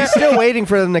down to there. She's still waiting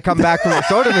for them to come back from the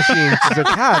soda machine. She's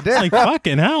like, God damn. Like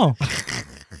fucking hell.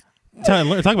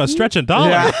 Talk about stretching dollar.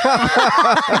 Yeah.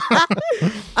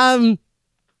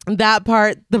 That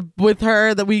part with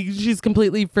her she's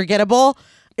completely forgettable.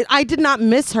 I did not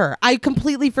miss her. I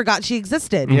completely forgot she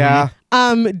existed. Yeah.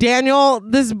 Daniel,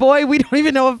 this boy, we don't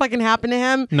even know what fucking happened to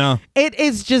him. No. It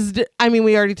is just, I mean,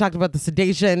 we already talked about the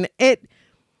sedation.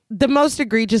 The most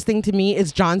egregious thing to me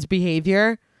is John's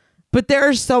behavior, but there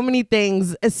are so many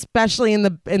things, especially in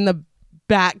the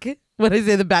back, what I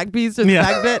say, the back piece or the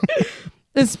back bit,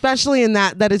 especially in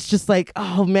that it's just like,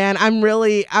 oh man, I'm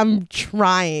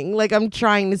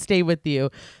trying to stay with you.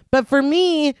 But for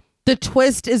me, the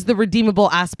twist is the redeemable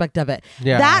aspect of it.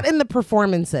 Yeah. That and the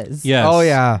performances. Yes. Oh,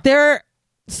 yeah. They're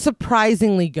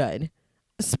surprisingly good.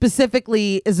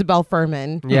 Specifically, Isabel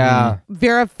Furman. Yeah.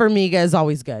 Vera Farmiga is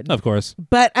always good. Of course.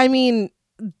 But I mean,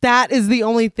 that is the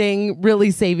only thing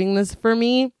really saving this for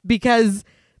me, because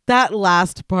that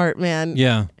last part, man.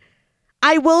 Yeah.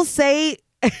 I will say,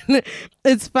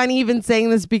 it's funny even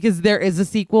saying this because there is a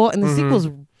sequel and the sequel's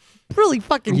really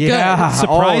fucking Yeah. good.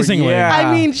 Surprisingly. Oh, yeah.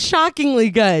 I mean, shockingly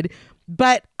good.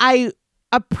 But I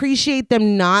appreciate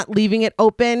them not leaving it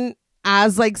open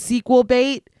as like sequel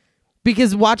bait,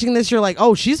 because watching this, you're like,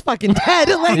 oh, she's fucking dead.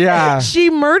 Like, Yeah. she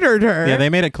murdered her. Yeah, they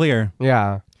made it clear.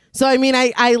 Yeah. So, I mean,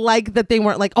 I like that they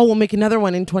weren't like, oh, we'll make another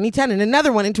one in 2010 and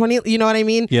another one in 20, you know what I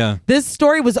mean? Yeah. This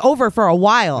story was over for a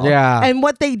while. Yeah. And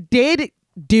what they did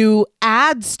do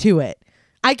adds to it.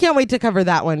 I can't wait to cover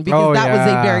that one because that was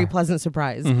a yeah. very pleasant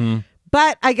surprise.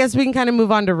 But I guess we can kind of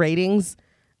move on to ratings.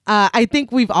 I think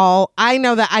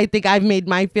I think I've made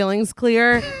my feelings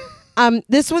clear.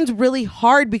 This one's really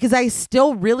hard because I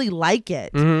still really like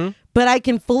it. But I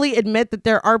can fully admit that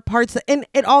there are parts and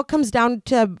it all comes down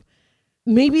to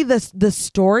maybe the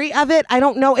story of it. I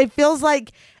don't know. It feels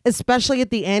like, especially at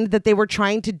the end, that they were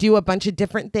trying to do a bunch of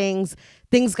different things.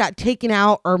 Things got taken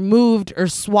out or moved or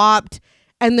swapped.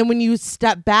 And then when you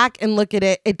step back and look at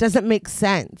it, it doesn't make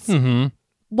sense.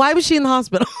 Why was she in the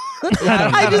hospital?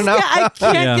 I don't know.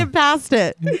 can't Yeah. get past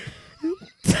it.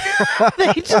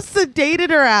 they just sedated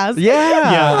her ass.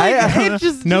 Yeah. Like, it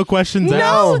just No questions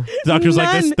No, asked. Doctor's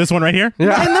like, none. this one right here?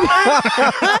 Yeah.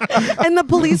 And the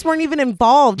police weren't even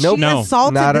involved. Nope. She No.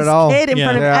 assaulted Not this at all. kid in Yeah.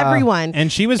 front of Yeah. everyone.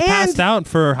 And she was And- passed out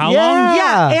for how Yeah. long?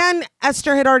 Yeah, and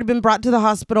Esther had already been brought to the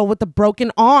hospital with a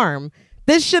broken arm.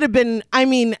 This should have been, I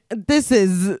mean, this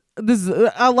is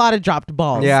a lot of dropped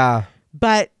balls. Yeah.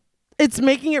 But it's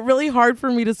making it really hard for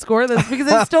me to score this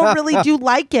because I still really do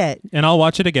like it. And I'll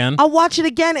watch it again. I'll watch it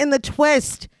again, and the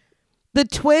twist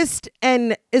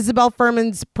and Isabel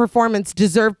Furman's performance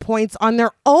deserve points on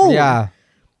their own. Yeah.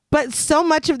 But so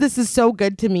much of this is so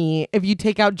good to me if you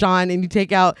take out John and you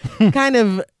take out kind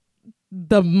of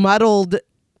the muddled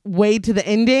way to the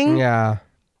ending. Yeah.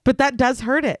 But that does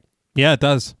hurt it. Yeah, it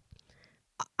does.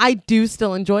 I do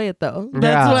still enjoy it though.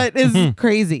 That's Yeah. what is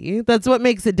crazy. That's what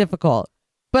makes it difficult.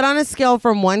 But on a scale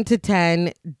from 1 to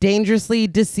 10, dangerously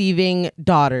deceiving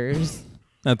daughters,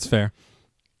 That's fair.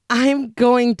 I'm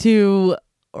going to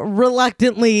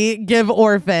reluctantly give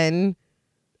Orphan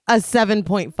a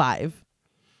 7.5.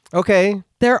 Okay.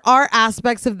 There are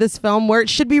aspects of this film where it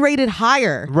should be rated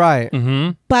higher, Right.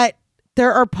 Mm-hmm. but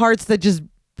there are parts that just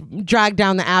drag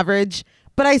down the average.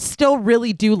 But I still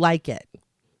really do like it.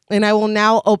 And I will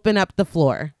now open up the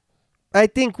floor. I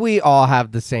think we all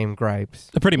have the same gripes.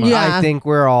 Pretty much. Yeah. I think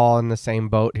we're all in the same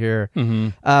boat here.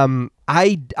 Mm-hmm.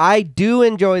 I do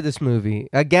enjoy this movie.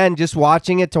 Again, just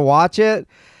watching it to watch it.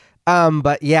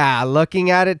 But yeah, looking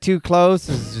at it too close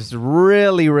is just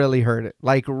really, really hurt it.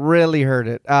 Like really hurt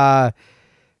it.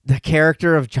 The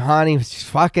character of Johnny was just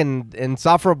fucking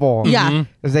insufferable. Yeah. Mm-hmm. It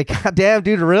was like, God damn,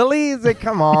 dude, really? It's like,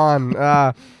 come on.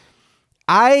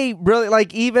 I really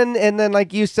like even, and then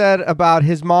like you said about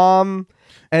his mom,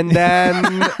 and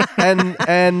then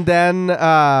and then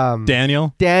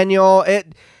Daniel. Daniel.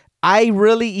 I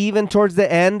really, even towards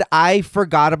the end, I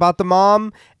forgot about the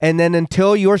mom, and then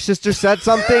until your sister said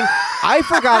something, I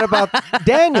forgot about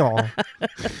Daniel.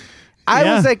 I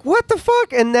Yeah. was like, what the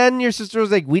fuck? And then your sister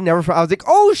was like, we never. I was like,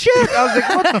 oh shit. I was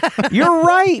like, what? You're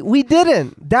right. We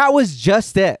didn't. That was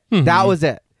just it. That was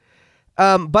it.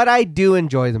 But I do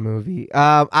enjoy the movie.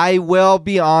 I will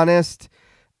be honest.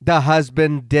 The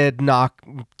husband did knock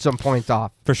some points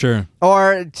off, For sure.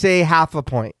 or say half a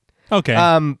point. Okay.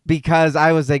 Because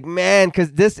I was like, man, because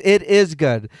it is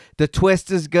good. The twist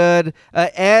is good,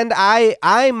 and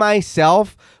I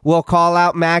myself will call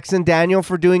out Max and Daniel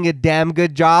for doing a damn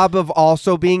good job of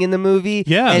also being in the movie.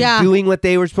 Yeah. and Yeah. doing what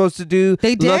they were supposed to do.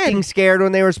 They did. Looking scared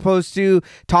when they were supposed to,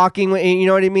 talking. You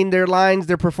know what I mean? Their lines,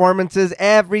 their performances,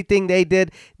 everything they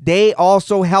did. They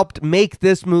also helped make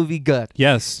this movie good.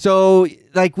 yes. So,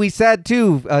 like we said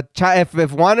too,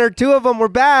 if one or two of them were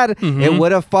bad, it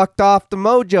would have fucked off the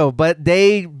mojo. But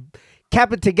they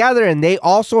kept it together, and they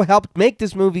also helped make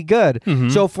this movie good.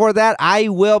 So for that, I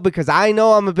will, because I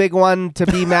know I'm a big one to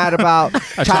be mad about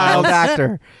child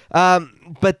actor.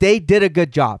 But they did a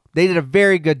good job. They did a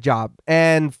very good job.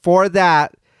 And for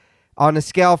that, on a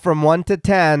scale from 1 to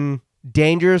 10,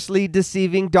 dangerously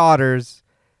deceiving daughters,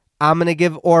 I'm going to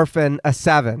give Orphan a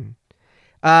 7.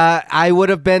 I would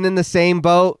have been in the same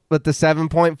boat with the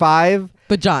 7.5.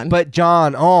 But John. But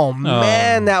John, oh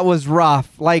man, that was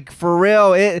rough. Like for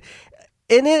real.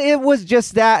 It was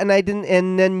just that, and I didn't,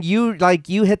 and then you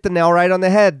hit the nail right on the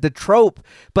head, the trope.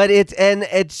 But it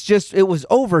was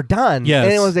overdone. Yes.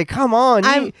 And it was like, come on.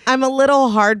 I'm a little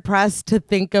hard pressed to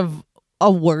think of a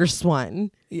worse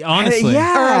one. Honestly.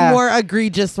 yeah. Or a more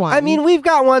egregious one. I mean, we've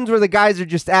got ones where the guys are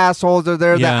just assholes, or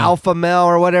they're the Yeah. alpha male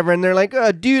or whatever, and they're like,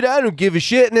 oh, dude, I don't give a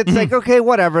shit. And it's like, okay,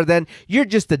 whatever, then you're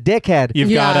just a dickhead.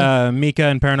 You've Yeah. got Mika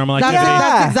and Paranormal that's, Activity. Yeah.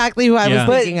 that's exactly who I Yeah. was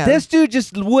But thinking of. this dude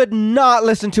just would not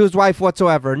listen to his wife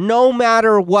whatsoever, no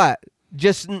matter what.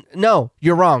 Just no,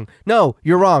 you're wrong. No,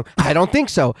 you're wrong. I don't think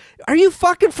so. Are you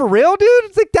fucking for real, dude?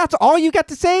 It's like that's all you got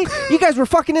to say. You guys were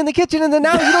fucking in the kitchen, and then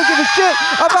now you don't give a shit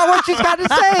about what she's got to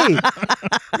say.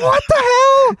 What the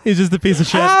hell? He's just a piece of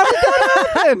shit. How did that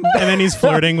happen? And then he's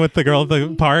flirting with the girl at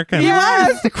the park. And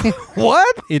Yes.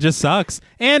 What? It just sucks.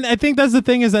 And I think that's the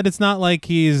thing, is that it's not like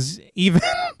he's even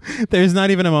there's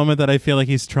not even a moment that I feel like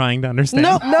he's trying to understand.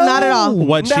 Nope. Not at all.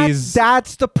 What she's-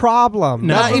 That's the problem.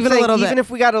 No. That's Not what I'm even a saying. little bit. Even if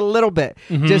we got a little bit,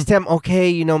 just him.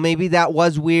 Okay, maybe that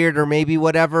was weird, or maybe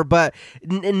whatever. But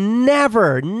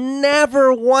never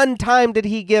one time did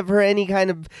he give her any kind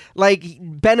of like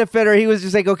benefit, or he was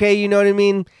just like, okay, you know what I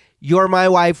mean? You're my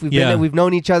wife. We've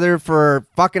known each other for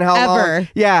fucking how long? Ever.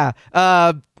 Yeah.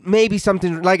 Maybe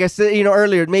something, like I said,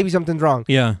 earlier. Maybe something's wrong.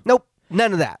 Yeah. Nope.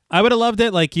 None of that. I would have loved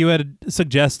it like you had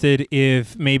suggested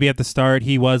if maybe at the start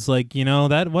he was like,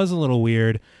 that was a little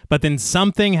weird. But then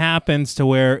something happens to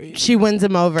where She wins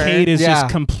him over. Kate is Yeah. just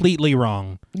completely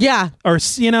wrong. Yeah. Or,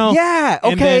 Yeah,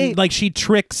 And okay. then, like, she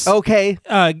tricks, Okay.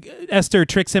 Esther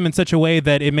tricks him in such a way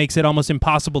that it makes it almost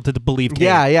impossible to believe Kate.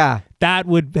 Yeah. That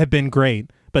would have been great.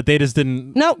 But they just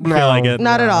didn't Nope. feel No. like it.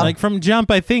 Not at all. Like, from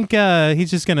jump, I think he's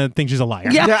just going to think she's a liar.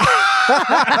 Yeah.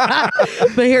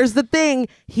 But here's the thing.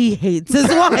 He hates his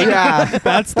wife. Yeah.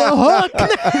 That's the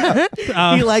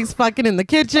hook. He likes fucking in the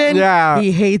kitchen. Yeah.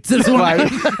 He hates his wife.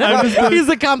 He's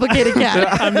a complicated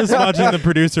cat. I'm just watching the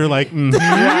producer like,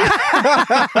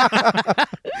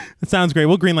 It sounds great.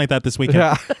 We'll greenlight that this weekend.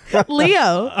 Yeah.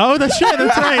 Leo. Oh, that's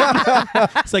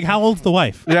right. It's like, how old's the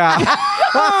wife? Yeah.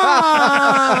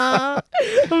 Aw.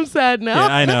 I'm sad now.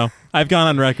 Yeah, I know. I've gone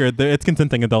on record. It's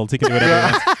consenting adults. He can do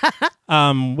whatever he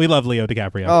wants. We love Leo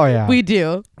DiCaprio. Oh, yeah. We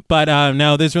do. But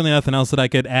no, there's really nothing else that I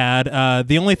could add.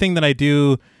 The only thing that I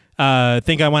do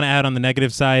think I want to add on the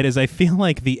negative side is I feel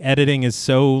like the editing is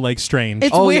so like strange.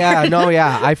 It's Oh, weird. yeah. No,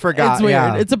 yeah. I forgot. It's weird.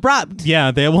 Yeah. It's abrupt.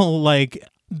 Yeah, they will like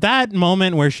that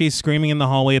moment where she's screaming in the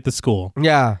hallway at the school.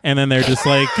 Yeah. And then they're just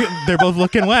like, they're both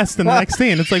looking west in the next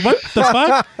scene. It's like, what the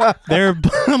fuck? They're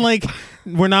like,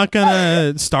 we're not going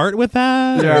to start with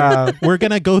that. Yeah. We're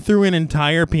going to go through an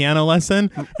entire piano lesson.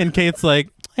 And Kate's like,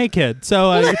 hey, kid,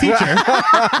 so your teacher. It's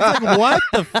like, what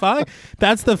the fuck?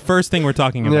 That's the first thing we're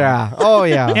talking about. Yeah. Oh,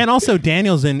 yeah. And also,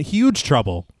 Daniel's in huge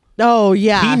trouble. Oh,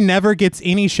 yeah. He never gets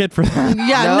any shit for that.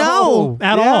 Yeah, no.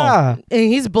 At yeah. all. And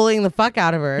he's bullying the fuck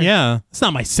out of her. Yeah. It's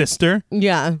not my sister.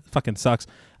 Yeah. Fucking sucks.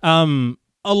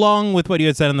 Along with what you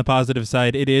had said on the positive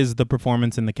side, it is the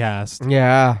performance in the cast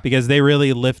Yeah. because they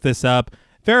really lift this up.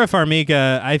 Vera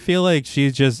Farmiga, I feel like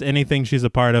she's just anything she's a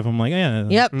part of. I'm like, yeah.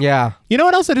 Yep. Yeah. You know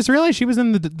what else? I just realized she was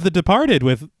in the Departed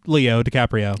with Leo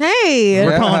DiCaprio. Hey.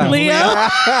 We're calling him Leo.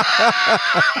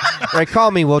 Right.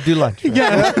 Call me. We'll do lunch.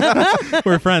 Yeah.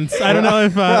 We're friends. I don't know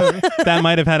if that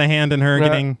might have had a hand in her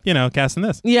getting, cast in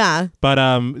this. Yeah.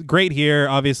 But great here.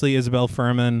 Obviously, Isabel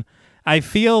Fuhrman. I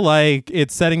feel like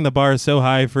it's setting the bar so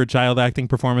high for child acting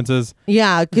performances.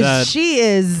 Yeah. Because That- she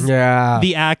is. Yeah.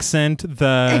 The accent,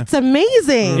 It's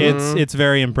amazing. it's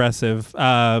very impressive.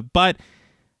 But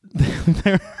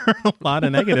there are a lot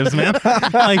of negatives, man.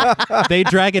 Like they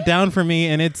drag it down for me,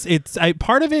 and it's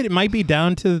part of it might be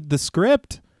down to the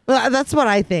script. Well, that's what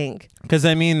I think. Because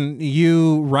I mean,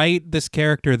 you write this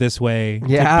character this way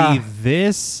Yeah. to be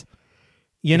this.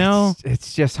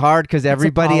 It's just hard because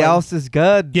everybody appalling. else is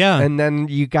good. Yeah. And then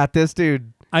you got this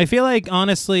dude. I feel like,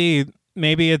 honestly,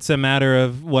 maybe it's a matter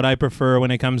of what I prefer when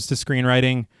it comes to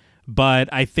screenwriting. But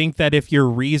I think that if your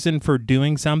reason for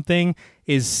doing something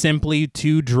is simply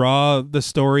to draw the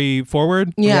story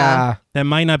forward, Yeah. that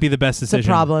might not be the best It's a decision.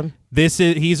 problem.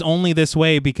 He's only this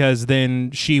way because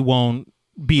then she won't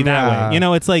be that Yeah.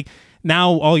 way. It's like now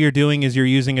all you're doing is you're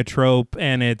using a trope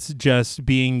and it's just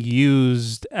being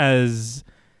used as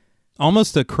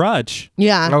almost a crutch.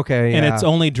 Yeah. Okay. And yeah. it's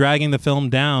only dragging the film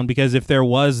down because if there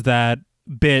was that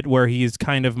bit where he's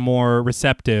kind of more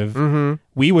receptive,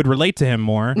 we would relate to him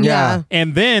more. Yeah.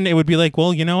 And then it would be like,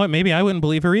 well, you know what? Maybe I wouldn't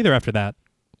believe her either after that.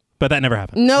 But that never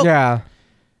happened. Nope. Yeah.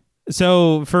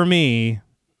 So for me,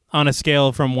 on a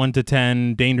scale from 1 to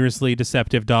 10, dangerously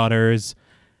deceptive daughters,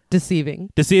 Deceiving.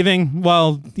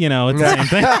 well, it's the same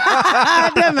thing.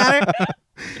 It doesn't matter.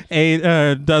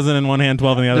 8 dozen in one hand,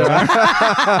 12 in the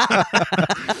other.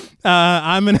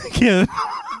 I'm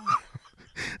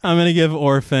gonna give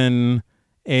Orphan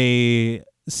a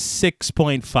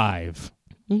 6.5.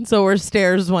 So we're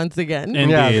stairs once again.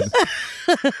 Indeed.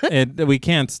 We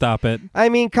can't stop it. I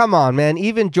mean, come on, man.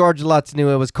 Even George Lutz knew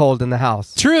it was cold in the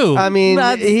house. True. I mean,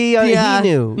 That's- he yeah.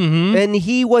 knew. And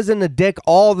he wasn't a dick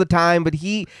all the time, but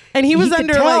he was could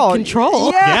under tell. like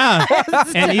control. Yeah. Yeah.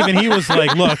 And even he was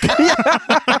like, look.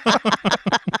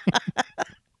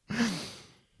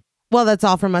 Well, that's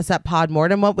all from us at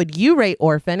Podmortem. What would you rate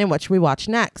Orphan and what should we watch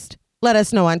next? Let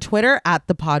us know on Twitter at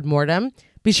the Podmortem.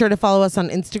 Be sure to follow us on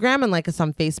Instagram and like us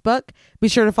on Facebook. Be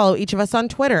sure to follow each of us on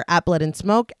Twitter at Blood and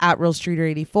Smoke, at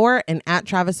RealStreeter84, and at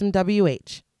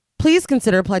TravisMWH. Please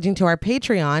consider pledging to our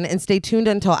Patreon and stay tuned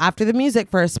until after the music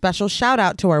for a special shout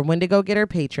out to our Wendigo Getter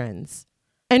patrons.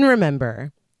 And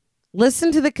remember,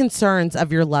 listen to the concerns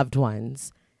of your loved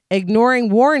ones. Ignoring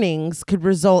warnings could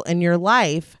result in your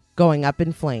life going up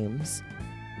in flames.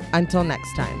 Until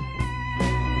next time.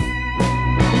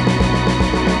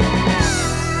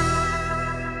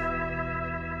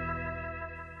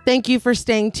 Thank you for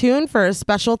staying tuned for a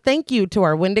special thank you to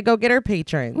our Wendigo Getter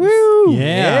patrons. Woo!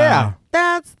 Yeah.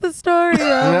 That's the story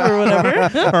of, or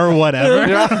whatever. Or whatever.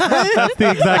 That's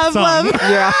the exact Of song. love.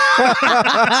 Yeah.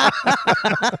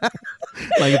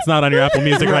 Like it's not on your Apple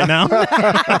Music right now.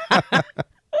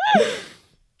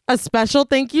 A special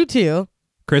thank you to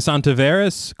Chris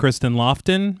Ontiveros, Kristen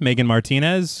Lofton, Megan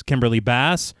Martinez, Kimberly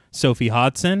Bass, Sophie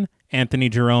Hodson, Anthony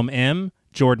Jerome M.,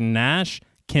 Jordan Nash,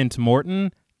 Kent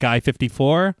Morton,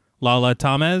 Guy54, Lala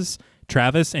Tamez,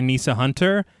 Travis and Nisa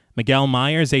Hunter, Miguel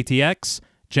Myers ATX,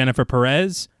 Jennifer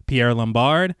Perez, Pierre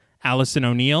Lombard, Allison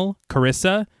O'Neill,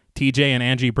 Carissa, TJ and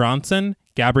Angie Bronson,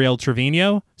 Gabrielle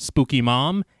Trevino, Spooky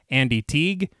Mom, Andy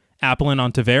Teague, Applin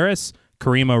Ontiveros,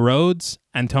 Karima Rhodes,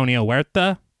 Antonio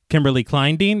Huerta, Kimberly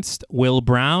Kleindienst, Will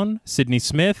Brown, Sydney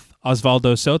Smith,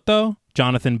 Osvaldo Soto,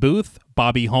 Jonathan Booth,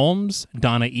 Bobby Holmes,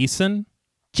 Donna Eason,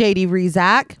 JD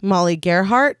Rizak, Molly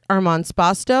Gerhart, Armand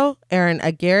Spasto, Aaron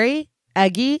Aguirre,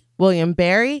 Eggy, William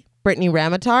Barry, Brittany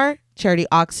Ramatar, Charity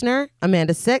Oxner,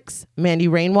 Amanda Six, Mandy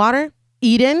Rainwater,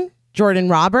 Eden, Jordan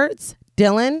Roberts,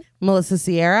 Dylan, Melissa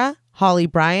Sierra, Holly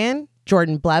Bryan,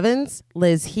 Jordan Blevins,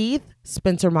 Liz Heath,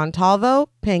 Spencer Montalvo,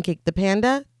 Pancake the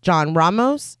Panda, John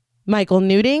Ramos, Michael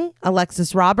Newting,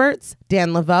 Alexis Roberts,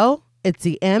 Dan Laveau,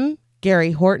 Itzy M.,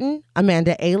 Gary Horton,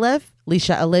 Amanda Aliff,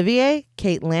 Leisha Olivier,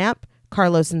 Kate Lamp,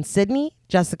 Carlos and Sydney,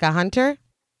 Jessica Hunter,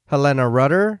 Helena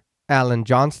Rudder, Alan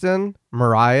Johnston,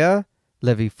 Mariah,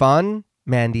 Livy Fun,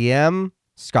 Mandy M.,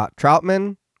 Scott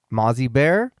Troutman, Mozzie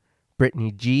Bear,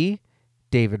 Brittany G.,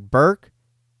 David Burke,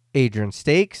 Adrian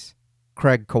Stakes,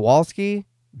 Craig Kowalski,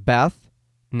 Beth,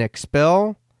 Nick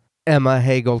Spill, Emma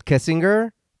Hagel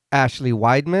Kissinger, Ashley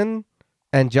Weidman,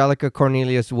 Angelica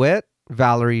Cornelius Witt,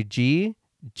 Valerie G.,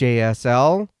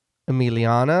 JSL,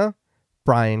 Emiliana,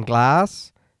 Brian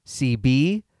Glass,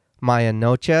 CB, Maya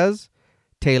Noches,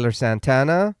 Taylor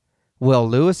Santana, Will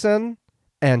Lewison,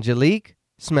 Angelique,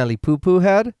 Smelly Poo Poo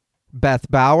Head, Beth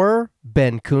Bauer,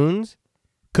 Ben Coons,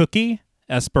 Cookie,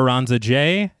 Esperanza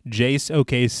J, Jace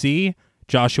OKC,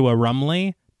 Joshua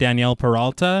Rumley, Danielle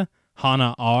Peralta,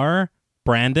 Hannah R,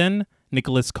 Brandon,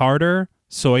 Nicholas Carter,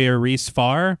 Sawyer Reese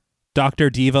Farr, Dr.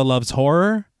 Diva Loves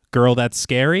Horror, Girl That's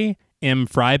Scary, M.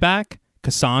 Fryback,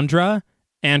 Cassandra,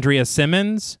 Andrea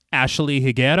Simmons, Ashley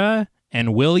Higuera,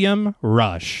 and William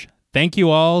Rush. Thank you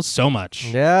all so much.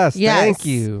 Yes, Yes. thank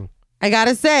you. I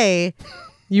gotta say,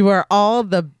 you are all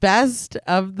the best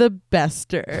of the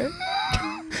bester.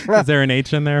 Is there an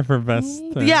H in there for best?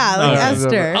 Yeah, like Oh,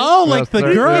 Esther. Oh, like the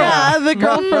Esther, girl. Yeah, the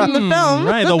girl from the film.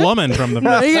 Right, the woman from the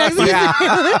film. Yes.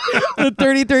 The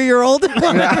 33-year-old.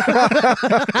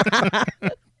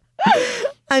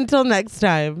 Until next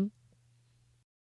time.